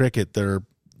Rickety Cricket, their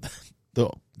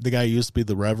the guy used to be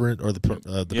the reverend or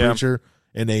the preacher,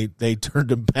 and they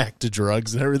turned him back to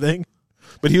drugs and everything.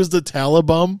 But he was the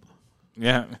Taliban.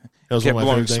 Yeah. That was Kept one of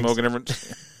my blowing favorite smoke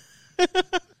things. and everything.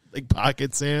 Like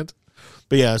pocket sand.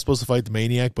 But yeah, I was supposed to fight the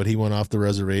maniac, but he went off the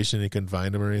reservation. And he couldn't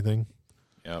find him or anything.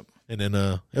 Yep. And then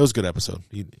it was a good episode.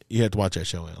 You had to watch that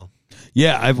show, Alan.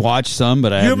 Yeah, I've watched some,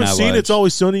 but I You have haven't not seen watched. It's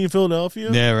Always Sunny in Philadelphia?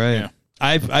 Yeah, right. Yeah.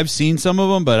 I've seen some of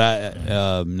them, but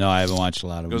no, I haven't watched a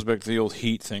lot of them. Goes back to the old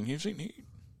Heat thing. You've seen Heat?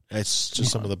 It's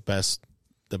just some of the best.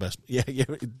 Yeah,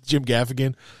 Jim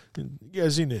Gaffigan. You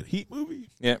guys seen that Heat movie?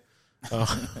 Yeah.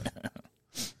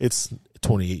 It's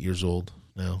 28 years old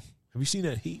now. Have you seen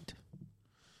that Heat?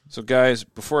 So, guys,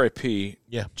 before I pee,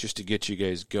 Yeah. just to get you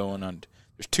guys going on,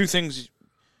 there's two things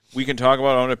we can talk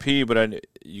about. I want to pee, but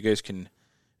you guys can.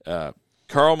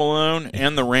 Karl Malone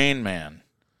and the Rain Man.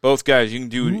 Both guys. You can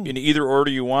do in either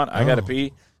order you want. I got to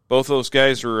pee. Both those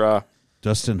guys are.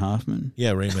 Dustin Hoffman?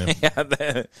 Yeah, Rain Man.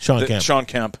 Yeah, Sean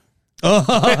Kemp. Oh,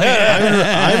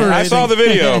 yeah. I saw the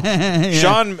video.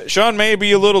 Sean may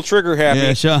be a little trigger happy.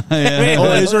 Yeah, Sean. Yeah.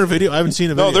 Oh, is there a video? I haven't seen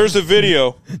a video. No, there's a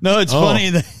video. No, it's funny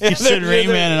that you said Rain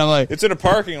Man, and I'm like, It's in a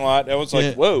parking lot. I was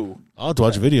like, whoa. I'll have to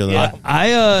watch a video though.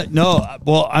 I'm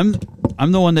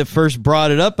the one that first brought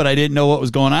it up, but I didn't know what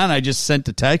was going on. I just sent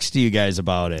a text to you guys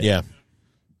about it. Yeah.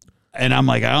 And I'm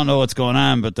like, I don't know what's going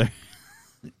on, but they're,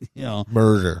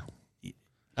 Murder.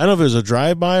 I don't know if it was a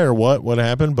drive-by or what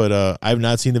happened, but I've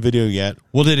not seen the video yet.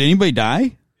 Well, did anybody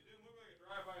die?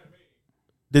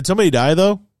 Did somebody die,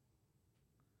 though?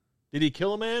 Did he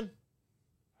kill a man?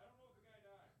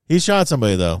 He shot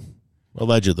somebody, though,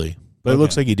 allegedly. But it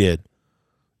looks like he did.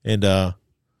 And,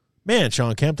 man,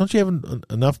 Sean Kemp, don't you have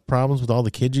enough problems with all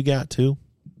the kids you got, too?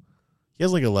 He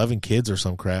has like 11 kids or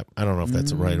some crap. I don't know if that's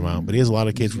the right amount, but he has a lot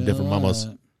of kids from different mamas.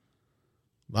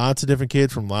 Lots of different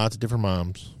kids from lots of different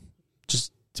moms.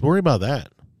 Just worry about that.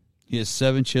 He has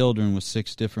 7 children with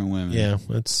 6 different women. Yeah,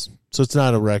 it's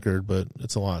not a record, but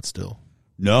it's a lot still.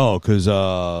 No, because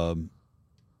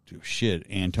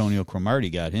Antonio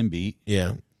Cromartie got him beat.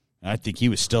 Yeah, I think he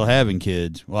was still having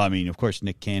kids. Well, I mean, of course,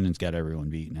 Nick Cannon's got everyone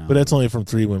beat now. but that's only from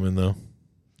 3 women, though.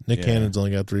 Nick Cannon's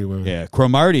only got 3 women. Yeah,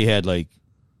 Cromartie had I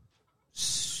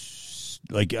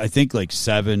think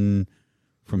 7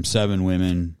 from 7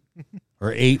 women,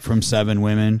 or 8 from 7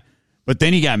 women. But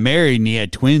then he got married and he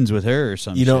had twins with her or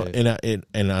something. And I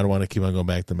don't want to keep on going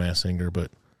back to Masked Singer, but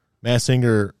Masked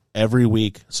Singer, every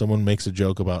week someone makes a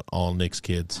joke about all Nick's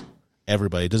kids.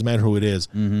 Everybody, it doesn't matter who it is.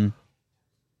 Mm-hmm.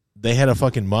 They had a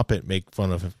fucking Muppet make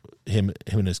fun of him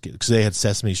and his kids because they had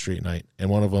Sesame Street night, and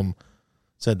one of them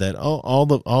said that all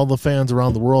the fans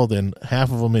around the world and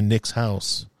half of them in Nick's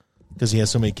house because he has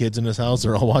so many kids in his house,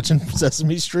 they're all watching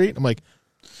Sesame Street. I'm like,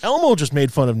 Elmo just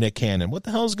made fun of Nick Cannon. What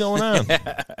the hell's going on?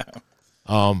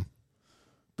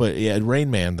 But yeah,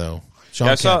 Rain Man though.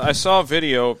 I saw a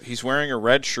video. He's wearing a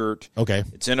red shirt. Okay,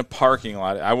 it's in a parking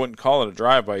lot. I wouldn't call it a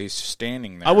drive-by. He's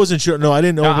standing there. I wasn't sure. No, I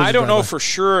didn't know. Now, I don't know for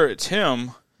sure it's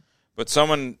him, but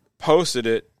someone posted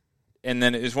it, and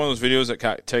then it's one of those videos that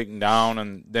got taken down,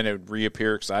 and then it would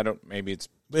reappear because I don't. Maybe it's.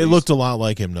 It looked a lot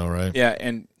like him, though, right? Yeah,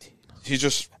 and he's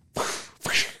just.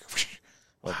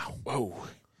 Wow! Whoa!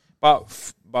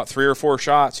 About 3 or 4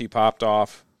 shots he popped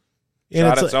off.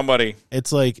 Shot at somebody.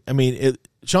 It's like, I mean,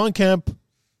 Sean Kemp.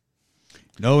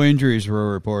 No injuries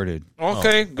were reported.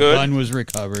 Okay, good. The gun was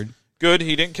recovered. Good.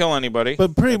 He didn't kill anybody.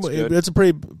 But it's a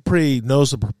pretty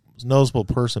noticeable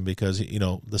person because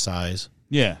the size.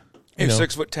 Yeah, he's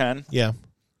 6'10". Yeah,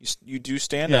 you do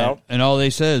stand out. And all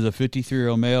they said is a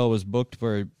 53-year-old male was booked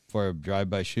for a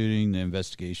drive-by shooting. The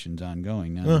investigation's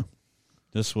ongoing now. Huh.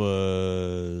 This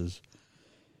was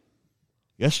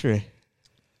yesterday.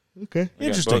 Okay,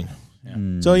 interesting. Yeah.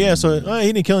 So he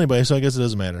didn't kill anybody, so I guess it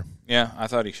doesn't matter. Yeah, I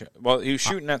thought he should. Well, he was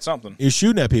shooting at something. He was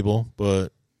shooting at people, but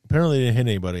apparently he didn't hit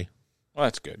anybody. Well,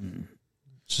 that's good.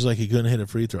 It's just like he couldn't hit a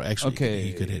free throw. Actually, okay.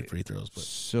 he could hit free throws. But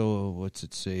so what's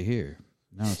it say here?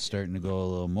 Now it's starting to go a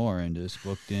little more into this.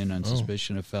 Booked in on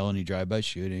suspicion of felony drive-by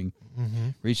shooting. Mm-hmm.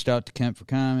 Reached out to Kemp for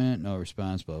comment. No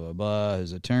response, blah, blah, blah.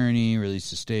 His attorney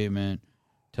released a statement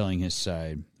telling his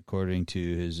side. According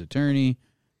to his attorney,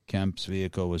 Kemp's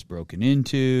vehicle was broken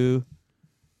into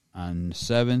on the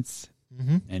 7th,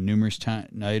 and numerous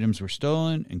items were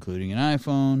stolen, including an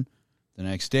iPhone. The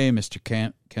next day, Mr.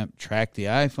 Kemp tracked the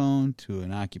iPhone to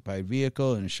an occupied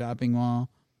vehicle in a shopping mall.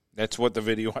 That's what the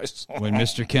video I saw. When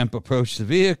Mr. Kemp approached the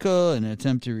vehicle in an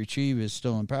attempt to retrieve his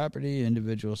stolen property,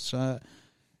 individuals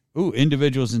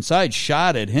inside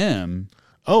shot at him.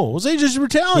 Oh, was they just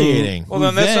retaliating?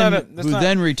 Who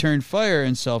then returned fire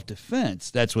in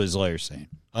self-defense. That's what his lawyer's saying.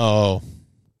 Oh.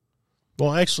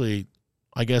 Well, actually,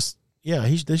 I guess, yeah,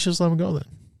 they should just let him go then.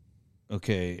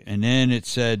 Okay, and then it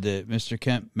said that Mr.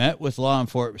 Kemp met with law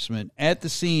enforcement at the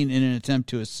scene in an attempt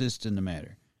to assist in the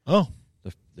matter. Oh.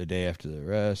 The day after the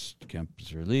arrest, Kemp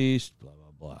was released, blah,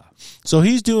 blah, blah. So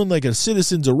he's doing like a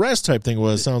citizen's arrest type thing,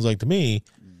 what it sounds like to me,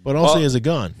 but also he has a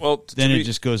gun. Well, then it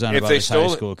just goes on about his high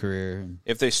school career.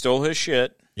 If they stole his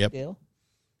shit, Yep.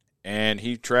 and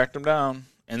he tracked him down,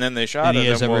 and then they shot him, he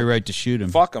has every right to shoot him.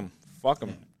 Fuck him.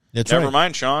 That's Never right.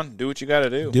 mind, Sean. Do what you got to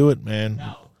do. Do it, man.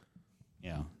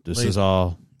 Yeah, this is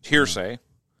all Hearsay.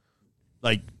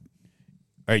 like,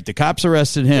 all right, the cops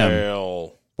arrested him,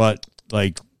 Jail. but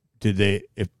like,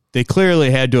 if they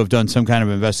clearly had to have done some kind of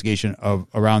investigation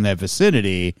around that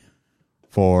vicinity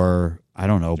for, I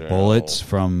don't know, bullets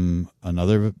from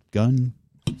another gun?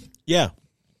 Yeah.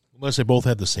 Unless they both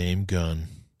had the same gun.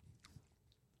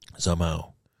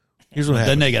 Somehow. Here's what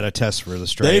happened. Then they got a test for the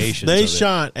striations. They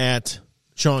shot at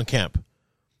Sean Kemp.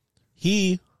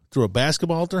 He threw a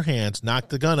basketball at their hands, knocked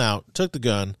the gun out, took the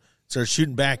gun, started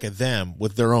shooting back at them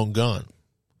with their own gun.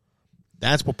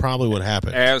 That's probably what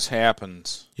happened. As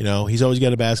happens. You know, he's always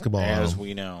got a basketball on As him.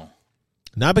 we know.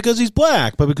 Not because he's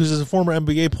black, but because he's a former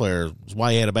NBA player. That's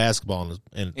why he had a basketball on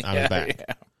his back.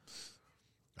 Yeah.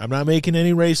 I'm not making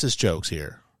any racist jokes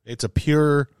here. It's a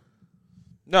pure...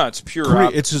 No, it's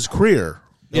pure. It's his career.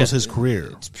 It was his career.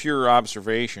 It's pure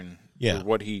observation. Yeah. For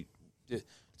what he. It's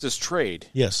his trade.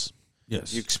 Yes.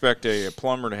 Yes. You expect a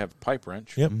plumber to have a pipe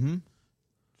wrench. Yep. Mm-hmm.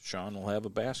 Sean will have a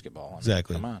basketball.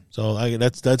 Exactly. Come on. So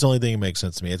that's the only thing that makes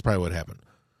sense to me. It's probably what happened.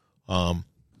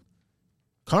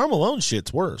 Karl Malone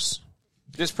shit's worse.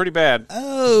 It's pretty bad.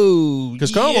 Oh,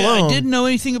 'Cause Karl Malone- I didn't know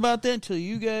anything about that until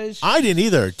you guys. I didn't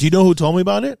either. Do you know who told me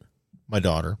about it? My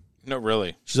daughter. No,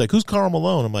 really. She's like, "Who's Karl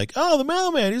Malone?" I'm like, "Oh, the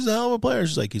mailman. He's a hell of a player."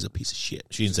 She's like, "He's a piece of shit."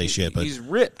 She didn't say shit, but He's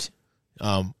ripped.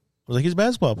 I was like, "He's a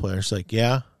basketball player." She's like,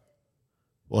 "Yeah."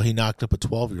 Well, he knocked up a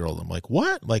 12-year-old. I'm like,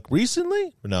 "What? Like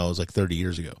recently?" No, it was like 30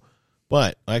 years ago.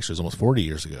 But actually, it was almost 40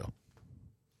 years ago.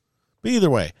 But either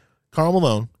way, Karl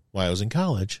Malone, while I was in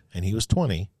college and he was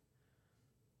 20,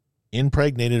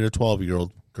 impregnated a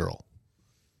 12-year-old girl.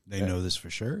 They know this for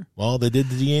sure. Well, they did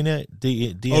the DNA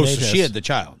Oh, so test. she had the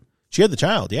child. She had the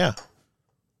child, yeah.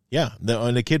 Yeah,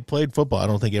 and the kid played football. I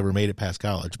don't think he ever made it past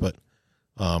college, but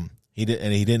he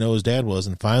didn't know who his dad was.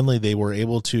 And finally, they were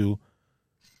able to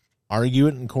argue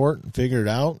it in court and figure it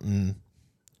out, and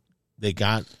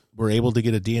were able to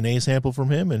get a DNA sample from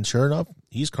him, and sure enough,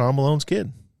 he's Karl Malone's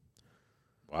kid.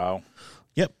 Wow.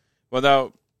 Yep. Well,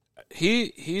 now,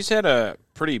 he's had a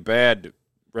pretty bad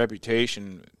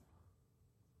reputation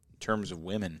in terms of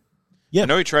women. Yep. I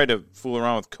know he tried to fool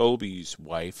around with Kobe's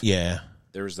wife. Yeah.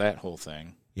 There was that whole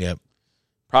thing. Yep.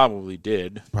 Probably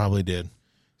did. Probably did.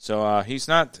 So he's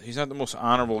not the most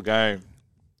honorable guy.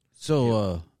 So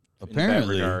in that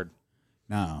apparently, regard.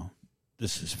 now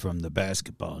this is from the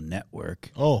Basketball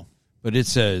Network, Oh. but it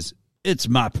says it's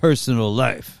my personal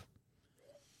life.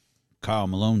 Karl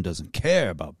Malone doesn't care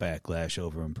about backlash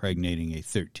over impregnating a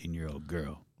 13-year-old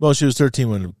girl. Well, she was 13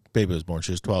 when the baby was born.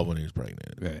 She was 12 when he was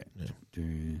pregnant. Right.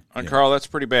 And Carl, that's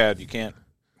pretty bad. You can't.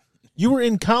 You were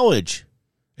in college,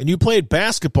 and you played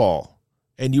basketball,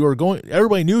 and you were going.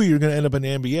 Everybody knew you were going to end up in the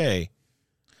NBA.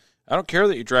 I don't care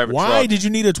that you drive a Why truck. did you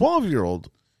need a 12-year-old?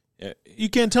 Yeah, You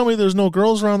can't tell me there's no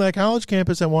girls around that college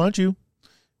campus that want you.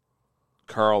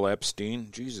 Carl Epstein.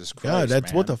 Jesus Christ. God,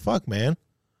 that's man. what the fuck, man.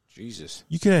 Jesus.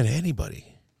 You can have anybody.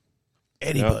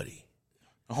 Anybody.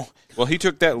 Oh, well, he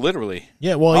took that literally.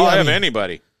 Yeah, well, I'll yeah, I have mean-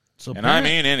 anybody. So And I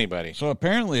mean anybody. So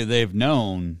apparently they've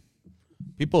known,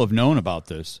 people have known about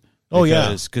this. Oh,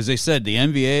 yeah. Because they said the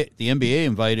NBA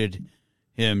invited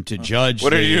him to judge.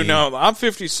 What do you know? I'm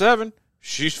 57.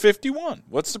 She's 51.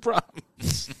 What's the problem?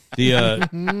 The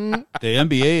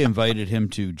NBA invited him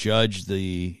to judge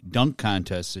the dunk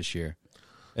contest this year,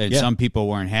 and Yeah. some people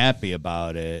weren't happy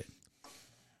about it.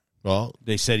 Well,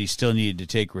 They said he still needed to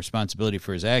take responsibility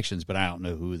for his actions, but I don't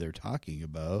know who they're talking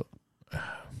about.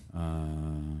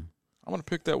 I'm going to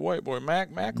pick that white boy,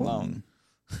 Mac Long.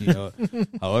 You know,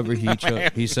 however,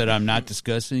 he said, "I'm not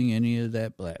discussing any of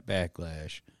that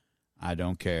backlash. I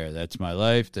don't care. That's my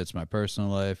life. That's my personal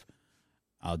life.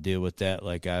 I'll deal with that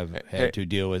like I've had to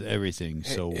deal with everything.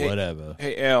 So whatever."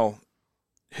 Hey, Al,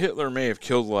 Hitler may have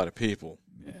killed a lot of people,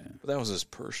 but that was his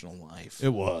personal life.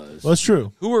 It was. that's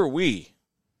true. Who are we?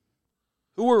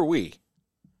 Who are we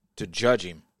to judge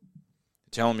him,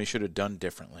 to tell him he should have done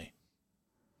differently?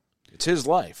 It's his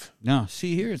life. Now,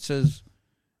 see here, it says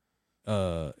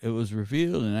it was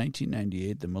revealed in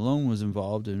 1998 that Malone was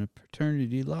involved in a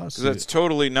paternity lawsuit. Because that's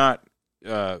totally not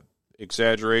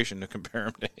exaggeration to compare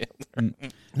him to Hitler.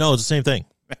 No, it's the same thing.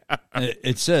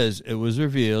 It says it was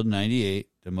revealed in 98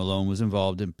 that Malone was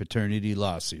involved in paternity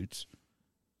lawsuits,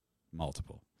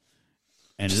 multiple,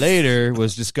 And later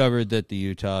was discovered that the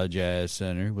Utah Jazz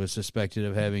center was suspected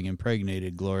of having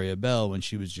impregnated Gloria Bell when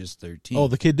she was just 13. Oh,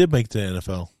 the kid did make the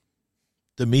NFL.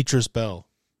 Demetrius Bell.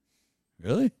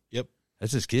 Really? Yep.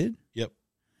 That's his kid? Yep.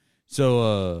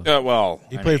 So,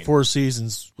 he played 4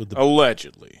 seasons with the.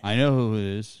 Allegedly. I know who it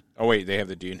is. Oh, wait, they have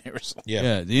the DNA result.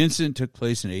 Yeah, the incident took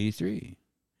place in 83.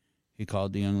 He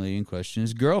called the young lady in question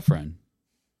his girlfriend.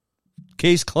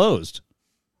 Case closed.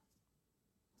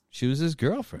 She was his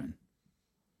girlfriend.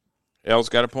 L's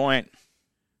got a point.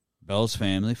 Bell's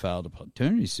family filed a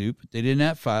paternity suit, but they did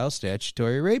not file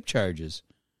statutory rape charges.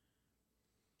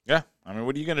 Yeah, I mean,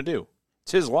 what are you going to do?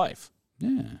 It's his life.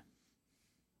 Yeah.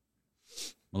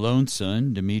 Malone's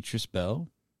son, Demetrius Bell,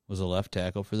 was a left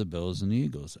tackle for the Bills and the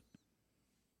Eagles.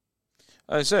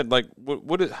 I said, like,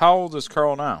 how old is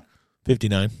Carl now?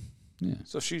 59. Yeah.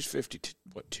 So she's 52.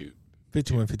 What,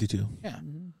 51, 52. Yeah.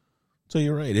 So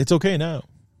you're right. It's okay now.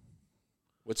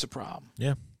 What's the problem?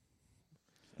 Yeah.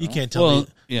 You can't tell me.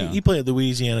 Yeah. He played at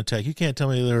Louisiana Tech. You can't tell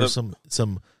me there were some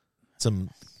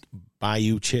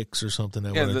Bayou chicks or something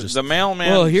that were just the mailman.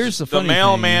 Well, here's the funny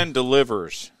mailman thing.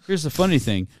 delivers. Here's the funny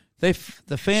thing. The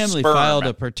family Sperm. filed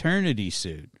a paternity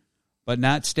suit, but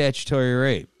not statutory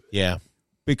rape. Yeah.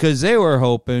 Because they were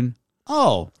hoping,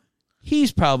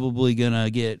 he's probably going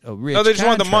to get a rich No, they just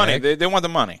want the money. contract. They want the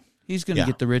money. He's going to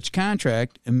get the rich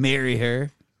contract and marry her,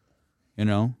 you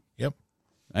know. Yep.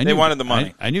 They wanted the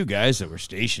money. I knew guys that were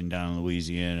stationed down in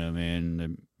Louisiana, man,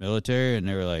 the military, and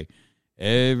they were like,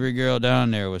 every girl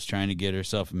down there was trying to get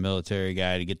herself a military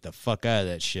guy to get the fuck out of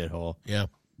that shithole. Yeah.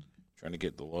 Trying to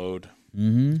get the load.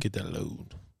 Mm-hmm. Get that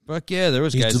load. Fuck yeah, there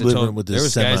was He's guys that delivering with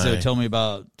this guys that semi.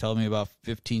 would tell me about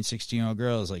 15, 16-year-old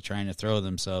girls like trying to throw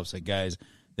themselves. Like guys,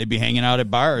 they'd be hanging out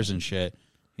at bars and shit.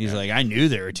 He's like, I knew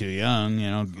they were too young. You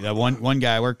know, that one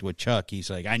guy I worked with, Chuck. He's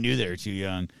like, I knew they were too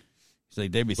young. He's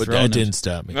like, they'd be But throwing. that didn't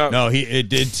stop me. No, it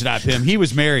did stop him. He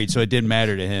was married, so it didn't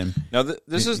matter to him. Now,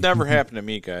 this has never happened to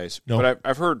me, guys. No. But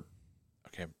I've heard,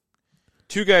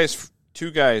 two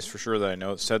guys for sure that I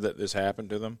know said that this happened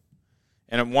to them.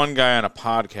 And one guy on a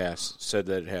podcast said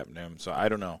that it happened to him. So I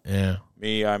don't know. Yeah.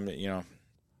 Me,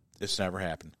 this never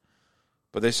happened.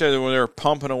 But they said that when they were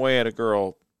pumping away at a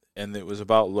girl and it was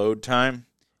about load time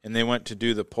and they went to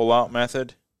do the pull-out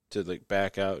method to like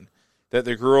back out, that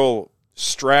the girl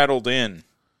straddled in.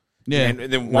 Yeah. And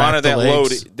they wanted that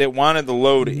load. They wanted the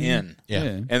load in. Yeah.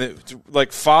 And it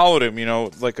like followed him,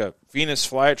 like a Venus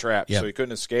flytrap, Yep. so he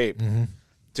couldn't escape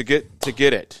to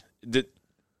get it. Did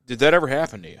that ever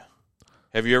happen to you?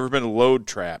 Have you ever been load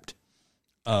trapped?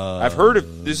 I've heard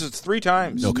of this is 3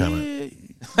 times. No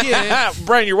comment. Yeah.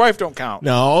 Brian, your wife don't count.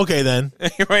 No, okay then.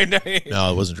 Right now.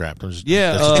 No, it wasn't trapped. That's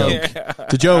Yeah, a joke.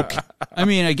 It's a joke. I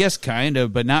mean, I guess kind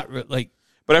of, but not like.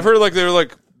 But I've heard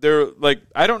they're like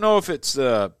I don't know if it's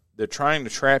they're trying to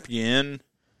trap you in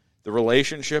the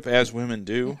relationship as women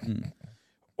do,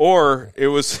 or it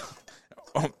was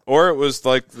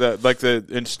like the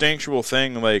instinctual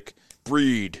thing like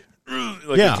breed.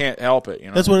 Like Yeah. you can't help it,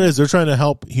 That's what it is. They're trying to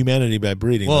help humanity by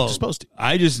breeding. Well, like they're supposed to.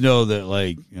 I just know that,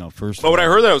 like, first. But when I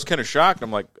heard that, I was kind of shocked.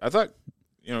 I'm like, I thought,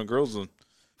 girls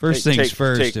first take, things take,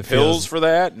 first. take it pills feels, for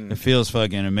that, and It feels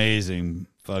fucking amazing,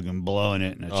 fucking blowing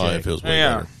it in a chick. Oh, it feels way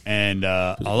Yeah. better. And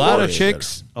a lot of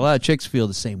way chicks feel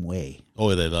the same way.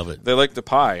 Oh, they love it. they like the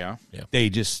pie, huh? They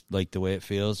just like the way it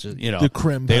feels. Just, The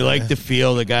creme They pie. like to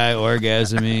feel the guy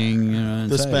orgasming.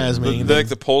 The inside. spasming. They like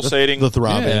the pulsating. The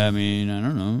throbbing. Yeah, I mean, I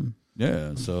don't know.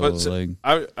 Yeah, so But like,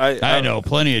 I know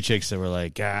plenty of chicks that were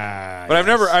like, ah. But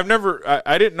yes. I've never,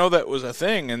 I didn't know that was a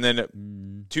thing. And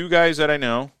then 2 guys that I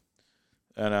know,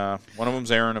 and one of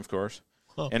them's Aaron, of course.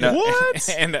 And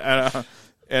What?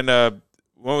 and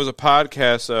one was a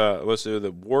podcast. Was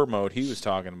the War Mode? He was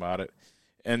talking about it,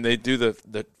 and they do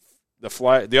the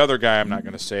fly. The other guy, I'm not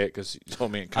going to say it because he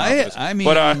told me in confidence. I mean,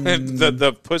 but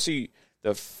the pussy,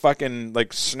 the fucking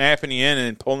like snapping you in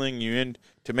and pulling you in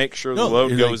to make sure the load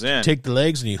you, goes like, in. Take the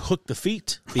legs and you hook the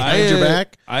feet behind your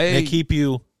back. and they keep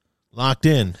you locked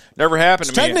in. Never happened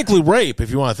It's to me. technically rape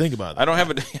if you want to think about it. I don't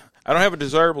have a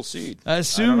desirable seed. I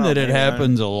assume know, that it maybe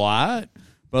happens a lot,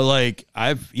 but like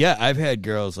I've had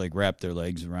girls like wrap their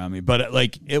legs around me, but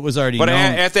like it was already. But known.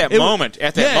 at that It moment,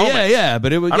 yeah.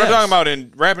 But it was. I'm not talking about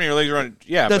in wrapping your legs around.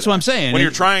 Yeah, That's but what I'm saying. When you're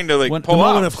trying to like when- pull the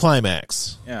moment off. of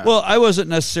climax. Yeah. Well, I wasn't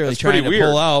necessarily That's pretty trying to weird.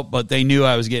 pull out, but they knew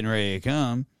I was getting ready to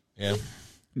come. Yeah.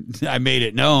 I made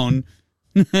it known,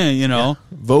 you know,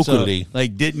 Vocally. So,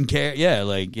 like didn't care. Yeah,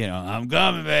 like I'm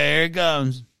coming, baby. Here it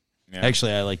comes. Yeah.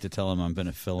 Actually, I like to tell him I'm going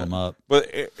to fill him up.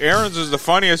 But Aaron's is the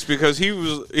funniest because he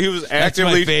was That's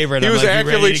actively my favorite. he I'm was like, "You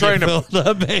actively ready to trying get to filled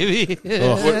up, baby.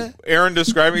 what Aaron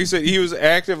described. He said he was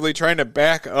actively trying to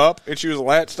back up, and she was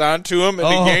latched onto him, and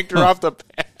he yanked her off the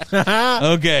path.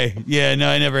 Okay. Yeah, no,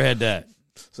 I never had that.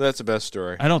 So that's the best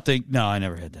story. I don't think. No, I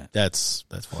never had that. That's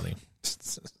funny.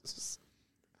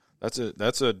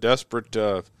 That's a desperate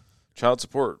child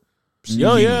support.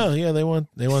 Oh yeah. They want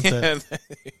that.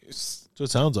 That's what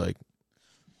it sounds like.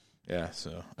 Yeah.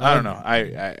 So I don't know.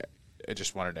 I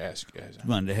just wanted to ask you guys.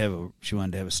 She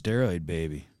wanted to have a steroid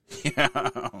baby. Yeah.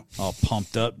 All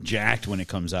pumped up, jacked when it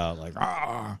comes out, like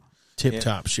Tip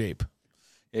top shape.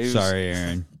 Sorry,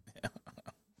 Aaron.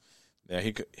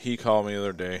 Yeah, he called me the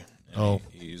other day. Oh,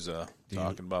 he's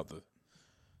talking about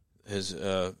his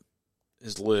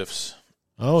lifts.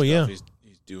 Oh yeah, he's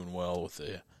doing well with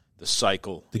the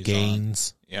cycle, the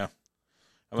gains. On. Yeah,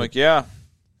 I'm like, yeah,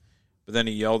 but then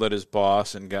he yelled at his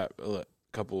boss and got a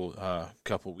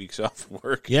couple weeks off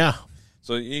work. Yeah,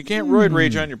 so you can't roid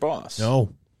rage on your boss. No,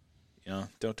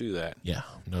 don't do that. Yeah,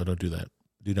 no, don't do that.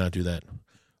 Do not do that.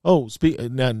 Oh,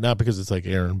 not because it's like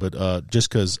Aaron, but just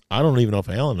because I don't even know if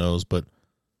Alan knows, but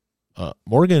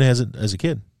Morgan has it as a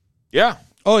kid. Yeah.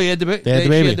 Oh, he had the baby. They had the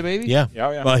baby. She had the baby. Yeah.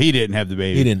 Yeah. Well, he didn't have the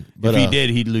baby. He didn't. But if he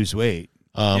did, he'd lose weight.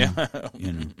 Yeah.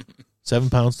 7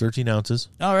 pounds, 13 ounces.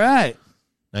 All right.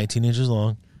 19 inches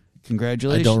long.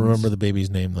 Congratulations. I don't remember the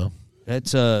baby's name though.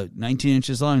 That's 19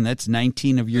 inches long. That's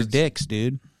 19 of your dicks,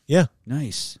 dude. Yeah.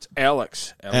 Nice. It's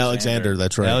Alexander.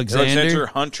 That's right. Alexander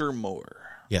Hunter Moore.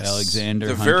 Yes. Alexander.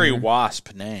 It's a Hunter. very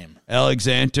wasp name.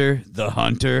 Alexander the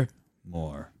Hunter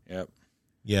Moore. Yep.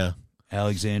 Yeah.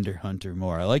 Alexander Hunter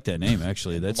Moore. I like that name,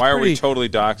 actually. That's Why are we totally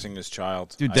doxing his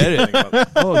child? Dude,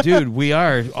 oh, dude, we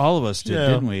are. All of us did,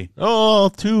 didn't we? Oh,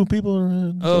 2 people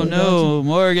are Oh, no,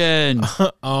 Morgan.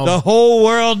 The whole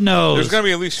world knows. There's going to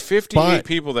be at least 58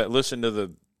 people that listen to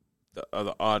the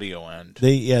audio end.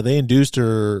 They induced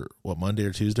her, Monday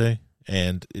or Tuesday?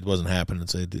 And it wasn't happening,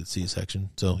 so they did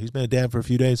C-section. So he's been a dad for a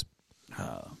few days.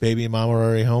 Baby and mom are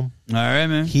already home. All right,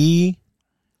 man. He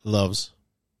loves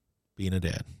being a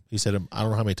dad. He said, I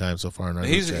don't know how many times so far. In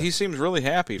He seems really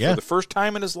happy for the first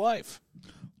time in his life.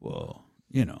 Well,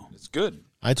 it's good.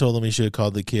 I told him he should have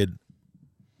called the kid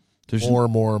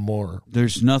more.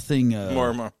 There's nothing.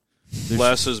 More.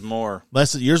 Less is more.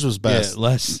 Yours was best. Yeah,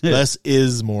 less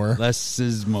is more. Less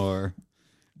is more.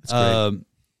 That's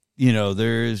great.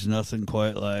 There is nothing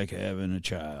quite like having a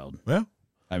child. Well,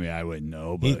 I mean, I wouldn't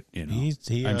know, but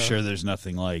I'm sure there's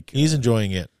nothing like. He's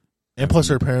enjoying it, and plus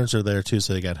her parents are there too,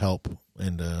 so they got help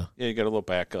and you got a little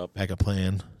backup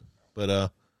plan.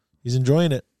 But he's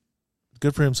enjoying it.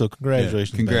 Good for him. So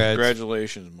congratulations,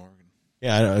 congratulations, Morgan.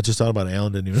 Yeah, I just thought about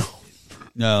Alan. Didn't even know.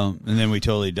 No, and then we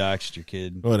totally doxed your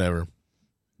kid. Whatever.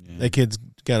 Yeah. That kid's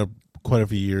got quite a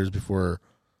few years before,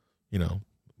 he's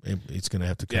going to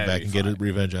have to come back and get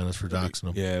revenge on us for doxing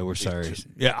him. Yeah, we're sorry.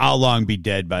 Yeah, I'll long be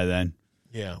dead by then.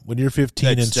 Yeah, when you're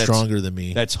 15 and stronger than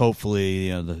me. That's hopefully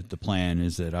the plan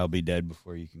is that I'll be dead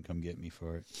before you can come get me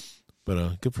for it.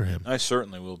 But good for him. I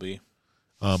certainly will be.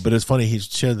 But it's funny. He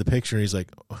shared the picture. And he's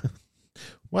like,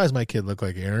 "Why does my kid look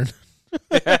like Aaron?"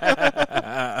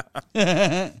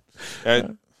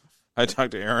 I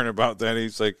talked to Aaron about that.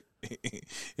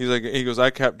 He goes,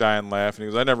 I kept dying laughing.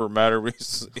 He goes, I never met her.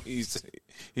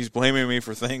 He's blaming me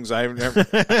for things I've never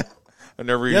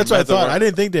even That's what I thought. I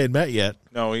didn't think they had met yet.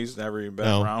 No, he's never even been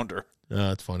around her.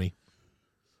 That's funny.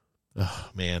 Oh,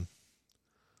 man.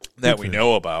 That we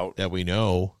know about. That we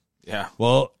know. Yeah.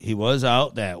 Well, he was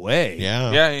out that way.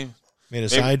 Yeah. Yeah. He made a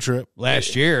side trip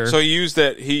last year. So he used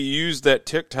that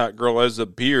TikTok girl as a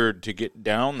beard to get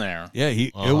down there. Yeah,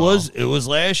 it was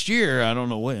last year. I don't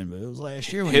know when, but it was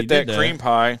last year when hit he did that cream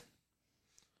pie.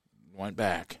 Went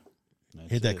back.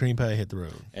 Hit that cream pie, hit the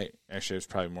road. Actually, it was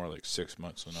probably more like 6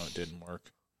 months, so no, it didn't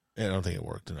work. Yeah, I don't think it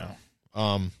worked.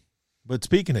 No. But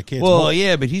speaking of kids,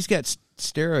 but he's got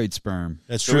steroid sperm.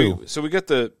 That's true. So we got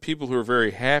the people who are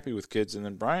very happy with kids, and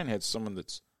then Brian had someone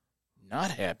that's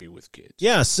not happy with kids.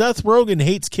 Yeah, Seth Rogen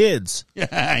hates kids. Yeah,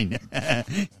 I know.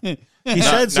 He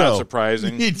said so. Not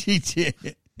surprising. He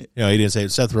did. No, he didn't say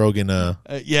it. Seth Rogen.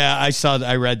 Yeah,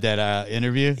 I read that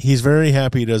interview. He's very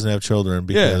happy he doesn't have children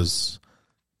because,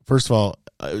 first of all,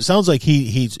 it sounds like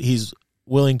he's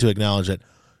willing to acknowledge that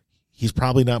he's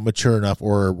probably not mature enough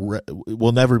or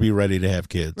will never be ready to have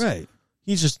kids. Right.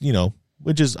 He's just,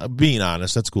 which is being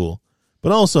honest. That's cool.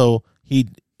 But also,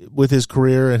 with his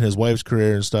career and his wife's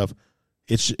career and stuff,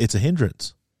 it's a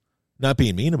hindrance. Not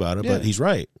being mean about it, but he's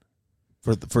right.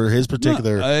 for his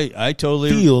particular I totally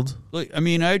field. Like, I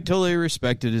mean, I totally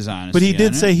respected his honesty. But he did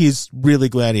on say it. he's really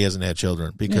glad he hasn't had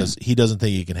children because he doesn't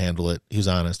think he can handle it. He's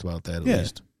honest about that at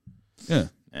least. Yeah.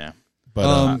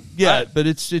 But but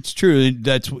it's true.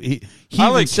 That's he I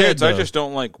even like said, kids. I though- just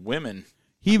don't like women.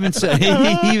 He even said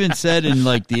he even said in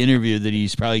like the interview that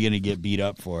he's probably going to get beat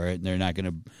up for it, and they're not going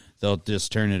to. They'll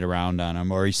just turn it around on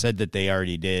him, or he said that they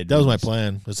already did. that was my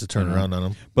plan, was to turn around on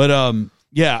him. But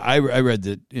yeah, I read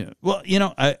that. You know, well, you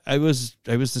know, I was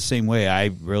the same way. I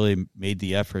really made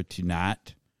the effort to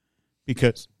not,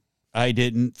 because I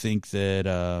didn't think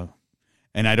that,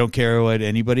 and I don't care what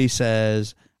anybody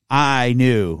says. I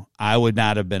knew I would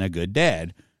not have been a good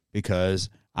dad because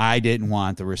I didn't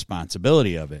want the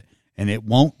responsibility of it. And it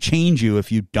won't change you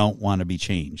if you don't want to be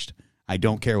changed. I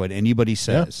don't care what anybody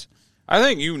says. I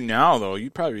think you now, though,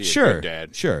 you'd probably be a good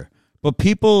dad. Sure. But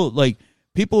people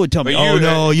would tell me, But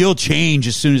no, you'll change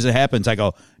as soon as it happens. I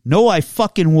go, no, I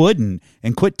fucking wouldn't.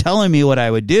 And quit telling me what I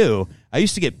would do. I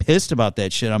used to get pissed about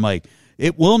that shit. I'm like,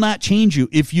 it will not change you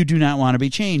if you do not want to be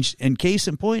changed. And case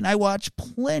in point, I watch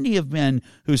plenty of men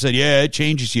who said, yeah, it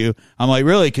changes you. I'm like,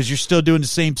 really? Because you're still doing the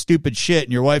same stupid shit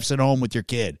and your wife's at home with your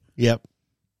kid. Yep.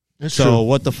 It's so true.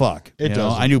 what the fuck? It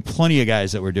doesn't. I knew plenty of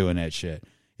guys that were doing that shit.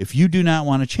 If you do not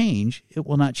want to change, it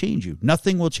will not change you.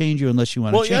 Nothing will change you unless you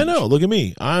want to change. Well, yeah, I know. Look at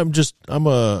me. I'm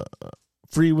a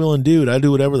free-willing dude. I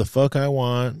do whatever the fuck I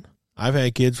want. I've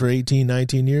had kids for 18,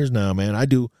 19 years now, man. I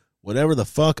do whatever the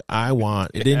fuck I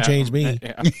want. It didn't change me.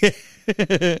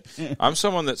 Yeah. I'm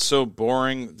someone that's so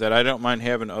boring that I don't mind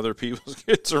having other people's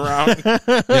kids around.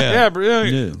 Yeah.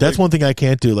 That's one thing I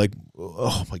can't do. Like,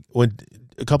 oh my, when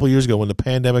a couple of years ago when the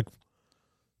pandemic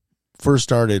first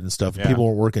started and stuff, people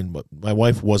weren't working, but my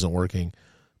wife wasn't working,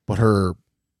 but her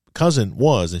cousin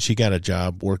was, and she got a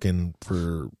job working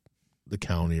for the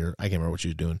county, or I can't remember what she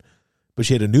was doing, but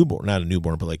she had a newborn, not a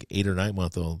newborn, but like 8 or 9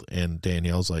 month old, and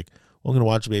Danielle's like, well, I'm going to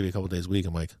watch the baby a couple of days a week.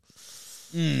 I'm like,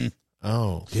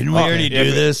 oh. Didn't we already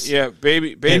do this? Yeah,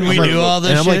 baby. Didn't we do all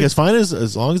this And I'm shit? like, it's fine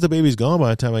as long as the baby's gone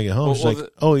by the time I get home. She's like,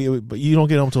 oh, yeah, but you don't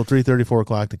get home until 3:30, 4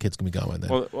 o'clock. The kid's going to be gone by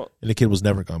then. And the kid was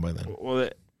never gone by then.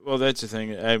 Well, that's the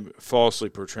thing. I'm falsely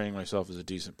portraying myself as a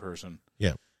decent person.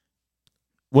 Yeah.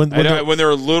 When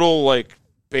they're a little, like,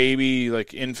 baby,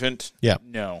 like, infant,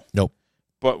 no. Nope.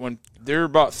 But when they're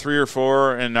about 3 or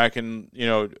 4 and I can,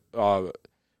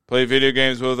 play video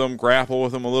games with them, grapple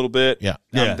with them a little bit,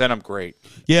 then I'm great.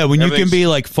 Yeah, when you can be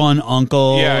like fun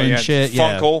uncle and shit.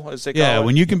 Funkle, as they call it. Yeah,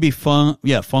 when you can be fun.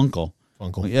 Yeah, funkle.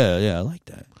 Funkle. Yeah, I like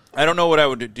that. I don't know what I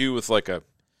would do with like an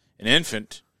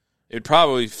infant. It'd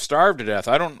probably starve to death.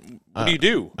 What do you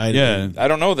do? I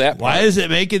don't know that. Why is it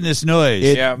making this noise?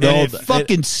 It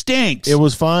fucking stinks. It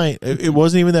was fine. It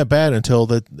wasn't even that bad until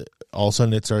all of a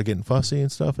sudden it started getting fussy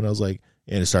and stuff, and I was like,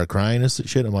 and it started crying and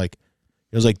shit. I'm like,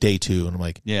 it was like day 2, and I'm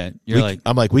like,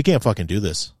 I'm like, we can't fucking do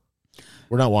this.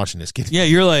 We're not watching this kid. Yeah,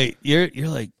 you're like, yeah.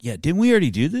 Didn't we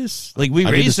already do this? Like we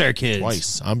raised our kids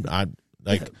twice. I'm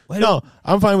like, no,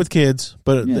 I'm fine with kids,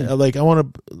 but like I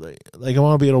want to be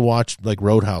able to watch like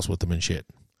Roadhouse with them and shit.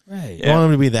 Right. I want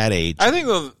them to be that age. I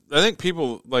think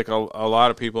people like a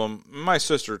lot of people. My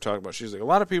sister talked about. She's like a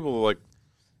lot of people like.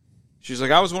 She's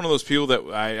like, I was one of those people that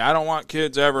I don't want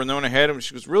kids ever, and then when I had them,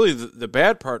 she goes, really the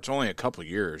bad part's only a couple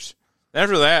years.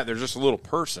 After that, they're just a little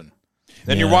person.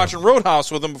 Then you're watching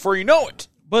Roadhouse with them before you know it.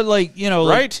 But like, right?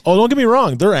 Like, oh, don't get me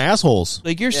wrong, they're assholes.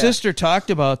 Like your sister talked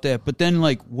about that, but then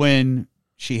like when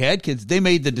she had kids, they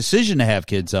made the decision to have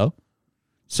kids though.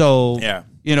 So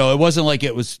it wasn't like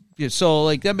it was. So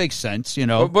like that makes sense,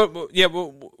 But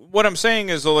what I'm saying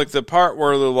is like the part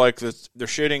where they're like they're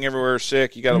shitting everywhere,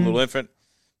 sick. You got a little infant.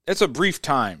 It's a brief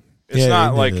time. It's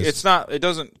not like it's not. It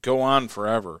doesn't go on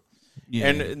forever. Yeah.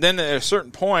 And then at a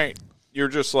certain point, you're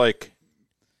just like,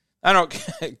 I don't.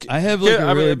 I have like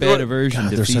a really bad aversion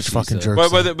to they're feces, such fucking jerks.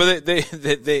 But they're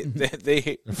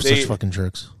such fucking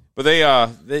jerks. But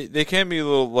they can be a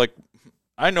little like.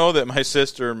 I know that my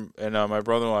sister and my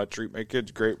brother-in-law treat my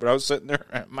kids great, but I was sitting there,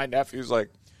 and my nephew's like,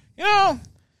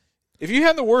 if you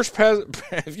had the worst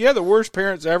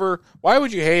parents ever, why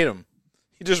would you hate them?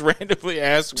 He just randomly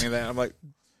asked me that. I'm like,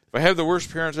 if I have the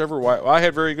worst parents ever, why? Well, I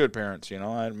had very good parents,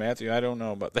 I had Matthew, I don't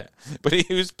know about that. But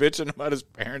he was bitching about his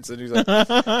parents, and he's like,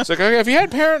 okay, if you had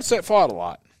parents that fought a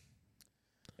lot,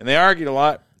 and they argued a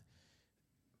lot,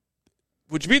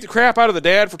 would you beat the crap out of the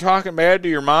dad for talking bad to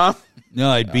your mom? No,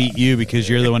 I'd beat you because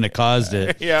you're the one that caused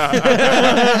it. Yeah,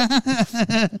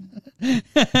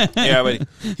 but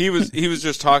he was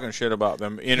just talking shit about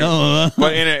them but in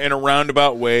a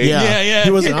roundabout way. Yeah.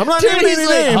 He was. I'm not naming any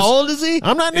names. How old is he?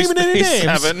 I'm not naming any He's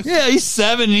names. 7. Yeah, he's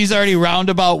 7. And he's already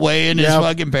roundabout weighing his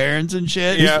fucking parents and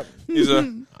shit. Yeah,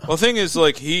 Well, the thing is,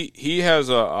 like he has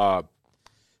a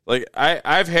like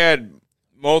I've had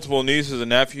multiple nieces and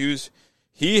nephews.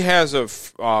 He has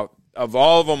of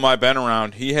all of them I've been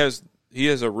around, he has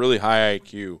a really high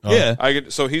IQ. Yeah.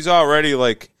 So he's already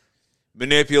like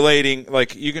manipulating.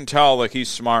 Like you can tell, like he's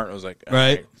smart. I was like,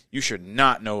 right. You should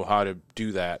not know how to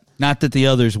do that. Not that the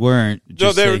others weren't.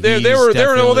 No,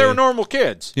 they were normal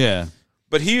kids. Yeah.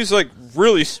 But he's like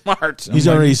really smart. He's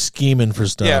already scheming for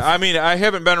stuff. Yeah, I mean, I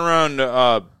haven't been around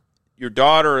your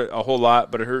daughter a whole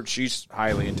lot, but I heard she's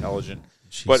highly intelligent.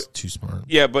 She's too smart.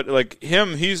 Yeah, but like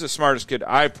him, he's the smartest kid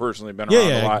I've personally been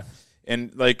around a lot.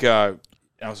 And like, I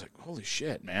was like, holy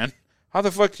shit, man. How the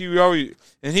fuck do you always...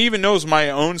 And he even knows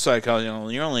my own psychology.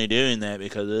 You're only doing that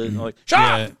because... I'm like, shut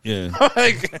up! Yeah.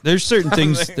 Like, there's certain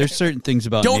things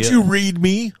about Don't Neil. you read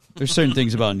me? There's certain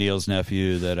things about Neil's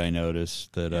nephew that I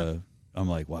noticed that I'm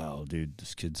like, wow, dude,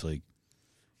 this kid's like...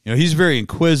 You know, he's very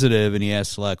inquisitive and he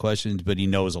asks a lot of questions, but he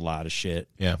knows a lot of shit.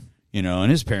 Yeah. You know,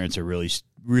 and his parents are really,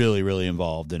 really, really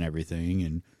involved in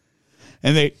everything.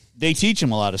 And they teach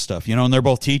him a lot of stuff, you know, and they're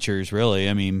both teachers, really.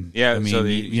 I mean,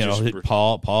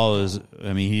 Paul is.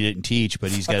 I mean, he didn't teach,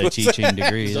 but he's got a teaching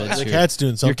degree. The cat's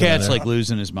doing something. Your cat's like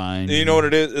losing his mind. You know what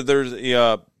it is?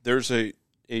 There's a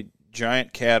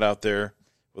giant cat out there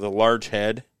with a large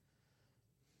head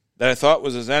that I thought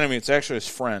was his enemy. It's actually his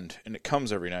friend, and it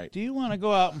comes every night. Do you want to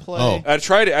go out and play? Oh. I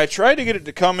tried to get it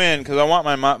to come in because I want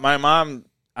my mom.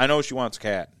 I know she wants a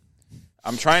cat.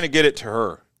 I'm trying to get it to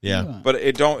her. Yeah, but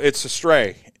it's a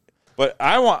stray. But the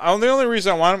only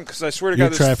reason I want him because I swear to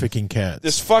God, trafficking cats.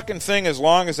 This fucking thing as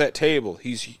long as that table.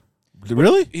 He's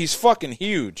fucking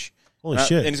huge. Holy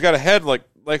shit! And he's got a head like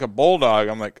a bulldog.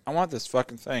 I'm like, I want this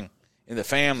fucking thing in the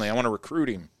family. I want to recruit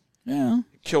him. Yeah,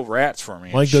 kill rats for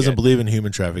me. Mike doesn't believe in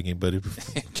human trafficking, but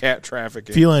cat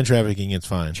trafficking, feline trafficking, it's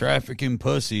fine. Trafficking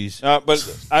pussies.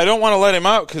 But I don't want to let him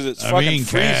out because it's fucking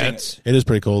freezing. It is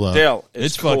pretty cold out. Dale,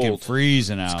 it's fucking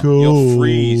freezing out. It's cold. He'll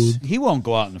freeze. He won't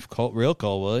go out in the real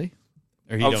cold, will he?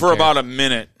 Or he for about a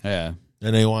minute. Yeah.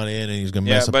 And they want in, and he's gonna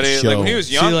mess up but the show. Like when he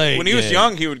was young,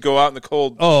 young, he would go out in the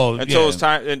cold. Until his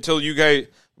time. Until you guys,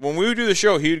 when we would do the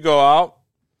show, he'd go out,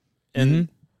 and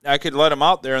I could let him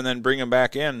out there and then bring him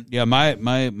back in. Yeah, my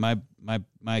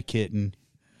kitten.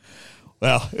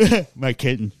 Well, my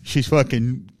kitten. She's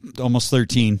fucking almost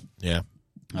 13. Yeah.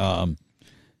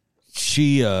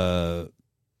 She don't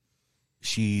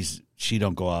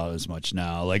go out as much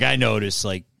now. Like I noticed,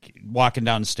 like walking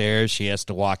down the stairs, she has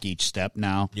to walk each step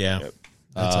now. Yeah.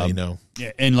 That's how you know.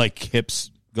 Yeah, and like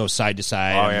hips go side to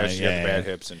side. Oh yeah, like, she got bad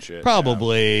hips and shit.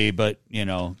 Probably, but you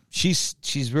know, she's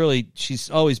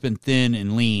always been thin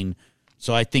and lean,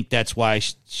 so I think that's why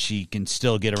she can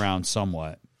still get around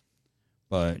somewhat.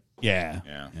 But yeah,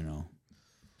 you know,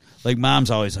 like mom's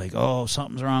always like, "Oh,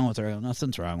 something's wrong with her."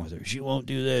 Nothing's wrong with her. She won't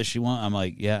do this. She won't. I'm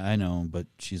like, yeah, I know, but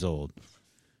she's old.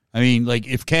 I mean, like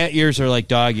if cat years are like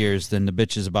dog years, then the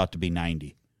bitch is about to be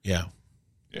 90. Yeah.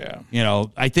 Yeah. You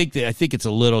know, I think it's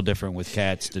a little different with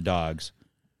cats to dogs.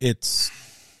 It's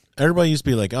everybody used to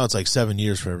be like, oh, it's like 7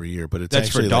 years for every year, but it's that's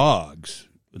actually for dogs.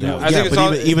 I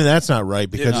think even that's not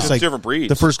right because it's like different breeds.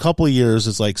 The first couple of years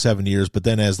is like 7 years, but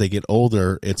then as they get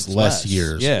older, it's less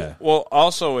years. Yeah. Well,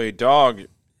 also a dog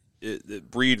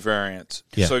breed variants.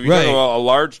 Yeah. So if you got a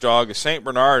large dog, a Saint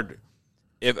Bernard,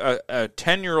 if a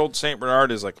 10-year-old Saint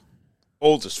Bernard is like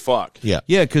old as fuck. Yeah.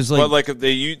 Yeah, because but like if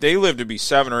they live to be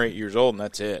 7 or 8 years old, and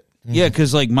that's it. Yeah,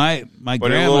 because like my but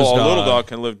grandma's a dog, little dog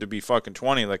can live to be fucking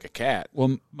 20, like a cat.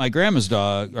 Well, my grandma's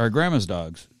dog, our grandma's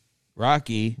dogs,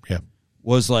 Rocky,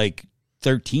 was like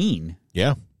 13.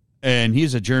 Yeah, and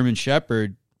he's a German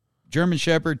Shepherd,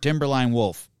 Timberline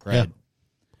Wolf bred.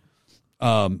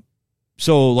 Yeah.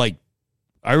 So like,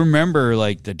 I remember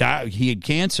like he had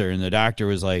cancer, and the doctor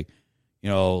was like, you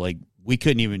know, like we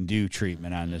couldn't even do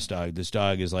treatment on this dog. This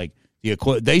dog is like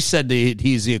they said that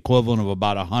he's the equivalent of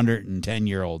about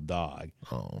 110-year-old dog.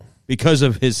 Oh, because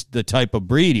of the type of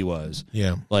breed he was.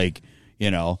 Yeah, like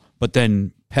you know. But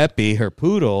then Peppy, her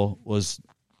poodle, was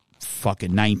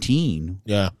fucking 19.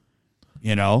 Yeah,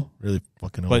 you know, really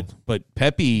fucking old. But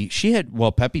Peppy,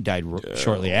 Peppy died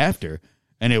shortly after,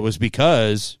 and it was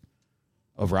because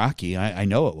of Rocky. I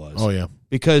know it was. Oh yeah,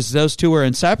 because those two were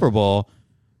inseparable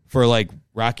for like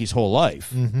Rocky's whole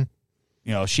life. Mm-hmm.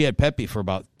 You know, she had Peppy for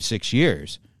about 6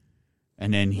 years,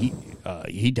 and then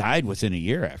he died within a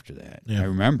year after that. Yeah. I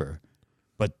remember,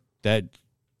 but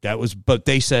but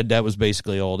they said that was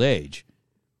basically old age.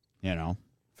 You know,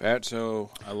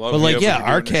 Fatso, I love. But like,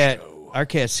 our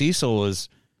cat Cecil was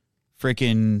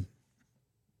freaking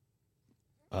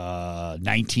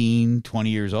 19, 20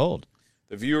 years old.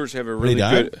 The viewers have a really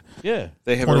died? good. Yeah.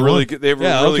 They have 21. a really good. They have a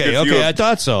Yeah, really okay, good view. okay. I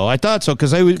thought so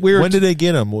because we were. When did they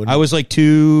get him? I was like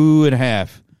 2.5.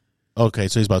 Okay,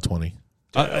 so he's about 20.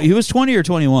 He was 20 or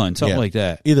 21, something Yeah. like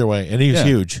that. Either way, and he was Yeah.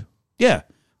 huge. Yeah,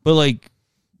 but like,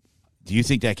 do you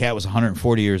think that cat was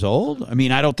 140 years old? I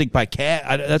mean, I don't think my cat.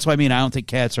 That's what I mean. I don't think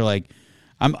cats are like.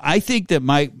 I think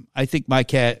my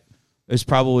cat is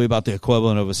probably about the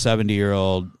equivalent of a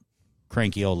 70-year-old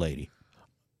cranky old lady.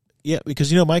 Yeah,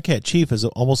 because my cat Chief is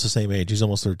almost the same age. He's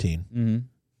almost 13,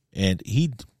 and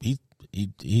he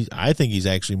I think he's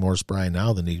actually more spry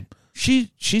now than he.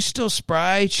 She's still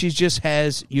spry. She just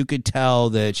has. You could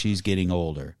tell that she's getting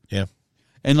older. Yeah,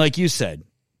 and like you said,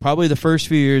 probably the first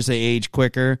few years they age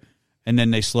quicker, and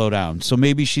then they slow down. So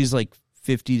maybe she's like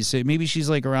 50 to 60. Maybe she's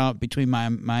like around between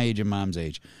my age and Mom's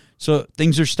age. So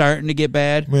things are starting to get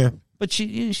bad. Yeah, but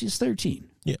she's 13.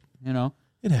 Yeah,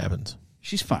 it happens.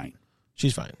 She's fine.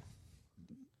 She's fine.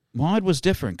 Maud was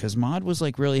different because Maud was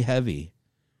like really heavy.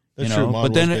 That's true. Maud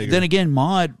But then was bigger. then again,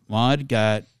 Maud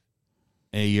got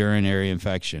a urinary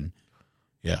infection.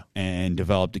 Yeah, and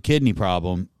developed a kidney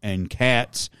problem. And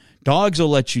dogs will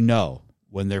let you know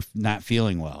when they're not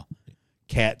feeling well.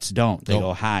 Cats don't. They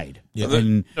go hide.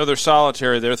 Yeah. They're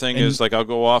solitary. Their thing is like I'll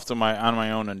go off on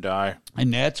my own and die.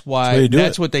 And that's why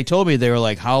that's what they told me. They were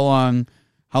like, How long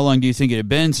do you think it had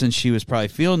been since she was probably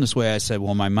feeling this way? I said,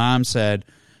 well, my mom said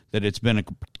that it's been a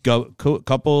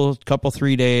couple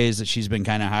 3 days that she's been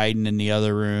kind of hiding in the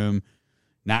other room,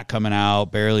 not coming out,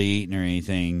 barely eating or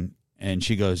anything. And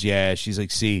she goes, yeah. She's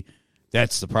like, see,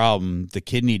 that's the problem. The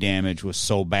kidney damage was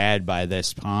so bad by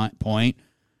this point.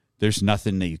 There's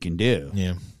nothing that you can do.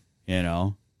 Yeah.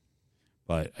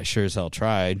 But I sure as hell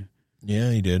tried.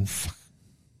 Yeah, he did.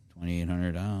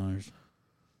 $2,800.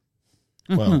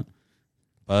 Well,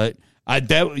 but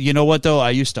you know what though?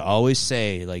 I used to always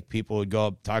say, like, people would go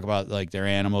up, talk about like their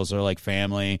animals or like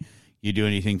family. You do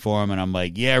anything for them, and I'm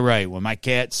like, yeah, right. When my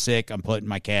cat's sick, I'm putting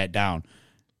my cat down.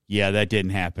 Yeah, that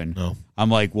didn't happen. No.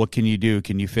 I'm like, what can you do?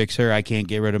 Can you fix her? I can't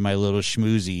get rid of my little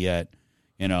schmoozy yet.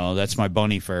 That's my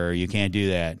bunny fur. You can't do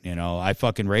that. I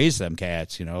fucking raised them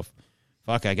cats.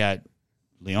 Fuck, I got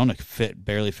Leona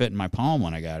barely fit in my palm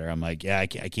when I got her. I'm like, yeah, I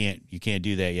can't. You can't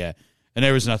do that yet. And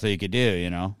there was nothing you could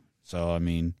do. So I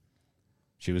mean,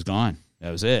 she was gone. That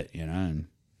was it. And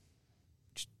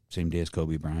same day as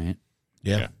Kobe Bryant.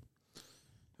 Yeah.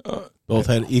 Both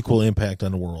had equal impact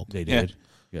on the world. They did.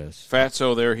 Yes.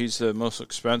 Fatso there, he's the most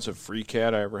expensive free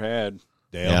cat I ever had.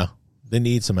 Dale. Yeah. They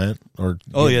need cement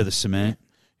the cement.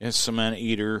 His cement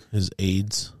eater. His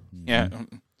AIDS. Yeah.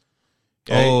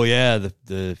 Oh yeah,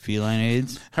 the feline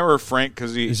AIDS. I remember Frank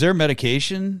because is there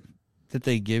medication that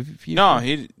they give you? No,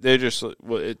 they just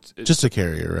it's just a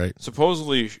carrier, right?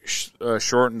 Supposedly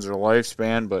shortens their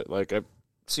lifespan, but like I've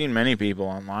seen many people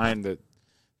online that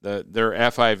their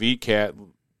FIV cat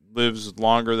lives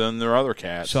longer than their other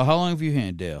cats. So how long have you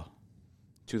had Dale?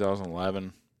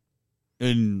 2011.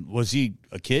 And was he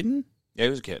a kitten? Yeah, he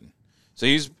was a kitten. So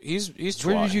he's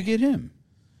Where did you get him?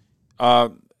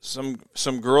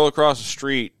 Some girl across the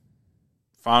street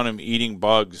found him eating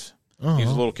bugs. Uh-huh. He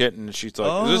was a little kitten, and she's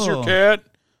like, "Is this your cat?"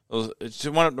 She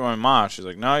went up to my mom. She's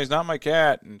like, "No, he's not my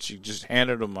cat," and she just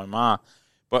handed him to my mom.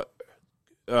 But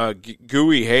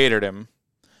Gooey hated him,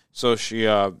 so she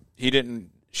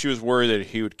was worried that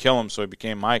he would kill him, so he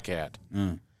became my cat.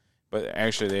 But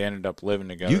actually, they ended up living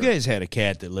together. You guys had a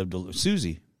cat that lived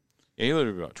Susie. Yeah, he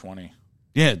lived about 20.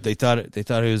 Yeah, they thought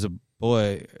he was a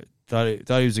boy. Thought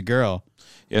he was a girl.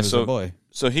 Yeah, it was a boy.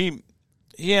 So he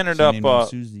ended up.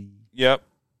 Susie. Yep,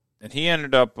 and he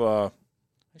ended up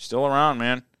still around,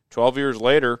 man. 12 years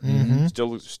later,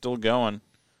 still going.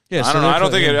 Yeah, I don't know. I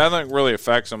don't think it really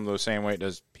affects him the same way it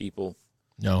does people.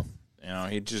 No,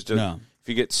 he just does. No. If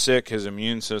he gets sick, his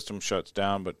immune system shuts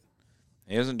down, but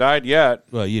he hasn't died yet.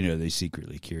 Well, they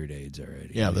secretly cured AIDS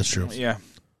already. Yeah, that's true. Yeah.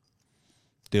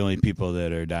 The only people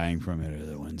that are dying from it are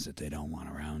the ones that they don't want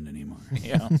around anymore.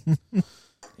 Yeah.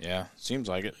 Yeah, seems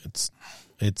like it.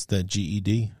 It's the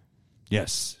GED.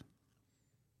 Yes.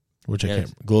 Which I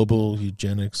can't. Global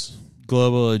eugenics.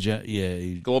 Global eugenics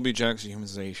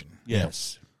humanization.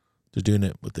 Yes. They're doing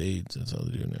it with AIDS. That's how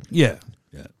they're doing it. Yeah.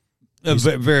 Yeah.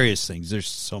 Various things. There's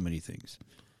so many things.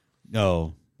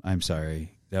 No, I'm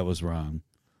sorry. That was wrong.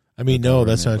 I mean, no,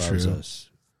 that's not true. Us.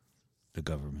 The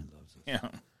government loves us. Yeah.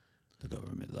 The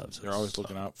government loves us. They're always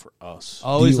looking out for us.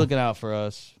 Always looking out for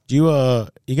us. Do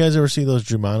you guys ever see those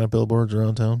Jumana billboards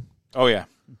around town? Oh, yeah.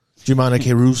 Jumana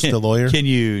Kerus, the lawyer. Can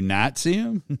you not see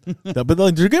him? No, but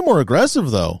they're getting more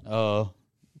aggressive, though. Oh.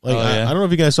 Like Oh, yeah. I don't know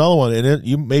if you guys saw the one.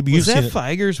 And maybe you've Was seen that it.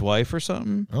 Feiger's wife or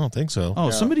something? I don't think so.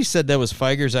 Oh, somebody said that was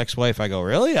Feiger's ex-wife. I go,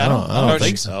 really? I don't No,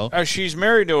 think so. She's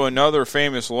married to another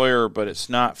famous lawyer, but it's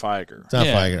not Feiger. It's not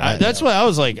Feiger. That's why I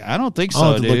was like, I don't think I'll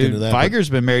so, have to look dude. into that, Feiger's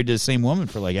been married to the same woman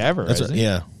for like ever. That's hasn't he?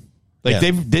 yeah. Like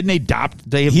Yeah. didn't they adopt?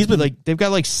 They've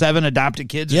got like 7 adopted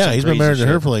kids. Or Yeah, some he's been crazy married to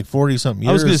her shit. for like 40-something years.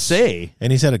 I was going to say.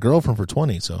 And he's had a girlfriend for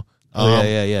 20, so.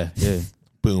 Yeah.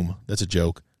 Boom. That's a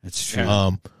joke. That's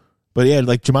true. But yeah,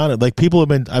 like Jemima, like people have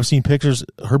been, I've seen pictures,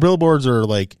 her billboards are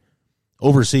like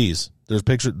overseas. There's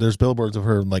billboards of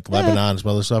her in like Lebanon and some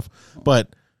other stuff.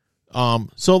 But,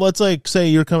 so let's like say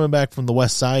you're coming back from the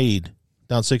West Side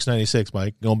down 696,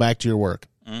 Mike, going back to your work.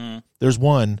 Mm-hmm. There's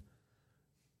one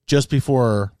just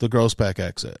before the Grossbeck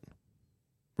exit,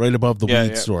 right above the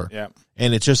weed store. Yeah.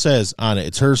 And it just says on it,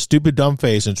 it's her stupid dumb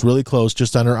face, and it's really close,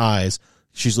 just on her eyes.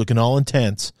 She's looking all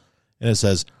intense, and it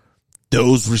says,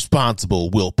 "Those responsible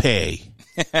will pay."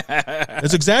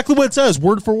 That's exactly what it says,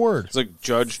 word for word. It's like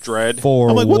Judge Dredd.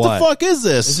 I'm like, what the fuck is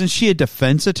this? Isn't she a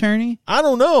defense attorney? I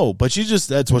don't know, but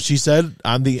that's what she said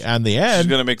on the ad. She's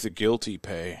going to make the guilty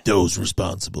pay. Those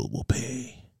responsible will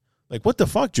pay. Like, what the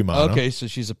fuck, Jemima? Okay, so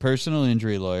she's a personal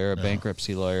injury lawyer, a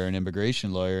bankruptcy lawyer, an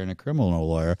immigration lawyer, and a criminal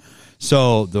lawyer.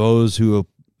 So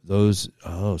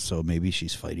so maybe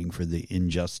she's fighting for the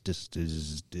injustice.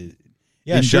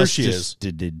 Yeah, sure she is.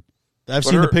 I've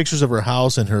seen the pictures of her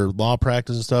house and her law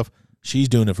practice and stuff. She's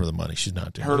doing it for the money. She's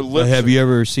not doing Her it. lips. Have you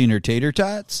ever seen her tater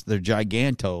tots? They're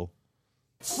giganto.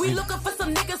 We looking for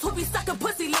some niggas who be sucking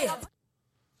pussy lip.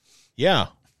 Yeah.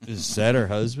 Is that her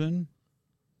husband?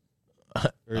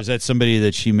 Or is that somebody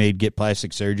that she made get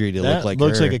plastic surgery to look like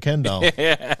looks her? like a Ken doll.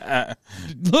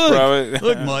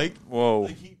 Look, Mike. Whoa.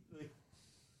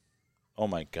 Oh,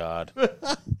 my God.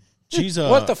 She's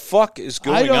what the fuck is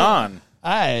going on?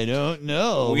 I don't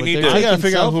know. We but need they're to- I gotta taking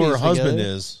figure out who her selfies husband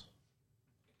together. is.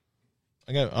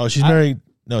 She's married.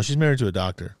 No, she's married to a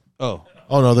doctor. Oh,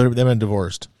 no, they've been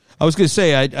divorced. I was going to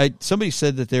say, I somebody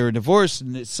said that they were divorced,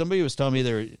 and somebody was telling me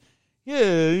they were,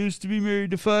 I used to be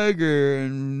married to Feiger,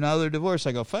 and now they're divorced.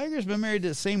 I go, Feiger's been married to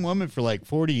the same woman for like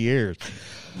 40 years.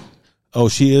 Oh,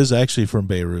 she is actually from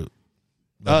Beirut.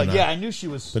 Yeah, I knew she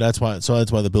was. But that's why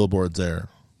the billboard's there.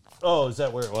 Oh, is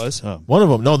that where it was? Oh. One of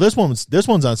them. No, this one's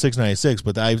on 696.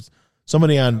 But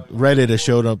somebody on Reddit has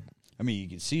showed up. I mean, you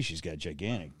can see she's got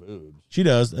gigantic boobs. She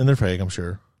does, and they're fake. I'm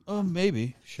sure. Oh,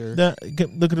 maybe. Sure. Look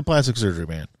at the plastic surgery,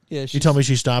 man. Yeah, You tell me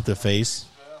she stopped at face?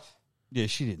 Yeah,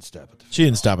 she didn't stop at the face. She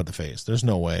didn't stop at the face. There's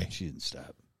no way. She didn't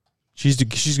stop. She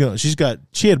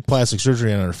had plastic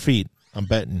surgery on her feet. I'm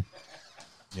betting.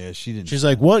 Yeah, she didn't. She's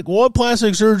like, what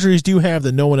plastic surgeries do you have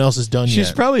that no one else has done yet?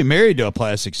 She's probably married to a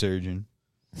plastic surgeon.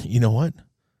 You know what?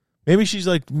 Maybe she's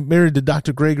like married to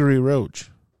Dr. Gregory Roach.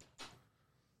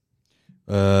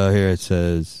 Here it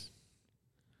says,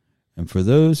 and for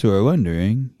those who are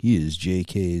wondering, he is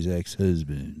JK's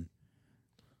ex-husband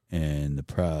and the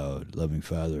proud, loving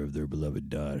father of their beloved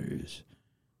daughters.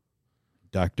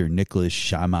 Dr. Nicholas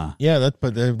Shama Yeah,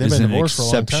 but they've been is an divorced for a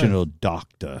long time. exceptional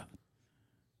doctor.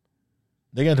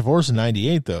 They got divorced in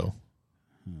 98, though.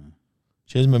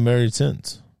 She hasn't been married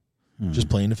since. Just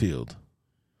playing the field.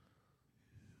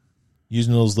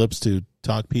 Using those lips to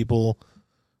talk people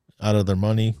out of their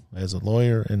money as a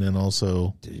lawyer, and then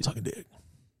also sucking dick.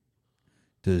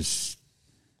 Does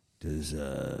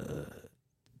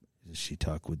she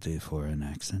talk with a foreign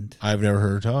accent? I've never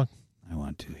heard her talk. I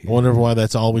want to I hear. wonder why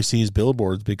that's all we see is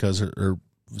billboards, because her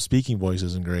speaking voice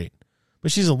isn't great.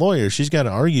 But she's a lawyer. She's got to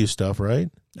argue stuff, right?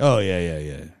 Oh,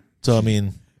 yeah. So, I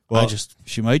mean, Well,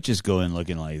 she might just go in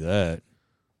looking like that.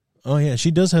 Oh, yeah,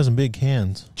 she does have some big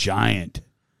hands. Giant.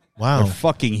 Wow. They're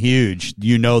fucking huge.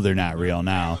 You know they're not real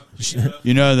now.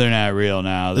 You know they're not real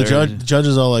now. The judge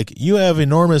is all like, you have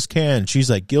enormous can. She's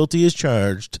like, guilty as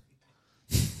charged.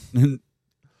 And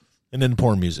then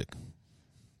porn music.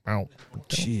 Wow.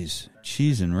 Cheese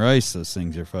and rice, those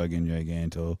things are fucking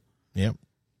giganto. Yep.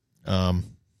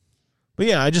 But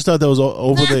yeah, I just thought that was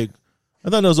overly. I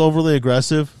thought that was overly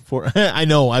aggressive. For I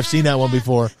know I've seen that one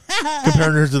before,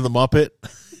 comparing her to the Muppet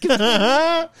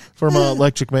from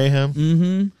Electric Mayhem.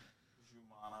 Mm-hmm.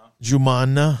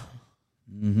 Jumana.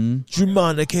 Mm-hmm.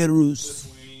 Jumana Kerus.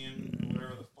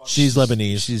 She's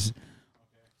Lebanese. She's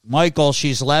Michael.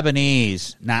 She's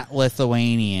Lebanese, not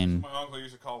Lithuanian. My uncle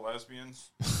used to call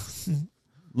lesbians.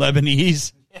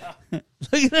 Lebanese. Yeah.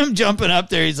 Look at him jumping up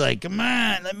there. He's like, "Come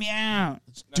on, let me out."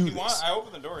 I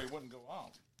opened the door. He wouldn't go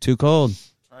out. Too cold.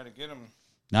 Try to get him.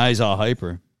 Now he's all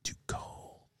hyper. Too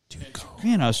cold.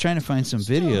 Man, I was trying to find some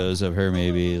videos of her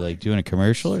maybe like doing a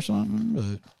commercial or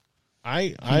something.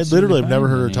 I literally have never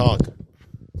heard her talk.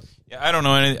 Yeah, I don't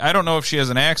know I don't know if she has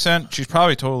an accent. She's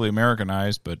probably totally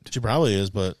Americanized, but She probably is,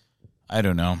 but I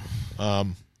don't know.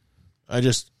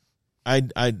 that's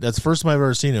the first time I've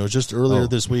ever seen it. It was just earlier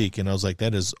this week, and I was like,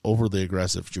 that is overly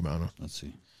aggressive, Jumana. Let's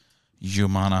see.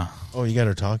 Jumana. Oh, you got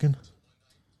her talking?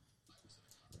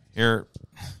 Here,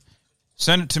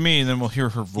 send it to me, and then we'll hear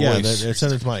her Yeah, voice.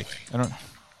 send it to Mike. I don't.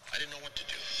 I didn't know what to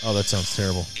do. Oh, that sounds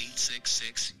terrible.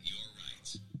 866, you're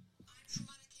right.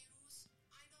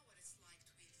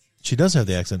 She does have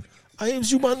the accent. I am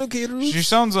Jumana Kerus. She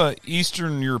sounds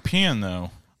Eastern European,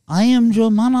 though. I am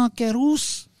Jomana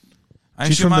Kerus.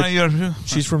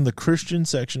 She's from the Christian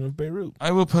section of Beirut.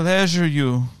 I will pleasure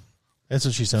you That's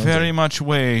what she sounds very like. much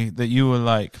way that you will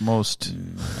like most.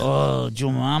 Oh,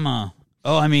 Jomama.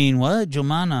 Oh, I mean, what?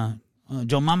 Jomana.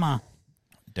 Jomama.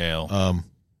 Dale. I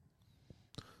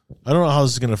don't know how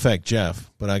this is going to affect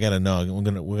Jeff, but I got to know. We're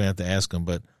gonna have to ask him.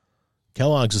 But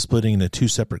Kellogg's is splitting into two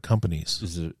separate companies.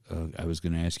 Is it? I was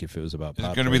going to ask you if it was about.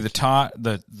 It's going to be the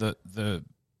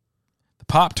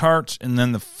Pop-Tarts and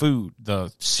then the food,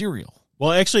 the cereal.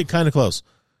 Well, actually, kind of close.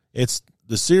 It's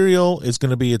the cereal is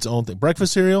going to be its own thing.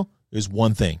 Breakfast cereal is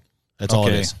one thing. That's all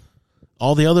it Okay. is.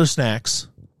 All the other snacks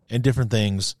and different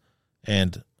things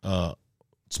and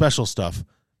special stuff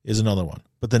is another one.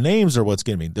 But the names are what's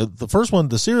getting me. The first one,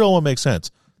 the cereal one, makes sense.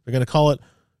 They're going to call it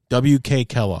WK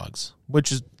Kellogg's,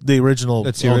 which is the original.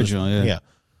 That's the original, yeah.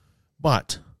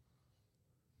 But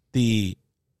the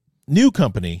new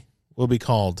company will be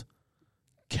called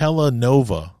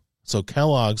Kellanova. So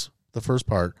Kellogg's, the first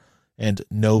part, and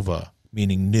Nova,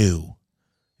 meaning new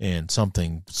and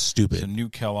something stupid. It's a new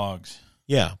Kellogg's.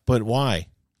 Yeah, but why?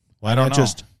 Why don't not know.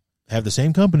 just have the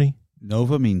same company?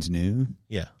 Nova means new.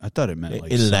 Yeah, I thought it meant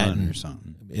like in sun Latin or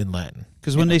something. In Latin,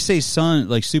 Because when they say sun,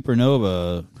 like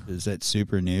supernova, is that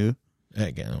super new?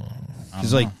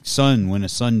 Because like sun, when a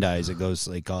sun dies, it goes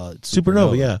like it's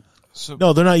supernova. Yeah. So,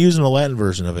 No, they're not using the Latin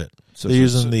version of it. So- They're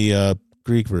using the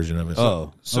Greek version of it.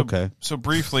 Oh, so, okay, So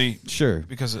briefly, sure.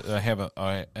 because I had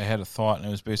a thought, and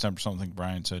it was based on something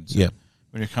Brian said. So Yeah.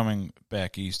 When you're coming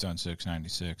back east on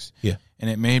 696. Yeah. And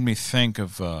it made me think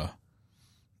of,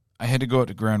 I had to go out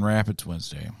to Grand Rapids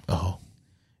Wednesday. Oh.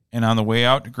 And on the way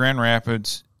out to Grand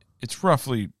Rapids, it's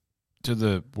roughly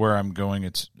to where I'm going,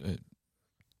 it's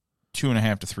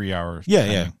 2.5 to 3 hours. Yeah,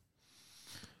 depending.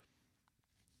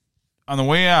 On the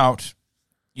way out,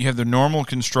 you have the normal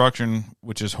construction,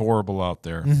 which is horrible out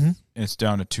there. Mm-hmm. And it's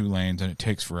down to 2 lanes, and it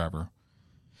takes forever.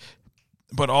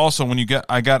 But also,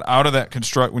 I got out of that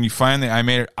when I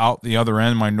made it out the other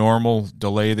end, my normal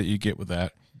delay that you get with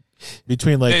that.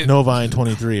 Between Nova and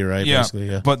 23, right? Yeah, Basically,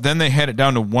 yeah. But then they had it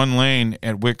down to 1 lane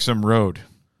at Wixom Road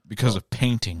because of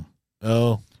painting.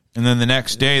 Oh. And then the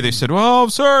next day they said, well,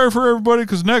 I'm sorry for everybody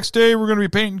because next day we're going to be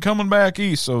painting coming back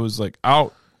east. So it was like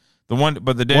out.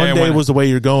 But the day One day was the way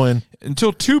you're going.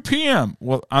 Until 2 p.m.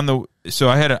 Well, so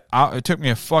I had it took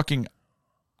me a fucking,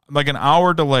 like an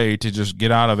hour delay to just get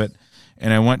out of it.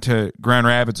 And I went to Grand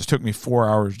Rapids. It took me 4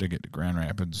 hours to get to Grand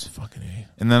Rapids. Fucking A.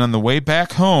 And then on the way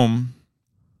back home,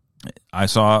 I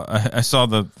saw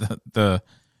the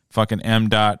fucking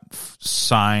MDOT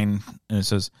sign, and it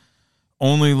says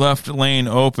only left lane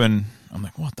open. I'm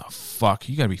like, what the fuck?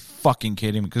 You gotta be fucking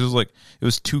kidding me! Because it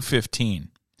was 2:15,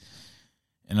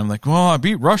 and I'm like, well, I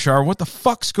beat rush hour. What the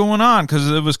fuck's going on? Because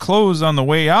it was closed on the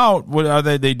way out. What are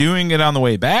they doing it on the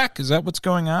way back? Is that what's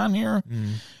going on here?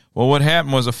 Mm. Well, what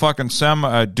happened was a fucking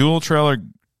dual trailer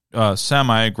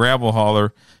semi gravel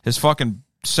hauler. His fucking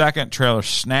second trailer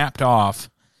snapped off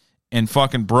and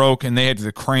fucking broke, and they had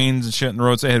the cranes and shit in the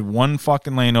roads. They had 1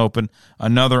 fucking lane open,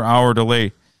 another hour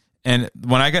delay. And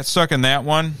when I got stuck in that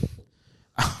one,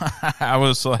 I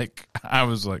was like,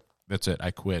 that's it.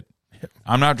 I quit.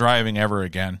 I'm not driving ever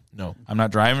again. No. I'm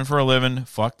not driving for a living.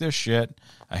 Fuck this shit.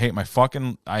 I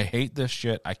hate this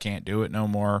shit. I can't do it no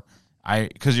more.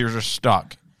 Because you're just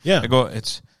stuck. Yeah.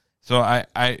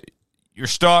 You're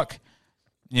stuck.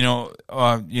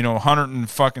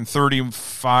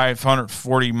 135,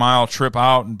 140 mile trip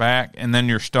out and back, and then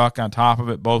you're stuck on top of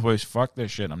it both ways. Fuck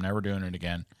this shit. I'm never doing it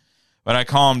again. But I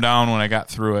calmed down when I got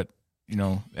through it.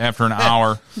 After an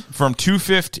hour from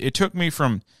 250, it took me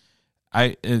from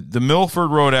the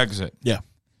Milford Road exit. Yeah.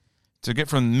 To get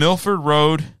from Milford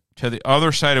Road to the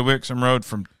other side of Wixom Road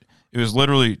it was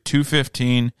literally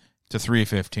 2:15 to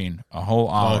 3:15, a whole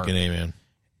hour. Fucking A, man.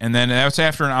 And then that's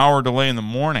after an hour delay in the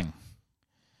morning.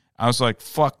 I was like,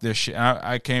 fuck this shit.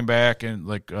 I came back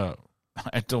and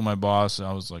I told my boss,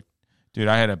 I was like, dude,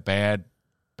 I had a bad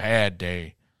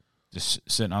day just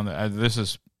sitting on this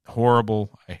is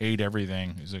horrible. I hate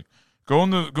everything. He's like, go in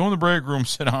the break room,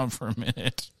 sit down for a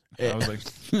minute. I was like,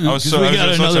 I was so we I was got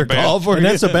just another such a bad- call for And you.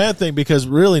 that's a bad thing because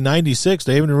really 96,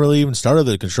 they haven't really even started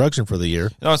the construction for the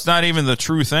year. No, it's not even the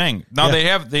true thing. Now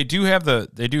Yeah. they do have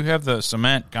the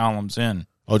cement columns in.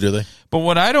 Oh, do they? But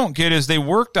what I don't get is they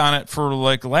worked on it for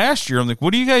like last year. I'm like,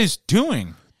 what are you guys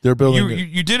doing? They're building.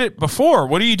 You did it before.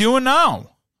 What are you doing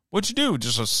now? What'd you do?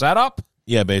 Just a setup?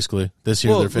 Yeah, basically. This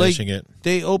year they're finishing it.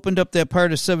 They opened up that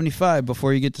part of 75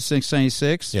 before you get to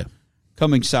 696. Yeah.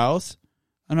 Coming south.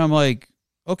 And I'm like,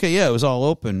 okay, yeah, it was all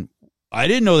open. I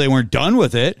didn't know they weren't done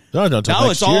with it. No, no, until now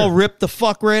next it's all year. ripped the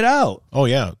fuck right out. Oh,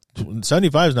 yeah.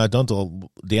 75 is not done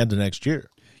till the end of next year.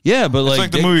 Yeah, but It's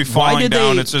like the movie Falling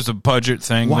Down. It's just a budget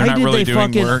thing. They're not really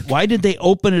doing work. Why did they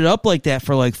open it up like that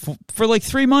for like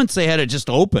 3 months? They had it just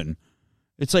open.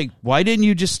 It's like, why didn't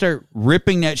you just start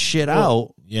ripping that shit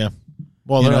out? Yeah.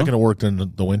 Well, they're not going to work in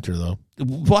the winter, though.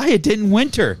 Why it didn't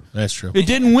winter? That's true. It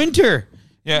didn't winter.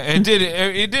 Yeah, it did.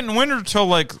 It didn't winter until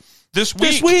like this week.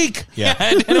 This week.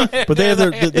 Yeah. But they have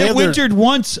their... It wintered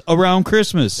once around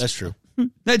Christmas. That's true.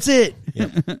 That's it.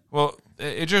 Well,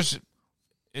 it's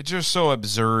just so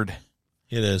absurd.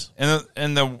 It is.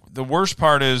 And the worst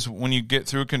part is when you get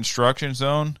through a construction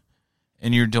zone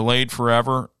and you're delayed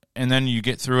forever, and then you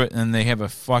get through it, and then they have a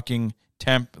fucking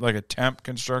temp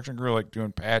construction crew like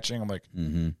doing patching. I'm like,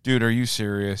 dude, are you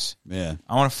serious? Yeah.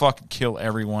 I want to fucking kill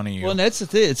every one of you. Well, and that's the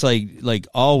thing. It's like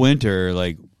all winter.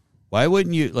 Like, why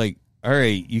wouldn't you like? All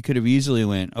right, you could have easily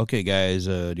went. Okay, guys,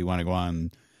 do you want to go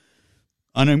on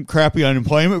crappy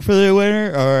unemployment for the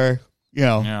winter, or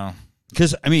yeah.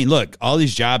 Because I mean, look, all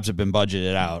these jobs have been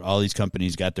budgeted out. All these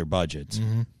companies got their budgets.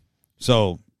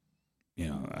 So,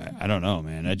 I don't know,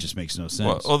 man. That just makes no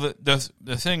sense. Well,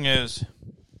 the thing is,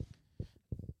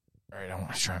 all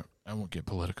right, I won't get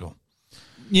political.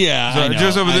 Yeah, So I know,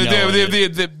 just over I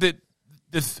know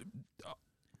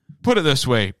put it this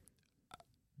way: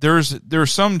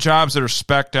 there's some jobs that are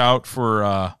spec'd out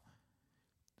for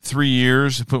 3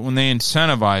 years, but when they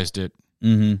incentivized it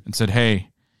and said, "Hey,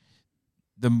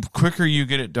 the quicker you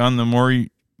get it done, the more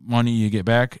money you get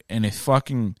back," and a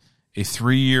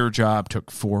 3-year job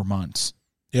took 4 months.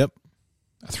 Yep.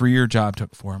 A 3-year job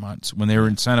took 4 months when they were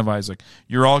incentivized. Like,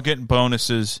 you're all getting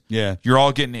bonuses. Yeah. You're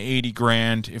all getting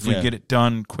 $80,000 if we Yeah. get it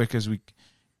done quick as we.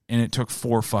 And it took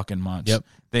 4 fucking months. Yep.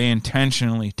 They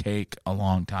intentionally take a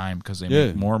long time because they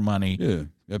make more money. Yeah,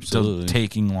 absolutely.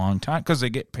 Taking long time because they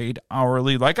get paid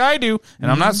hourly, like I do.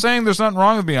 And I'm not saying there's nothing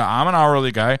wrong with me. I'm an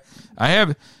hourly guy. I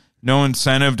have no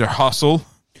incentive to hustle.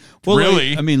 Well,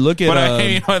 really. like, I mean, look at.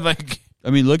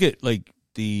 Look at like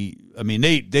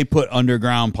they put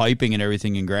underground piping and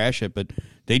everything in Gratiot, but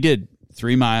they did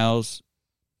 3 miles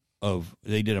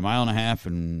they did a mile and a half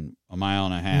and a mile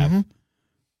and a half.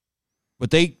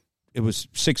 But it was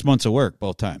 6 months of work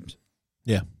both times.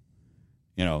 Yeah.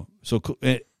 So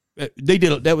they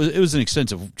did it was an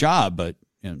extensive job, but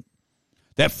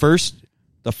the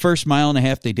first mile and a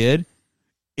half they did,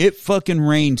 it fucking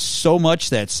rained so much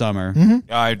that summer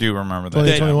I do remember that.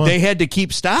 that 2021. they had to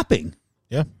keep stopping.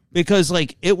 Yeah. Because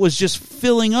it was just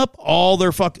filling up all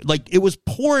their it was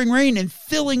pouring rain and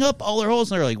filling up all their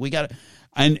holes, and they're like, we got to,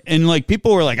 and like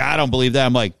people were like, I don't believe that.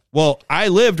 I'm like, well, I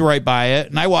lived right by it,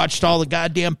 and I watched all the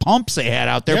goddamn pumps they had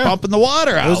out there pumping the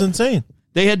water out. It was insane.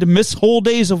 They had to miss whole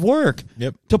days of work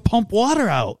Yep. to pump water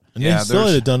out, And they still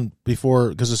had it done before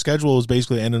because the schedule was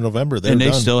basically the end of November. and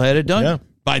they still had it done. Yeah.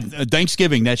 By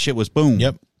Thanksgiving, that shit was boom.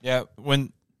 Yep. Yeah,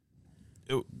 when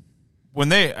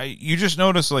you just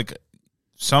notice like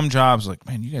some jobs, like,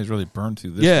 man, you guys really burned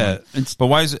through this. Yeah, one. But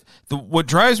why is it? What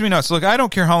drives me nuts? Look, I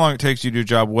don't care how long it takes you to do a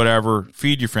job, whatever.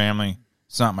 Feed your family.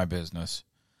 It's not my business.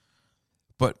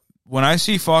 But when I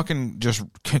see fucking just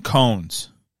cones,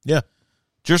 Yeah.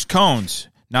 just cones,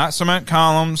 not cement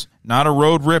columns, not a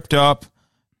road ripped up,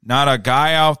 not a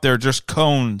guy out there, just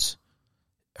cones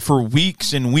for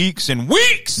weeks and weeks and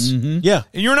weeks. Yeah.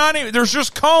 And you're not even, there's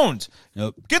just cones.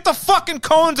 Nope. Get the fucking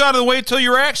cones out of the way until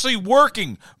you're actually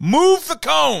working. Move the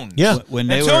cones. Yeah.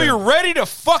 Until you're ready to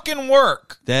fucking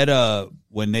work. That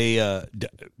when they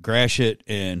Gratiot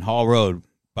and Hall Road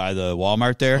by the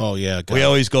Walmart there. Oh, yeah. God. We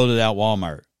always go to that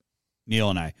Walmart, Neil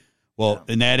and I. Well,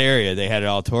 in that area, they had it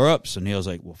all tore up. So Neil's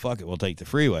like, well, fuck it. We'll take the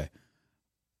freeway.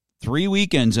 3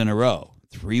 weekends in a row.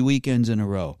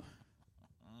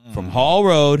 From Hall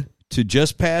Road to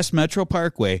just past Metro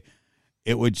Parkway,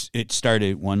 it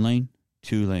started 1 lane,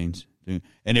 2 lanes,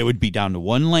 and it would be down to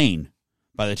 1 lane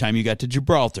by the time you got to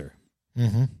Gibraltar.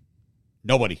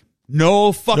 Nobody.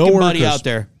 No fucking buddy out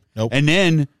there. Nope. And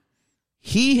then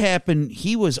he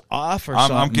was off or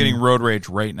something. I'm getting road rage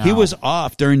right now. He was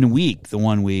off during the week, the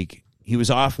 1 week. He was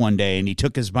off one day, and he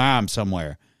took his mom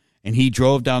somewhere. And he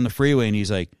drove down the freeway, and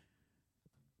he's like,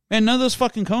 man, none of those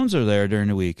fucking cones are there during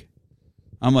the week.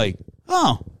 I'm like,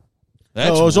 oh,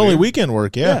 that's it was weird. only weekend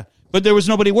work, yeah. But there was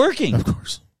nobody working. Of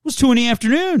course. It was 2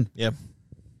 PM. Yep.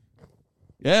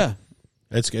 Yeah.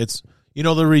 It's they're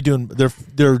redoing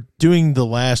they're doing the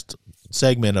last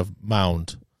segment of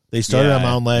Mound. They started on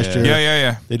Mound last year.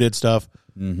 Yeah. They did stuff.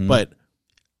 But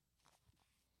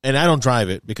and I don't drive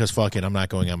it because fuck it, I'm not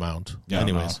going on Mound.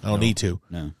 Anyways, I don't need to.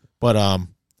 No. But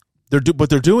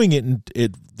they're doing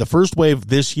it the first wave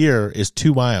this year is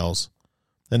 2 miles.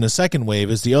 Then the second wave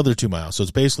is the other 2 miles. So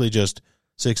it's basically just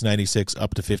 696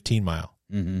 up to 15 mile.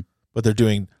 Mm-hmm. But they're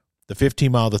doing the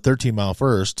 15 mile, the 13 mile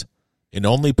first, and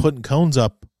only putting cones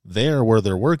up there where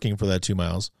they're working for that 2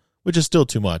 miles, which is still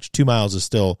too much. 2 miles is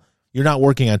still, you're not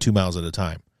working on 2 miles at a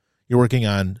time. You're working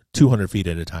on 200 feet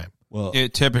at a time. Well,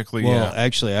 it typically,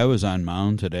 actually, I was on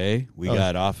Mound today. We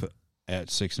got off at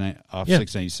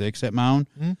 696 at Mound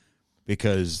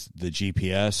because the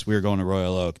GPS, we were going to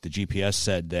Royal Oak. The GPS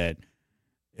said that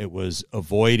it was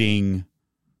avoiding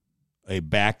a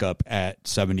backup at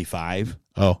 75.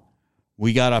 Oh.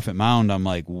 We got off at Mound. I'm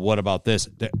like, what about this?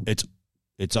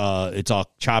 It's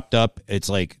all chopped up. It's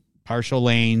like partial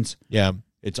lanes. Yeah.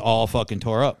 It's all fucking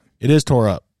tore up. It is tore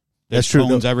up. That's true.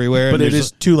 Cones everywhere. But it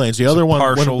is 2 lanes. The other one,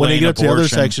 when you get up to the other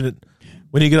abortion. section,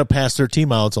 when you get up past 13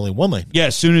 mile, it's only 1 lane. Yeah,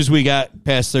 as soon as we got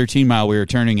past 13 mile, we were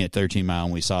turning at 13 mile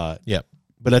and we saw it. Yeah.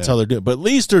 But that's how they're doing. But at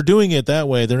least they're doing it that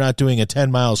way. They're not doing a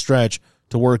 10 mile stretch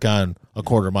to work on a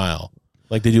quarter mile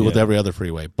like they do with every other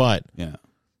freeway. But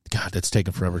God, that's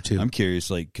taking forever too. I'm curious,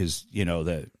 like, because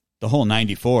the whole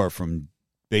 94 from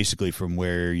basically from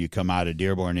where you come out of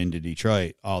Dearborn into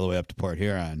Detroit all the way up to Port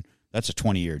Huron. That's a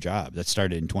 20-year job. That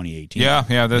started in 2018. Yeah.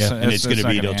 And it's going to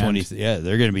be till 20. Yeah,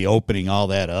 they're going to be opening all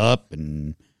that up,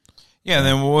 and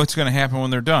then what's going to happen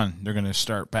when they're done? They're going to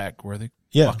start back where they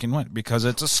fucking went because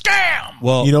it's a scam.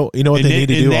 Well, you know what they need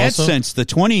to do. In that also? sense, the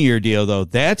 20-year deal though,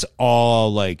 that's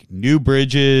all like new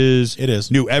bridges. It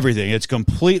is new everything. It's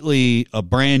completely a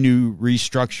brand new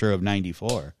restructure of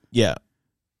 94. Yeah,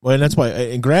 well, and that's why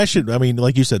in Gratiot, I mean,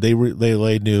 like you said, they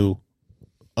laid new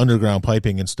underground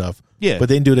piping and stuff. Yeah, but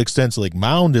they didn't do it extensively. Like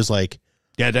Mound is like,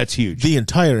 that's huge. The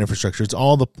entire infrastructure. It's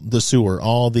all the sewer,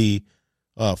 all the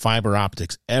fiber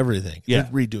optics, everything. Yeah,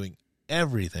 they're redoing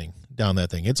everything down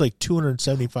that thing. It's like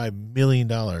 $275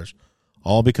 million,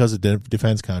 all because the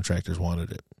defense contractors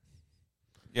wanted it.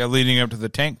 Yeah, leading up to the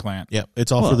tank plant. Yeah,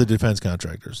 it's all for the defense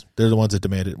contractors. They're the ones that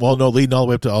demanded. Well, no, leading all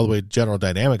the way to General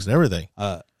Dynamics and everything.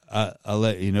 I'll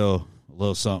let you know a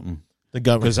little something. The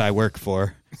government, because I work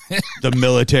for the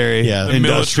military,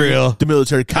 the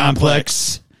military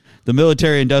complex. The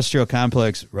military industrial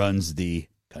complex runs the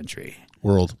country,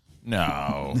 world.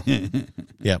 No,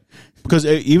 yeah, because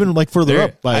even like further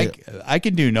up, I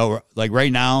can do like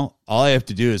right now. All I have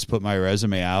to do is put my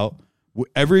resume out.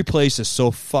 Every place is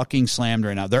so fucking slammed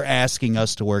right now. They're asking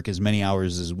us to work as many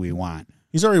hours as we want.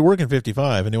 He's already working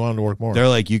 55, and they want him to work more. They're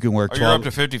like, you can work 12. You're up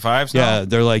to 55 now? Yeah,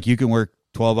 they're like, you can work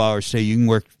 12 hours today. You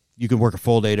can work a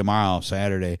full day tomorrow,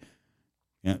 Saturday.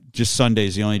 Just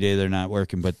Sunday's the only day they're not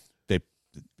working, but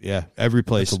every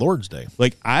place. It's the Lord's Day.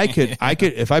 Like I could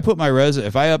if I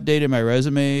updated my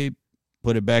resume,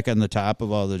 put it back on the top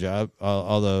of all the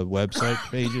website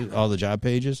pages, all the job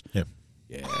pages. Yeah.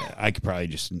 Yeah, I could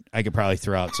probably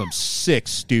throw out some sick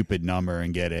stupid number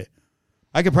and get it.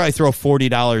 I could probably throw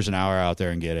 $40 an hour out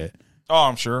there and get it. Oh,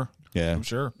 I'm sure. Yeah, I'm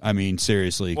sure. I mean,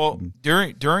 seriously. Well,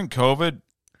 during COVID,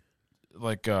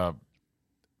 like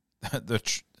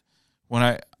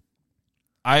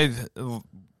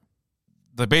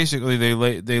basically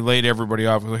they laid everybody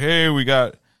off. Like, hey, we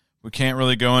can't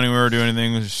really go anywhere or do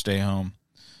anything. Let's just stay home.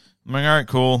 I'm like, all right,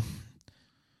 cool.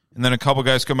 And then a couple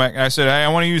guys come back. And I said, hey, I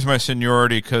want to use my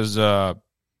seniority because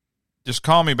just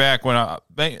call me back when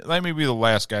let me be the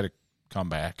last guy to come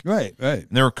back. Right. And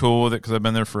they were cool with it because I've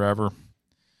been there forever.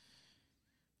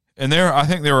 And I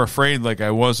think they were afraid like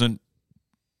I wasn't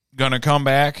gonna come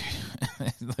back,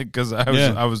 because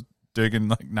I was digging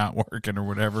like not working or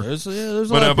whatever.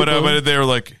 But they were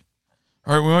like,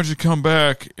 all right, we want you to come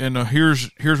back, and here's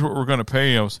what we're gonna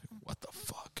pay you. I was like, what the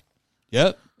fuck?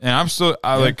 Yep. And I'm still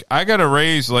I got a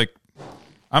raise. Like,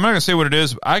 I'm not gonna say what it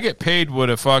is, but I get paid what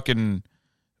a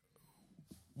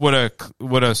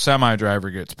semi driver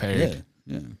gets paid.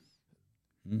 Yeah.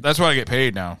 That's what I get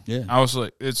paid now. Yeah. I was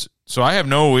like, so I have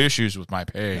no issues with my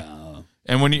pay. No.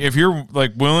 And if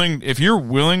you're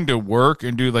willing to work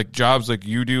and do like jobs like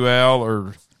you do, Al,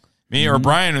 or me, or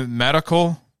Brian in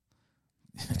medical,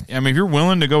 I mean, if you're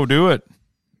willing to go do it,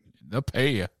 they'll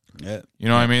pay you. Yeah. You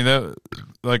know what I mean?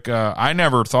 I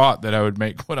never thought that I would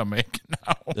make what I'm making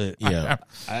now. Yeah.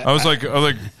 I was like,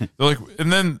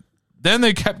 and then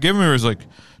they kept giving me, it was like,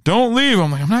 don't leave.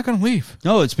 I'm like, I'm not going to leave.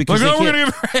 No, it's because Like, no,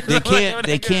 we're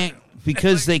they can't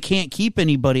because they can't keep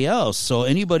anybody else. So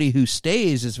anybody who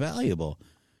stays is valuable.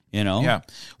 You know? Yeah.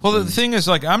 Well, the thing is,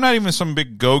 like, I'm not even some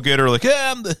big go-getter. Like,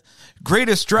 yeah, I'm the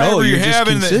greatest driver you you're have.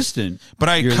 just consistent. But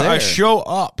I show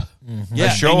up. Yeah, I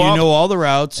show and up, you know all the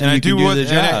routes, and you can do the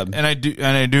job. And I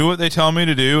do what they tell me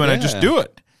to do, and I just do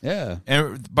it. Yeah.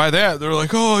 And by that, they're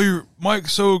like, "Oh, you're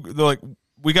Mike's so." They're like,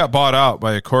 "We got bought out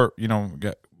by a corp. You know,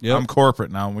 I'm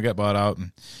corporate now, and we got bought out,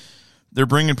 and they're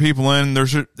bringing people in.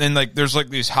 There's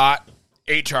these hot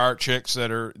HR chicks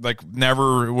that are like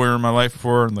never were in my life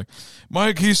before, and like,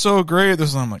 Mike, he's so great.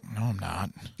 This, and I'm like, no, I'm not.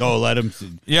 Oh, let him.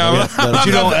 Yeah, but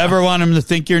you don't ever want him to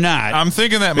think you're not. I'm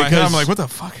thinking that in my head. I'm like, what the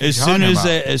fuck? Are you talking about?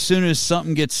 As soon as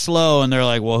something gets slow, and they're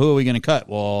like, well, who are we going to cut?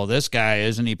 Well, this guy,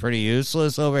 isn't he pretty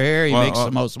useless over here? He makes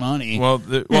the most money. Well,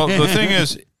 the thing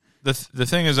is, the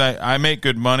thing is, I make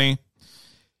good money,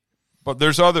 but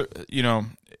there's other, you know,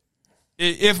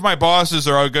 if my bosses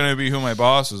are going to be who my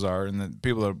bosses are, and the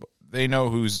people that they know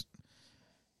who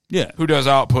does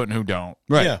output and who don't.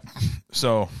 Right. Yeah.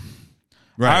 So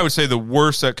right. I would say the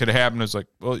worst that could happen is like,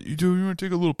 well, you want to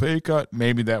take a little pay cut?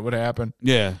 Maybe that would happen.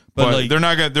 Yeah. But like, they're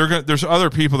not going to, there's other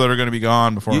people that are going to be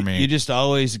gone before me. You just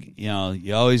always,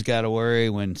 you always got to worry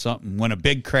when a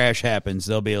big crash happens,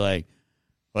 they'll be like,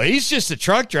 well, he's just a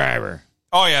truck driver.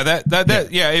 Oh yeah. That,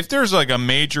 if there's like a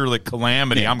major like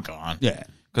calamity, I'm gone. Yeah.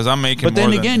 Cause I'm making But more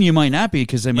then again, you might not be,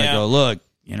 because they might Yeah. go, look,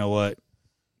 you know what?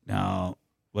 No,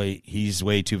 wait, he's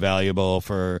way too valuable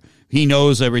he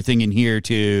knows everything in here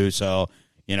too, so,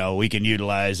 we can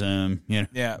utilize him,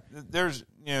 Yeah, there's,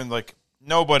 like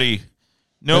no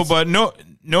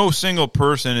single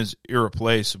person is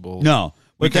irreplaceable. No.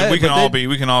 We can all be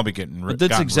getting rid. But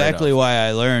that's exactly why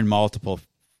I learned multiple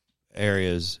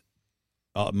areas,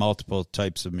 multiple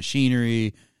types of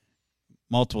machinery,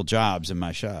 multiple jobs in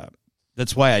my shop.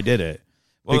 That's why I did it.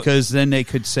 Because then they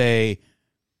could say,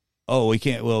 oh, we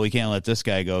can't let this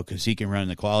guy go because he can run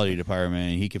the quality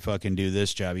department and he can fucking do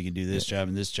this job. He can do this job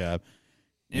and this job.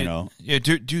 Yeah,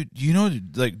 dude,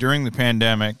 like during the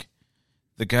pandemic,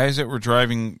 the guys that were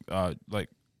driving like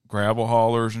gravel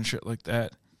haulers and shit like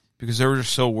that, because they were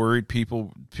just so worried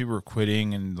people were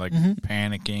quitting and like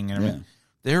panicking, and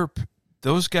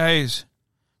those guys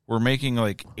were making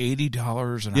like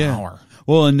 $80 an hour.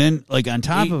 Well, and then like on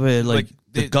top of it,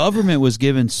 the government was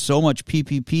giving so much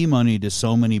PPP money to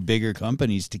so many bigger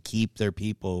companies to keep their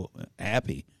people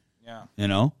happy.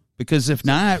 Yeah. Because if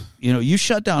not, you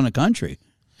shut down a country.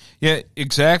 Yeah,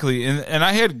 exactly. And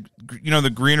I had,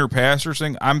 the greener pastures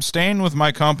thing. I'm staying with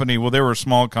my company. Well, they were a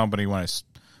small company when I was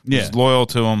loyal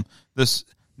to them. This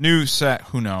new set,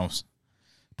 who knows?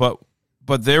 But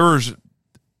there was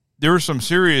some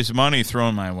serious money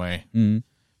thrown my way. Mm-hmm.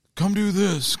 Come do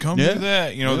this, do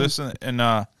that. This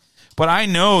and but I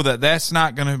know that that's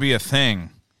not going to be a thing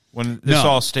when this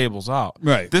all stables out.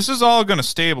 Right. This is all going to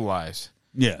stabilize.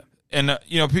 Yeah. And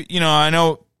I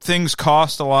know things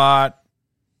cost a lot.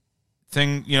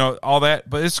 All that,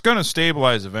 but it's going to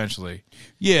stabilize eventually.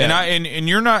 Yeah. And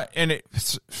you're not,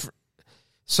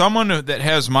 someone that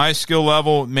has my skill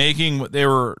level making what they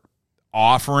were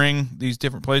offering these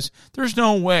different places, there's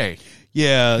no way.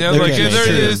 Yeah.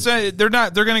 They're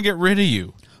not, they're going to get rid of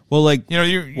you. Well, like,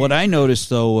 what I noticed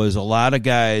though was a lot of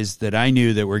guys that I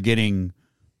knew that were getting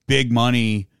big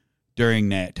money during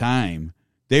that time.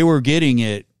 They were getting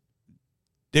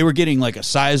like a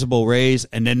sizable raise,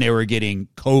 and then they were getting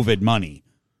COVID money.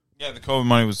 Yeah, the COVID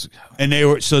money was, and they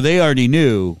already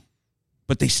knew,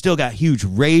 but they still got huge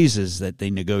raises that they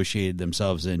negotiated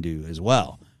themselves into as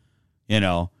well,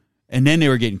 and then they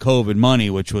were getting COVID money,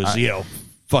 which was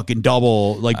fucking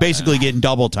double, like basically getting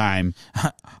double time.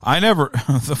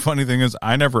 The funny thing is,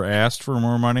 I never asked for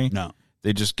more money. No,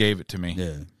 they just gave it to me.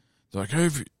 Yeah. They're like, hey,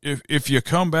 if you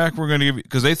come back, we're going to give you,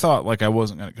 because they thought like I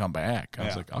wasn't going to come back. I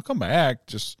was like, I'll come back.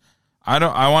 Just,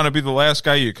 I want to be the last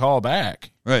guy you call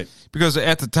back. Right. Because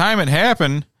at the time it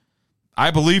happened,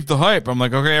 I believed the hype. I'm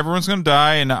like, okay, everyone's going to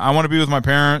die, and I want to be with my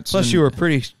parents. Plus, you were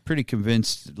pretty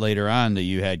convinced later on that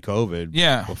you had COVID.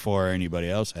 Yeah. Before anybody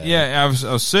else had. Yeah, I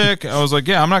was sick. I was like,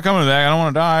 I'm not coming back. I don't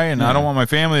want to die, and I don't want my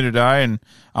family to die, and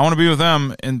I want to be with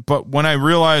them. But when I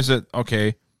realized that,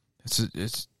 okay,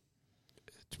 it's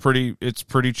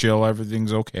pretty chill.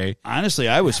 Everything's okay. Honestly,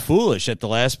 I was foolish at the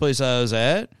last place I was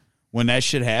at when that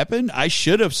shit happened. I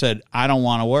should have said, I don't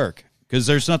want to work, because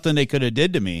there's nothing they could have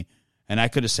did to me, and I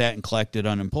could have sat and collected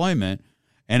unemployment,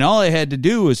 and all I had to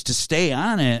do was to stay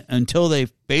on it until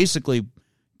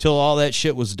all that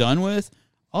shit was done with.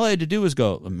 All I had to do was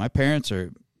go, my parents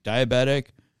are diabetic,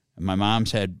 and my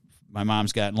mom's had my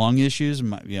mom's got lung issues,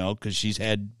 because she's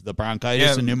had the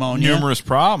bronchitis and pneumonia, numerous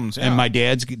problems, and my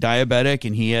dad's diabetic,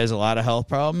 and he has a lot of health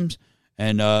problems.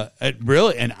 And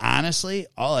honestly,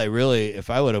 if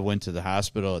I would have went to the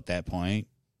hospital at that point,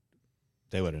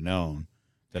 they would have known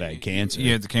that I had cancer.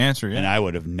 You had the cancer, yeah. And I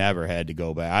would have never had to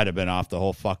go back. I'd have been off the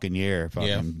whole fucking year if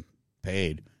I'm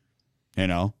paid.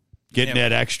 Getting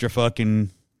that extra fucking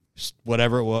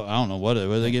whatever it was. I don't know what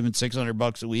were they giving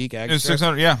 $600 a week extra? It was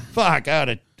 600, yeah. Fuck, I got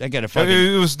to fucking.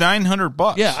 It was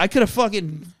 $900. Yeah, I could have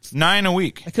fucking $9 a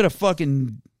week. I could have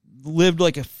fucking lived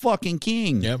like a fucking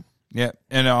king. Yep. Yeah,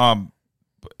 and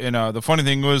the funny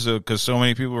thing was because so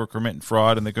many people were committing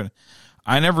fraud and they couldn't.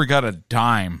 I never got a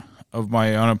dime of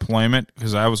my unemployment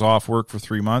because I was off work for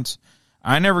 3 months.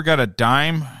 I never got a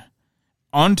dime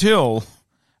until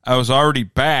I was already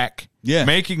back,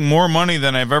 making more money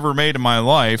than I've ever made in my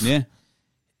life. Yeah,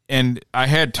 and I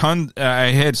had savings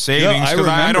because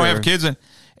I don't have kids,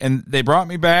 and they brought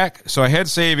me back, so I had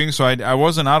savings, so I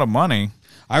wasn't out of money.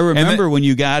 I remember when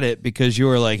you got it because you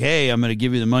were like, "Hey, I'm going to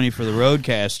give you the money for the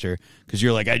Roadcaster," because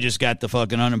you're like, "I just got the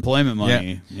fucking unemployment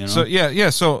money." So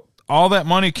so all that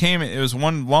money came. It was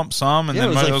one lump sum, and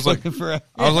then I was like, I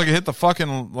hit the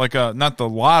fucking not the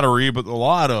lottery, but the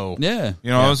lotto. Yeah,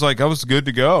 I was like, I was good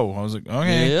to go. I was like,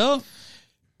 okay, yeah.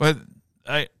 But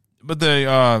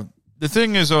the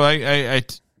thing is, though, I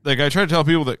try to tell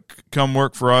people that come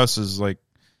work for us is like,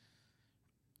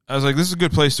 I was like, this is a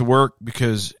good place to work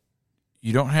because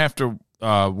you don't have to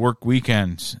work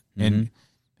weekends, and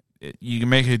you can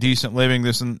make a decent living.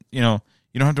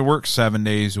 You don't have to work 7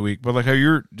 days a week. But like how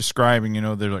you're describing,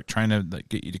 they're like trying to like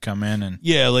get you to come in and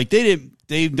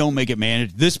they don't make it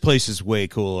managed. This place is way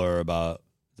cooler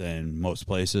than most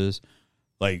places.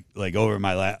 Like over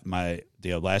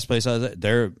the last place I was at,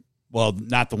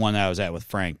 not the one that I was at with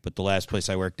Frank, but the last place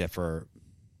I worked at for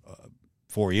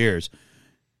 4 years.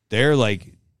 They're like,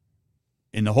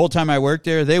 in the whole time I worked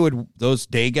there, those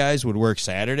day guys would work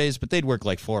Saturdays, but they'd work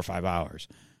like 4 or 5 hours.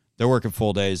 They're working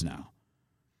full days now,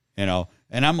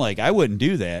 And I'm like, I wouldn't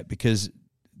do that because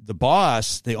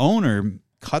the owner,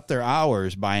 cut their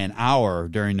hours by an hour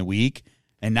during the week,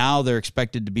 and now they're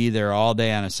expected to be there all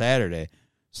day on a Saturday.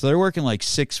 So they're working like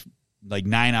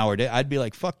 9 hour day. I'd be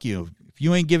like, fuck you. If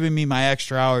you ain't giving me my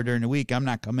extra hour during the week, I'm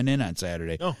not coming in on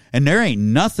Saturday. No. And there ain't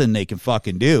nothing they can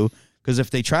fucking do because if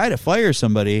they try to fire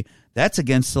somebody, that's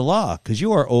against the law because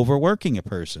you are overworking a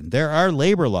person. There are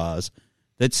labor laws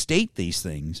that state these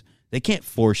things. They can't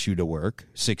force you to work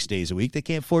 6 days a week. They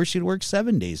can't force you to work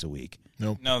 7 days a week.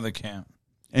 Nope. No, they can't.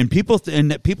 And people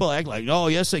act like, oh,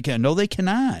 yes, they can. No, they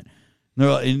cannot.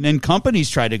 And companies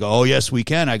try to go, oh, yes, we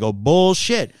can. I go,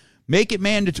 bullshit. Make it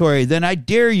mandatory. Then I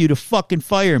dare you to fucking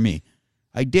fire me.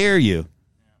 I dare you.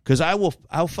 Because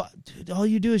all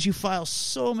you do is you file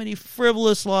so many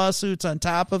frivolous lawsuits on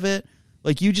top of it.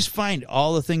 Like, you just find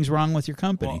all the things wrong with your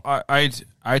company. Well,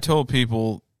 I told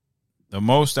people the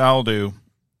most I'll do,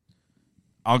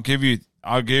 I'll give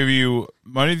you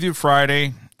Monday through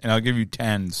Friday, and I'll give you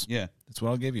tens. Yeah. That's what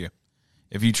I'll give you.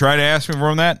 If you try to ask me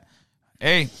from that,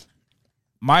 hey,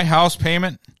 my house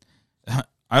payment,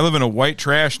 I live in a white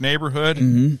trash neighborhood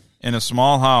in a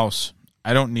small house.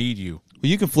 I don't need you. Well,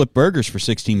 you can flip burgers for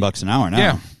 $16 an hour now.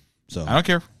 Yeah. So I don't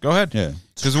care. Go ahead. Yeah.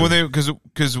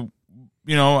 Because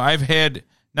I've had,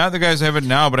 not the guys have it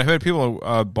now, but I've had people,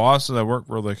 bosses I work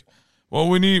for, like, well,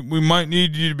 we might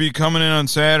need you to be coming in on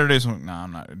Saturdays. I'm like, no,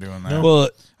 I'm not doing that. Well,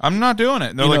 I'm not doing it.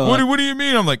 And they're like, what do you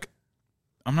mean? I'm like,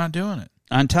 I'm not doing it.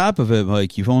 On top of it,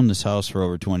 like, you've owned this house for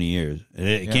over 20 years.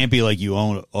 It can't be like you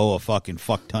owe a fucking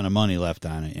fuck ton of money left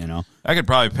on it, I could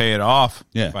probably pay it off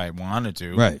Yeah. if I wanted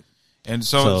to. Right. And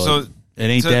so it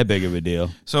ain't that big of a deal.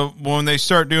 So when they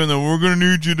start doing we're going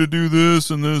to need you to do this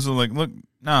and this, I'm like, look,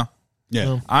 no. Yeah.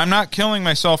 No. I'm not killing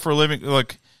myself for a living.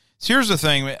 Look, here's the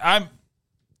thing.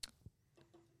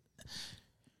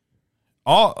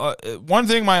 One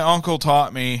thing my uncle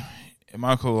taught me,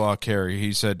 my uncle Kerry,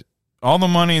 he said, all the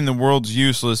money in the world's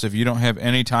useless if you don't have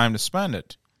any time to spend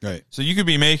it. Right. So you could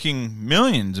be making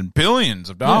millions and billions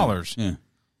of dollars. Yeah.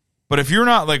 But if you're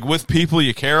not like with people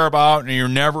you care about and you're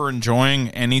never enjoying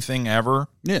anything ever.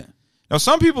 Yeah. Now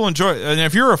some people enjoy, and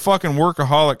if you're a fucking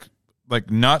workaholic like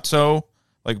nutso,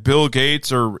 like Bill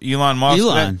Gates or Elon Musk,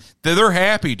 they're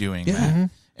happy doing that. Mm-hmm.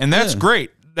 And that's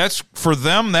great. That's for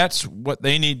them. That's what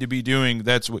they need to be doing.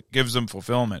 That's what gives them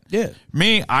fulfillment. Yeah.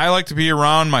 Me, I like to be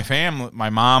around my family, my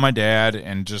mom, my dad,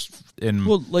 and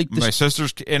my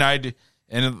sisters, and have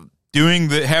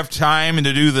time and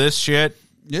to do this shit.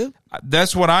 Yeah.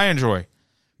 That's what I enjoy.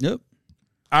 Yep.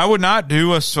 I would not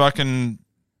do a fucking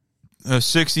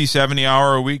 60, 70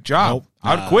 hour a week job. Nope.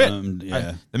 I'd quit.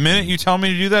 Yeah. The minute you tell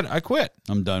me to do that, I quit.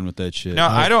 I'm done with that shit. Now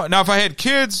I don't. Now if I had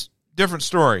kids, different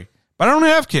story. But I don't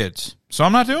have kids, so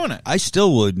I'm not doing it. I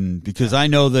still wouldn't because I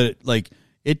know that like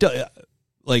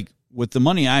with the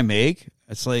money I make,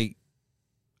 it's like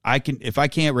if I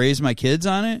can't raise my kids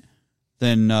on it,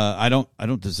 then I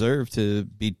don't deserve to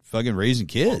be fucking raising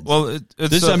kids. Well,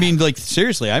 I mean, like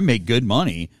seriously, I make good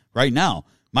money right now.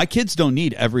 My kids don't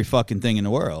need every fucking thing in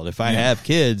the world. If I have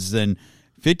kids, then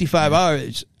 55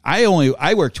 hours. I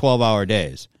work 12-hour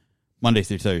days, Monday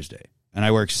through Thursday. And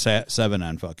I work 7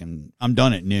 on fucking... I'm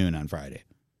done at noon on Friday.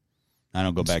 I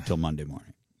don't go back till Monday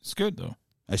morning. It's good, though.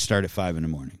 I start at 5 in the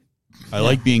morning. I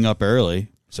like being up early,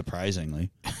 surprisingly.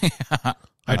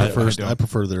 I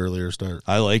prefer the earlier start.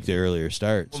 I like the earlier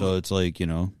start. So it's like,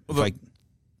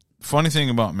 funny thing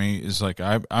about me is like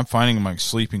I'm finding my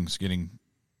sleeping's getting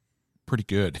pretty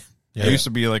good. Yeah. I used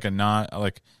to be like I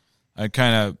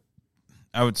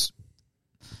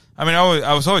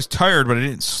was always tired, but I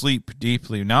didn't sleep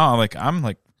deeply. Now,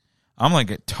 I'm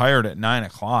get tired at 9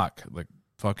 o'clock. Like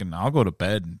fucking, I'll go to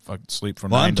bed and fucking sleep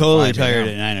from. Well, 9 I'm to totally 5 tired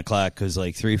at 9 o'clock because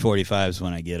like 3:45 is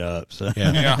when I get up. So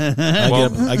yeah.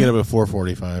 I get up at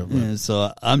 4:45. Yeah,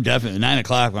 so I'm definitely 9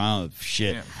 o'clock. Oh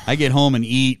shit! Yeah. I get home and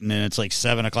eat, and then it's like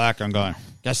 7 o'clock. I'm going.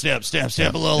 Got to stay up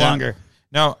a little longer.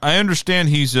 Now I understand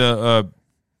he's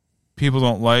people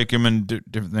don't like him and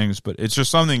different things, but it's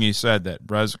just something he said that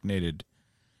resonated.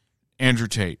 Andrew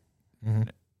Tate. Mm-hmm.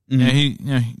 Yeah,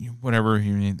 he whatever, he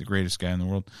ain't the greatest guy in the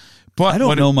world. But I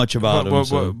don't know much about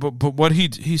him. But what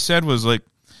he said was like,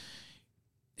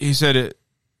 he said it.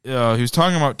 He was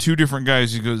talking about two different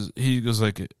guys. He goes,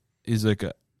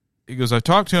 I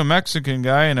talked to a Mexican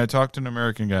guy and I talked to an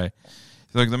American guy.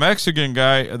 He's like, the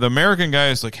American guy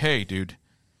is like, hey, dude.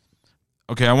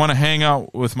 Okay, I want to hang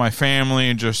out with my family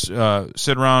and just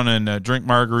sit around and drink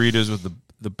margaritas with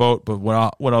the boat. But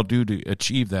what I'll do to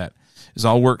achieve that is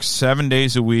I'll work 7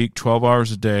 days a week, 12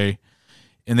 hours a day,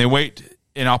 and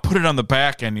I'll put it on the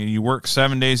back end. And you work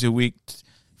 7 days a week,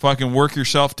 fucking work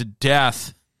yourself to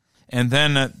death, and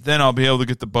then I'll be able to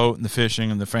get the boat and the fishing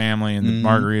and the family and the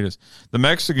margaritas. The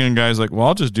Mexican guy's like, well,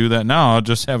 I'll just do that now. I'll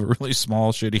just have a really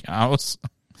small, shitty house,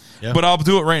 but I'll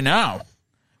do it right now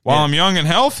while I'm young and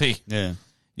healthy. Yeah,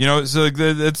 it's like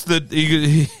it's like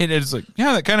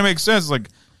that kind of makes sense. Like,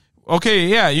 okay,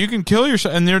 yeah, you can kill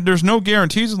yourself, and there's no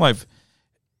guarantees in life.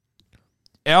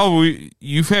 Al,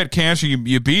 you've had cancer,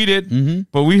 you beat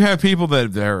it, but we have people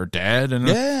that are dead,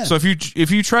 and so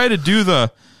if you try to do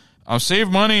I'll save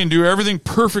money and do everything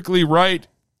perfectly right,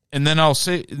 and then on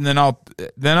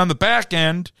the back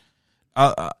end,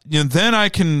 then I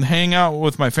can hang out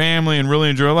with my family and really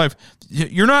enjoy life.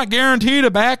 You're not guaranteed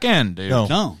a back end, dude.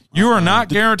 No. You are not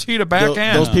guaranteed a back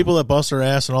end. Those people that bust their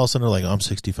ass and all of a sudden are like, I'm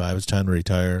 65, it's time to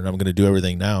retire, and I'm going to do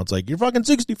everything now. It's like, you're fucking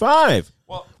 65.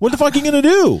 Well, what the fuck are you going to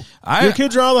do? Your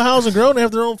kids are out of the house and grown and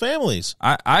have their own families.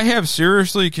 I have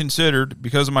seriously considered,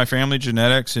 because of my family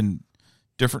genetics and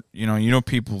different,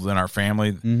 people in our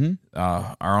family,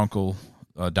 our uncle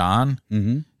Don,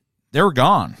 they were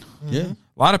gone. Yeah.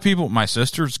 A lot of people, my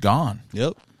sister's gone.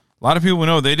 Yep. A lot of people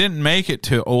know they didn't make it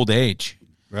to old age.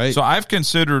 Right. So I've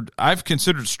considered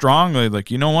strongly,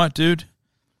 like, you know what, dude?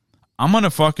 I'm going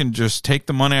to fucking just take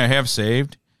the money I have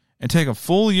saved and take a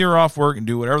full year off work and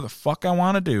do whatever the fuck I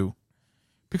want to do.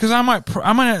 Because I'm going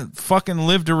to fucking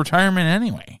live to retirement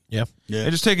anyway. Yep. Yeah.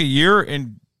 I just take a year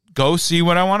and go see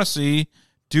what I want to see,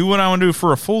 do what I want to do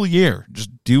for a full year. Just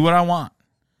do what I want.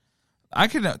 I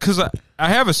can, because I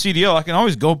have a CDL, I can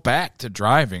always go back to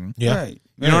driving. Yeah. Right.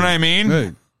 You know what I mean?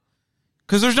 Right.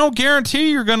 Because there's no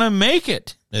guarantee you're going to make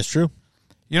it. That's true.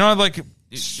 What's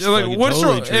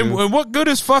totally true. And what good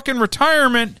is fucking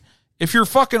retirement if you're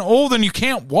fucking old and you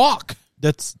can't walk?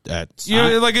 That's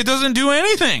it doesn't do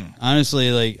anything.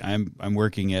 Honestly, like I'm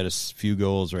working at a few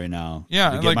goals right now.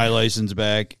 Yeah, to get my license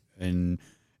back, and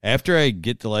after I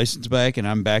get the license back and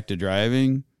I'm back to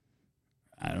driving,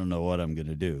 I don't know what I'm going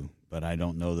to do, but I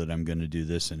don't know that I'm going to do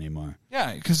this anymore.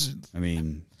 Yeah, because I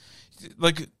mean,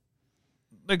 like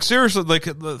seriously, like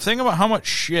the thing about how much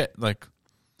shit like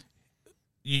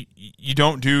you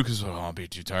don't do because I'll be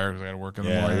too tired because I got to work in the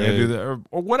morning. I got to do that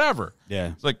or whatever.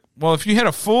 Yeah, it's like, well, if you had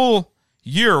a full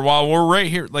year while we're right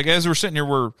here, like as we're sitting here,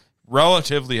 we're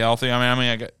relatively healthy. I mean,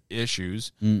 I got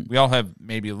issues. We all have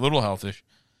maybe a little health issue,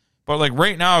 but like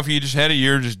right now, if you just had a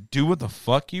year, just do what the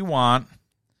fuck you want.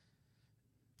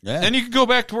 Yeah, then you can go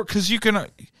back to work because you can.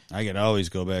 I can always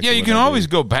go back. Yeah, you can always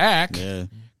go back. Yeah,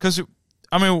 because.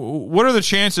 I mean, what are the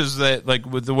chances that, like,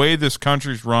 with the way this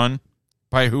country's run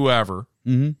by whoever,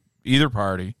 either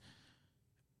party,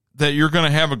 that you're going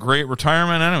to have a great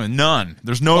retirement anyway? None.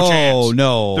 There's no chance. Oh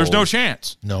no, there's no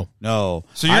chance. No.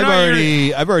 So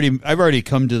I've already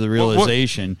come to the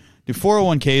realization the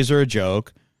 401ks are a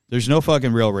joke. There's no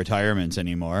fucking real retirements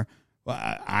anymore.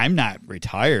 Well, I'm not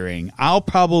retiring. I'll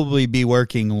probably be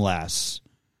working less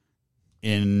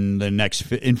in the next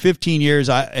 15 years.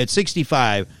 At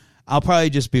 65, I'll probably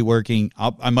just be working.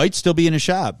 I might still be in a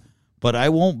shop, but I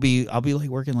won't be. I'll be like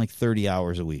working like 30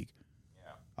 hours a week.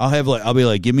 I'll be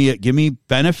like, give me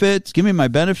benefits, give me my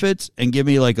benefits, and give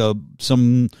me like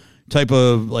some type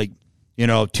of like,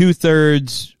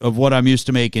 2/3 of what I'm used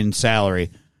to making salary,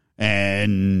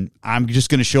 and I'm just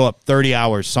going to show up 30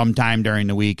 hours sometime during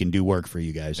the week and do work for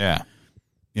you guys. Yeah,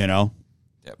 Yeah,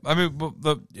 I mean,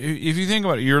 if you think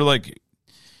about it,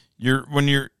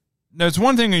 it's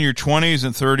one thing in your 20s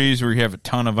and 30s where you have a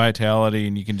ton of vitality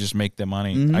and you can just make the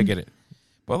money. Mm-hmm. I get it,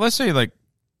 but let's say like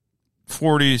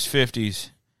 40s, 50s.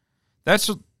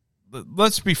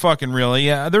 Let's be fucking real.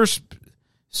 Yeah, there's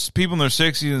people in their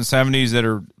 60s and 70s that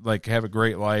are like have a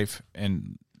great life,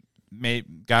 and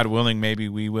God willing, maybe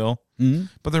we will. Mm-hmm.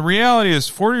 But the reality is,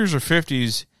 40s or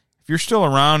 50s, if you're still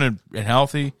around and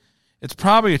healthy, it's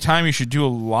probably a time you should do a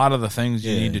lot of the things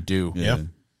you need to do. Yeah.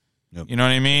 Yep. You know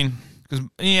what I mean? Because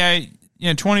 20s,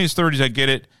 30s, I get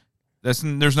it. There's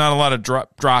not a lot of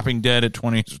dropping dead at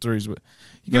 20s or 30s, but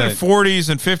you get at 40s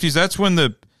and 50s. That's when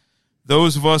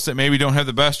those of us that maybe don't have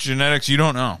the best genetics, you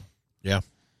don't know. Yeah.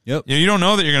 Yep. You don't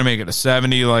know that you're going to make it to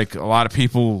 70 like a lot of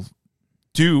people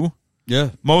do.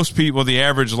 Yeah. Most people, the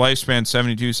average lifespan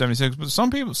 72, 76, but some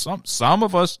people, some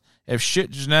of us have shit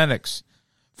genetics.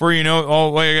 For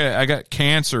I got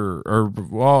cancer,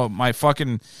 or my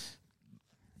fucking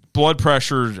blood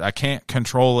pressure, I can't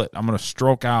control it. I'm going to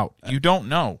stroke out. You don't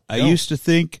know. I used to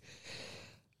think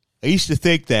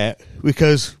that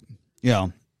because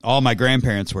all my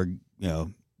grandparents were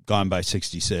gone by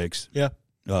 66. Yeah.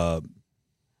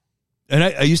 And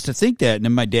I used to think that, and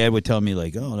then my dad would tell me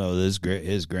like, "Oh no, his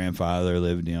grandfather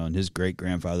lived, and his great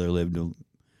grandfather lived,"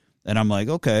 and I'm like,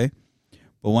 okay.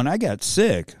 But when I got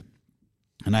sick,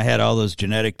 and I had all those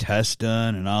genetic tests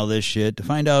done and all this shit to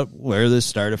find out where this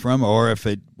started from, or if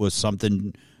it was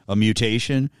a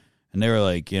mutation, and they were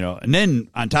like, and then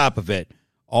on top of it,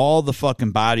 all the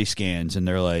fucking body scans, and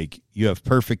they're like, you have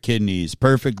perfect kidneys,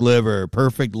 perfect liver,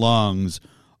 perfect lungs,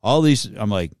 all these. I'm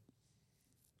like,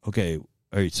 okay.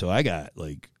 All right, so I got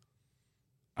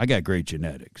great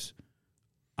genetics.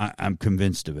 I'm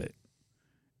convinced of it,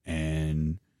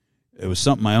 and it was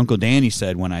something my Uncle Danny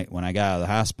said when I got out of the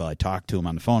hospital. I talked to him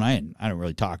on the phone. I don't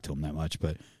really talk to him that much,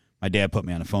 but my dad put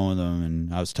me on the phone with him,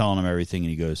 and I was telling him everything, and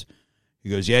he goes,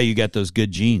 yeah, you got those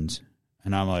good genes,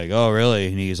 and I'm like, oh really?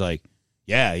 And he's like,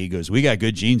 yeah. He goes, we got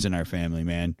good genes in our family,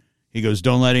 man. He goes,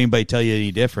 don't let anybody tell you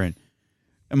any different.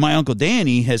 And my Uncle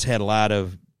Danny has had a lot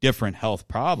of different health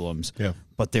problems,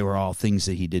 but they were all things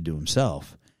that he did to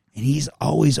himself, and he's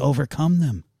always overcome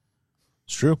them.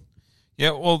 It's true.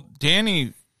 Yeah, well,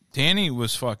 Danny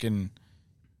was fucking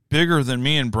bigger than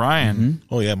me and Brian.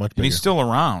 Mm-hmm. Oh yeah, much bigger. And he's still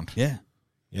around. Yeah.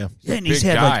 And he's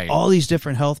had like all these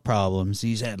different health problems.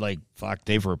 He's had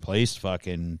they've replaced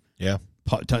fucking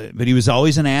but he was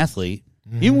always an athlete.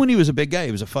 Mm-hmm. Even when he was a big guy,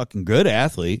 he was a fucking good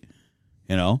athlete.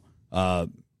 For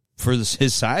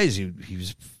his size, he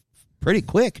was pretty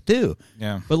quick too.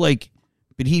 Yeah.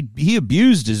 But he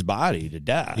abused his body to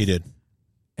death. He did.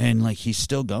 And he's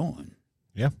still going.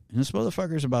 Yeah. And this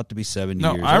motherfucker's about to be 70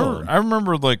 years old. I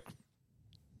remember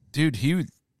dude, he would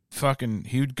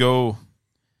go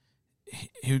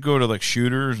to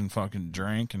shooters and fucking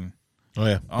drink and oh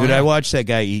yeah. Dude, I watched that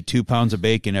guy eat 2 pounds of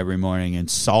bacon every morning and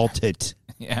salt it.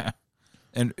 Yeah.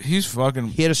 And he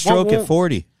had a stroke at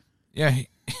 40. Yeah,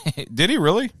 did he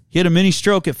really? He had a mini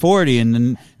stroke at 40,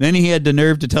 and then he had the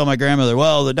nerve to tell my grandmother,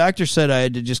 well, the doctor said I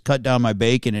had to just cut down my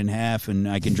bacon in half and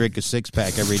I can drink a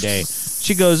 6-pack every day.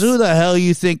 She goes, who the hell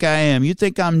you think I am? You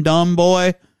think I'm dumb,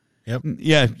 boy? Yep.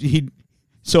 Yeah.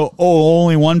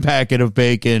 Only 1 packet of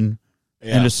bacon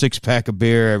and a 6-pack of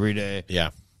beer every day.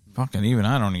 Yeah. Fucking even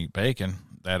I don't eat bacon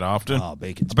that often. Oh,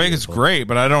 bacon's great,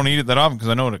 but I don't eat it that often because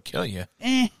I know it'll kill you.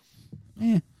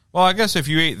 Well, I guess if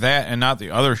you ate that and not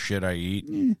the other shit I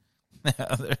eat.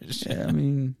 Yeah, I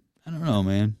mean, I don't know,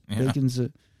 man. Yeah. Bacon's,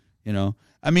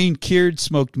 cured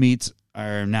smoked meats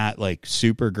are not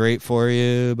super great for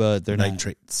you, but they're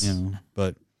nitrates.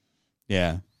 But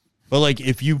yeah. But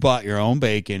if you bought your own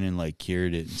bacon and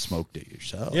cured it and smoked it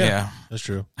yourself. Yeah. That's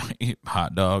true. I eat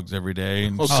hot dogs every day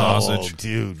and sausage. Oh,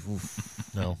 dude.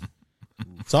 No.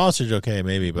 Sausage, okay,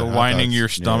 maybe, but the winding your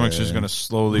stomach's just going to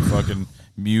slowly fucking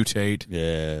mutate.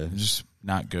 Yeah. It's just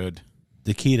not good.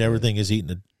 The key to everything is eating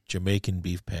a Jamaican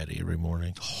beef patty every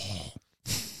morning.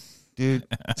 dude.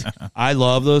 I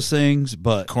love those things,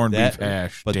 but Corned beef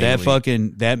hash. But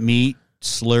daily. that meat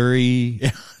slurry.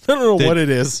 I don't know what it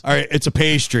is. All right, it's a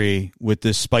pastry with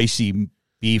this spicy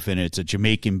beef in it. It's a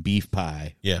Jamaican beef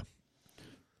pie. Yeah,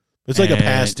 it's like a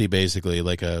pasty, basically,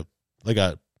 like a.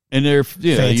 And they're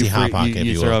fancy Hot Pocket.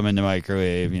 You throw them in the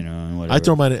microwave, and whatever. I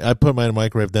put mine in the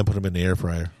microwave, then put them in the air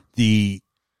fryer. The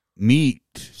meat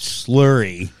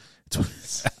slurry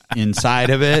inside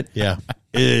of it,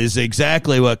 is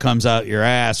exactly what comes out your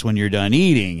ass when you're done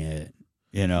eating it.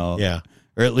 Yeah,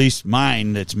 or at least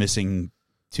mine that's missing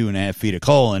 2.5 feet of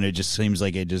colon. It just seems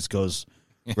like it just goes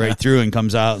right through and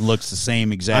comes out and looks the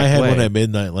same exact way. I had one at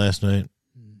midnight last night.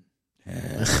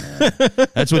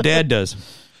 That's what Dad does.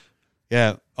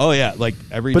 Yeah. Oh yeah. Like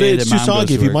every day. But it's that too Mom soggy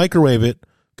goes if to you work. microwave it,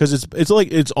 because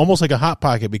it's almost like a Hot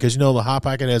Pocket, because the Hot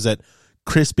Pocket has that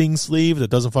crisping sleeve that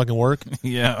doesn't fucking work.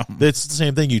 Yeah, it's the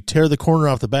same thing. You tear the corner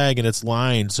off the bag and it's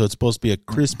lined, so it's supposed to be a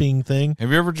crisping thing.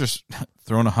 Have you ever just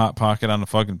thrown a Hot Pocket on a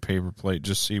fucking paper plate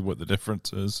just see what the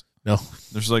difference is? No,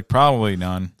 there's probably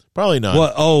none. Probably not.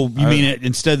 What? Oh, you mean it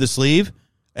instead of the sleeve?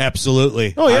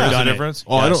 Absolutely. Oh yeah, I've done the difference.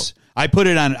 Oh, yes. I put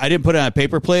it on. I didn't put it on a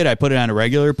paper plate. I put it on a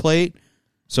regular plate.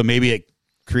 So maybe it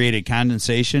created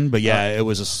condensation. But yeah, it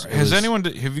was.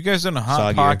 Have you guys done a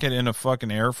Hot Pocket in a fucking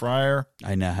air fryer?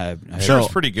 I now have. Sure, it's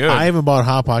pretty good. I haven't bought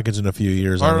Hot Pockets in a few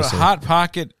years. Or honestly. a Hot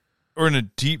Pocket, or in a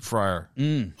deep fryer.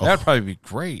 That'd probably be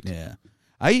great. Yeah.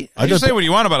 I just say what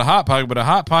you want about a Hot Pocket, but a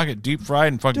Hot Pocket deep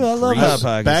fried and fucking. Dude, I love grease. Hot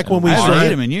Pockets. Back when we I still haven't had ate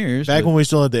them in years. Back when we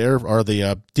still had the air or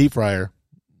the deep fryer,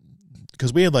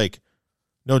 because we had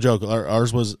no joke,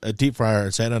 ours was a deep fryer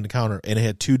and sat on the counter, and it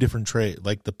had two different trays,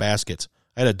 like the baskets.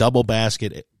 I had a double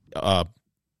basket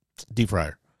deep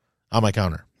fryer on my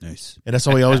counter. Nice. And that's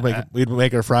how we always make. We'd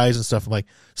make our fries and stuff. I'm like,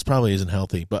 this probably isn't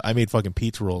healthy, but I made fucking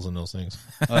pizza rolls in those things.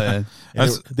 Oh, yeah.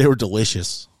 And they were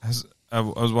delicious. I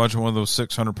was watching one of those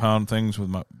 600-pound things with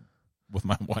my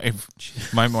wife,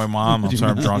 my mom. I'm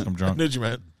sorry, I'm drunk. Did you,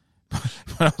 man?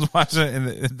 When I was watching it,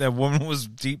 and that woman was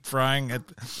deep frying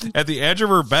at the edge of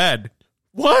her bed.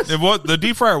 What? The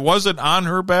deep fryer wasn't on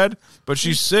her bed, but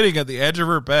she's sitting at the edge of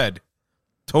her bed,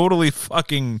 totally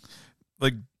fucking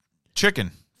like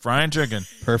frying chicken.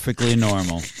 Perfectly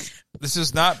normal. This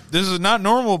is not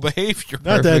normal behavior.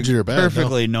 Not the edge of your bed.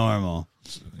 Perfectly normal.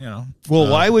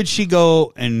 Well, why would she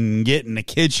go and get in the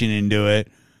kitchen and do it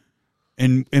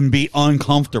and be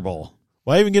uncomfortable?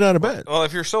 Why even get out of bed? Well,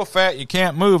 if you're so fat you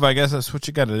can't move, I guess that's what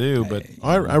you got to do. But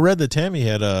I read that Tammy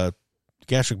had a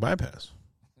gastric bypass.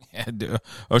 Yeah,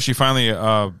 she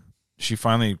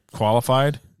finally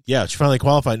qualified. Yeah, she finally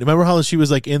qualified. Remember how she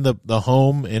was in the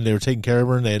home and they were taking care of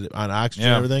her and they had on oxygen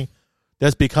and everything?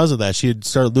 That's because of that. She had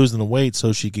started losing the weight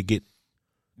so she could get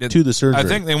to the surgery. I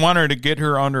think they wanted to get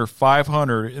her under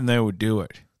 500 and they would do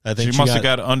it. I think she must have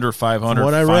got under 500. From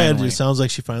what I finally. read, it sounds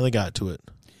like she finally got to it.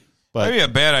 But maybe a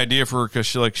bad idea for her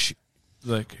because you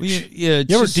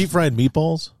ever deep fried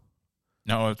meatballs?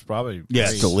 No, it's probably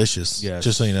it's delicious. Yes.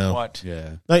 Just so you know, what?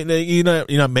 Yeah, you're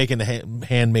not making the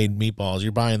handmade meatballs.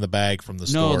 You're buying the bag from the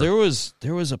store. No,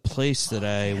 there was a place that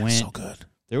I went. So good.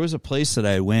 There was a place that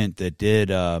I went that did.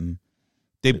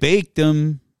 They baked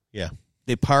them. Yeah,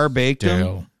 they par baked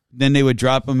them. Then they would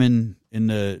drop them in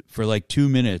the for 2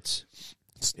 minutes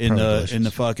in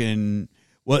the fucking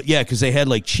because they had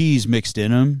cheese mixed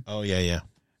in them. Oh yeah.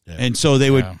 And so they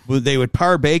would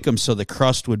par bake them so the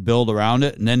crust would build around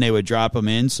it, and then they would drop them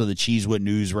in so the cheese wouldn't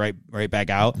ooze right back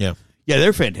out. Yeah,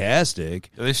 they're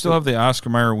fantastic. Do they still have the Oscar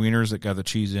Mayer wieners that got the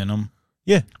cheese in them?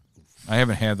 Yeah, I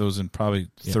haven't had those in probably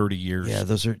 30 years. Yeah,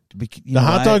 those are the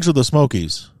hot dogs or the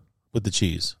Smokies with the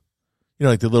cheese.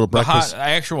 The little breakfast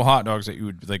actual hot dogs that you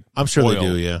would I'm sure boil. they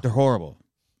do. Yeah, they're horrible.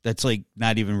 That's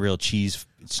not even real cheese.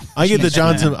 I get the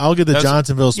Johnson. I'll get the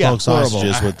Johnsonville smoked horrible.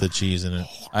 sausages with the cheese in it.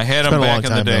 I had them back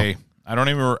in the day. I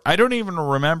don't even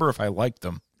remember if I liked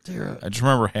them. I just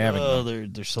remember having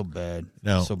them. They're so bad.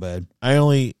 No, so bad. I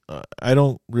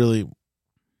don't really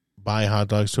buy hot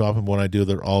dogs too often. When I do,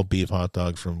 they're all beef hot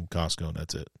dogs from Costco, and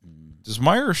that's it. Does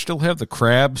Meyer still have the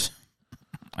crabs?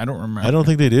 I don't remember. I don't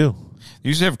think they do. They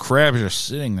used to have crabs just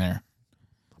sitting there.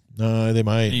 No, they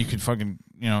might. You could fucking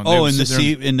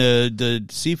in the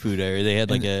seafood area, they had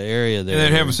an area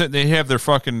there. They'd have their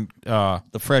fucking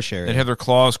the fresh area. They'd have their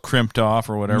claws crimped off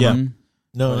or whatever. Yeah.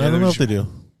 No, I don't know if they do.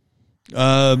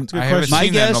 I haven't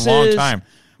seen that in a long time.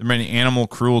 There may be animal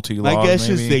cruelty laws. My guess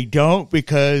maybe. is they don't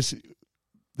because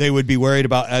they would be worried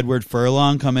about Edward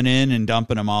Furlong coming in and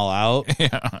dumping them all out.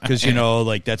 Because,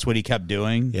 that's what he kept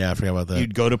doing. Yeah, I forgot about that.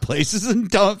 You'd go to places and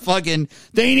dump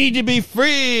they need to be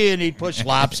free. And he'd push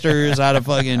lobsters out of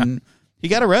fucking. He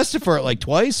got arrested for it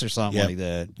twice or something like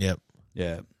that. Yep.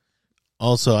 Yeah.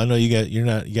 Also, I know you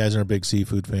guys aren't big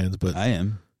seafood fans, but I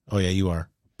am. Oh yeah, you are.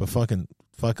 But fucking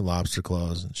lobster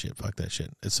claws and shit. Fuck that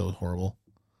shit. It's so horrible.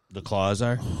 The claws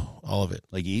are? All of it.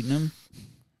 Like eating them?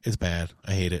 It's bad.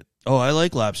 I hate it. Oh, I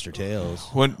like lobster tails.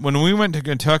 When we went to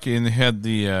Kentucky and they had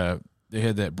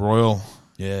that broil.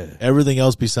 Yeah. Everything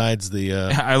else besides the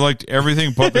I liked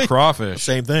everything but the crawfish.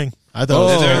 Same thing. I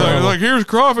thought they're like, here's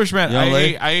crawfish, man.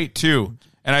 I ate two.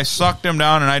 And I sucked them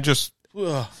down and I just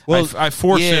I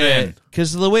forced it in.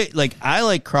 Because the way I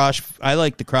like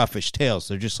the crawfish tails.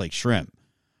 They're just like shrimp.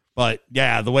 But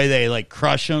yeah, the way they like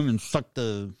crush them and suck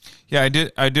the I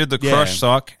did the crush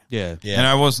suck. Yeah. And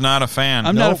I was not a fan.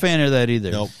 I'm not a fan of that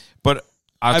either. Nope. But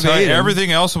I'll tell you,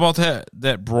 everything else about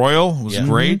that broil was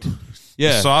great.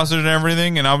 Yeah. The sausage and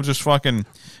everything, and I was just fucking.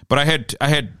 But I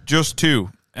had just two,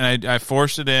 and I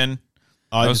forced it in.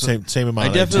 I was the same amount.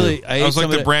 I definitely. I was like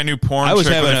the brand new porn chick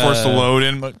when I forced the load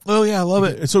in. But oh yeah, I love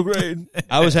it. It's so great.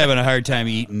 I was having a hard time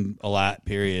eating a lot.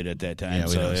 Period at that time.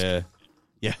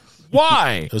 Yeah.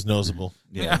 Why? It was noticeable.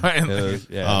 Yeah.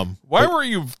 Why were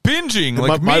you binging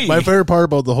like me? My favorite part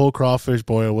about the whole crawfish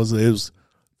boil was it was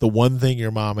the one thing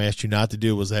your mom asked you not to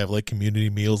do was have like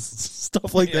community meals,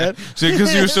 stuff like that. See,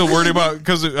 because you were still worried about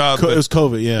because it was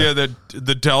COVID. Yeah,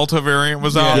 the Delta variant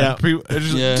was out. Yeah. People,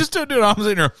 just don't do it. I'm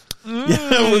sitting here.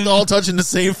 Yeah, we're all touching the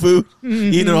same food,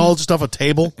 eating it all just off a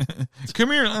table. Come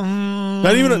here.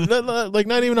 Not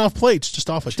even off plates,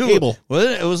 just off a table. Well,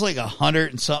 it was like $100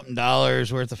 and something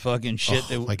worth of fucking shit.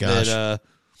 Oh my gosh,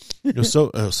 it was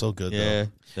so good. Yeah,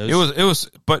 though. It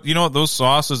was. But you know what? Those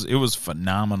sauces, it was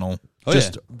phenomenal. Oh,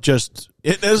 that's the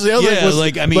other thing was,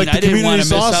 I didn't want to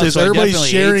miss out, so everybody's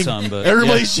sharing.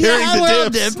 Everybody's sharing the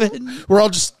dips. We're all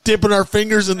just dipping our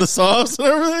fingers in the sauce and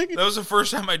everything. That was the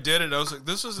first time I did it. I was like,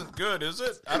 "This isn't good, is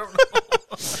it?" I don't know.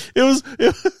 It was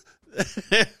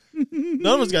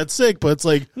none of us got sick, but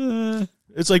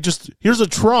it's like just here's a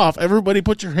trough. Everybody,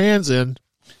 put your hands in.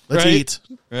 Let's eat.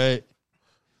 Right.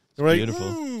 Right. Beautiful.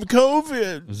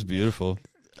 COVID. It was beautiful.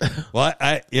 Well,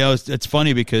 it's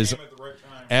funny because.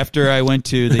 After I went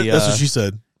to the... That's what she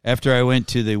said. After I went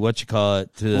to the,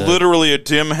 literally a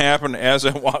dim happened as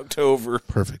I walked over.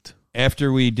 Perfect.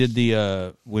 After we did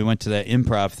we went to that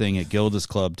improv thing at Gilda's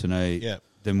Club tonight. Yeah.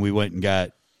 Then we went and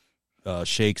got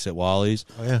shakes at Wally's.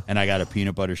 Oh, yeah. And I got a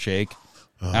peanut butter shake.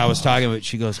 I was talking about,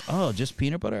 she goes, oh, just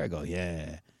peanut butter? I go,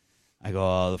 yeah. I go,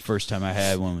 oh, the first time I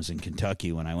had one was in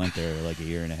Kentucky when I went there like a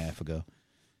year and a half ago.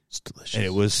 It's delicious. And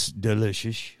it was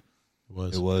delicious.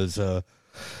 It was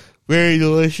very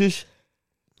delicious.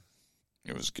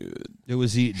 It was good. It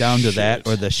was down to that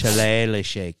or the shillelagh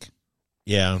shake.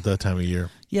 Yeah, that time of year.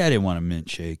 Yeah, I didn't want a mint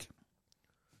shake.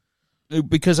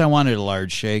 Because I wanted a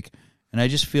large shake. And I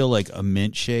just feel like a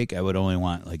mint shake, I would only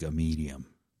want like a medium.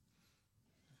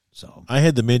 So I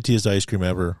had the mintiest ice cream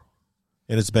ever.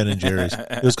 And it's Ben and Jerry's.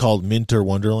 It was called Minter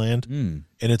Wonderland. And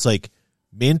it's like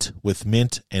mint with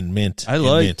mint and mint. I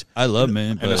love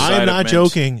mint. But I am not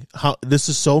joking. How this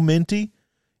is so minty.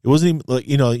 It wasn't even like,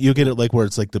 you get it like where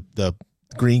it's like the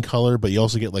green color, but you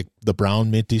also get like the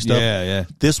brown minty stuff. Yeah.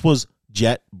 This was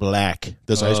jet black,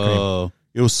 this ice cream.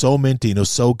 It was so minty and it was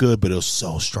so good, but it was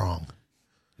so strong.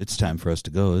 It's time for us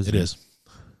to go, isn't it? It is.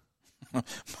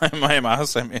 My mom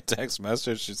sent me a text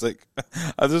message. She's like,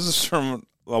 this is from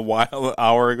an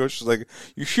hour ago. She's like,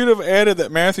 you should have added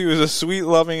that Matthew is a sweet,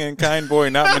 loving, and kind boy,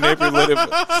 not manipulative.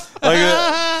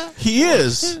 He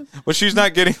is. But she's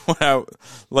not getting what I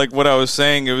was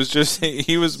saying. It was just,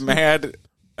 he was mad.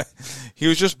 He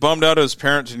was just bummed out at his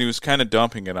parents, and he was kind of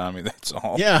dumping it on me. That's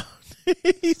all. Yeah.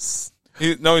 He's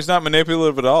not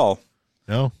manipulative at all.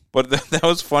 No. But that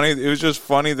was funny. It was just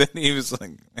funny that he was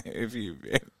like,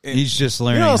 he's just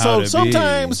learning how to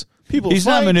sometimes be. He's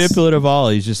not manipulative at all.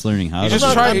 He's just learning how to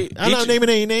be. I'm not naming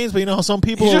any names, but you know how some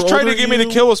people he's just trying to get me to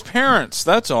kill his parents.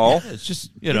 That's all. Yeah, it's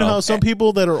just, you know how some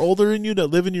people that are older than you that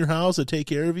live in your house that take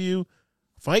care of you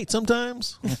fight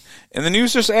sometimes? And then he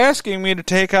was just asking me to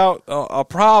take out a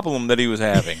problem that he was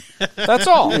having. That's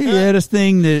all. He had a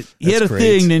thing that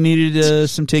needed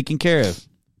some taking care of.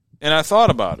 And I thought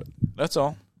about it. That's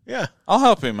all. Yeah. I'll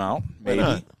help him out. Maybe.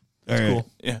 That's cool.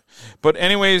 Yeah. But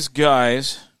anyways,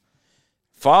 guys,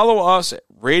 follow us at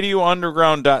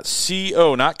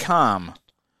radiounderground.co, not com.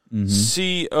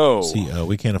 Mm-hmm. CO.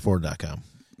 We can't afford .com.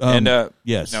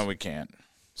 Yes. No, we can't.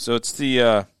 So it's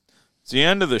the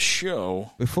end of the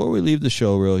show. Before we leave the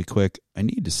show really quick, I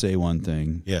need to say one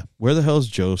thing. Yeah. Where the hell's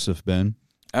Joseph been?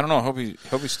 I don't know. I hope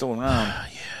he's still around.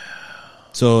 Yeah.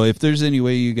 So if there's any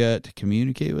way you got to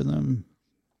communicate with him,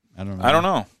 I don't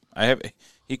know.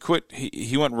 He quit.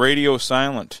 He went radio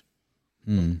silent.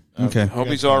 Okay. Hope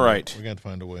he's all right. We got to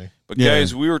find a way. But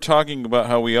guys, we were talking about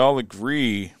how we all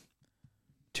agree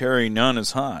Terri Nunn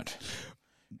is hot.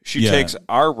 She Yeah. takes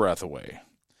our breath away.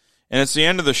 And it's the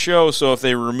end of the show, so if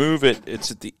they remove it,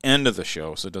 it's at the end of the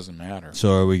show, so it doesn't matter.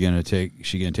 So are we going to take,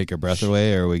 she going to take her breath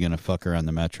away, or are we going to fuck her on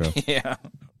the Metro? Yeah,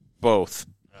 both.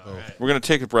 We're going to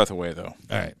take the breath away, though.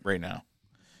 All right. Right now.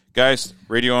 Guys,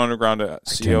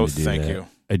 RadioUnderground.co, thank you.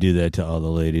 I do that to all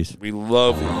the ladies. We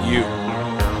love you.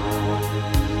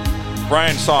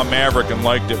 Brian saw Maverick and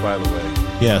liked it, by the way.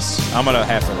 Yes. I'm going to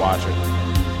have to watch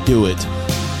it. Do it.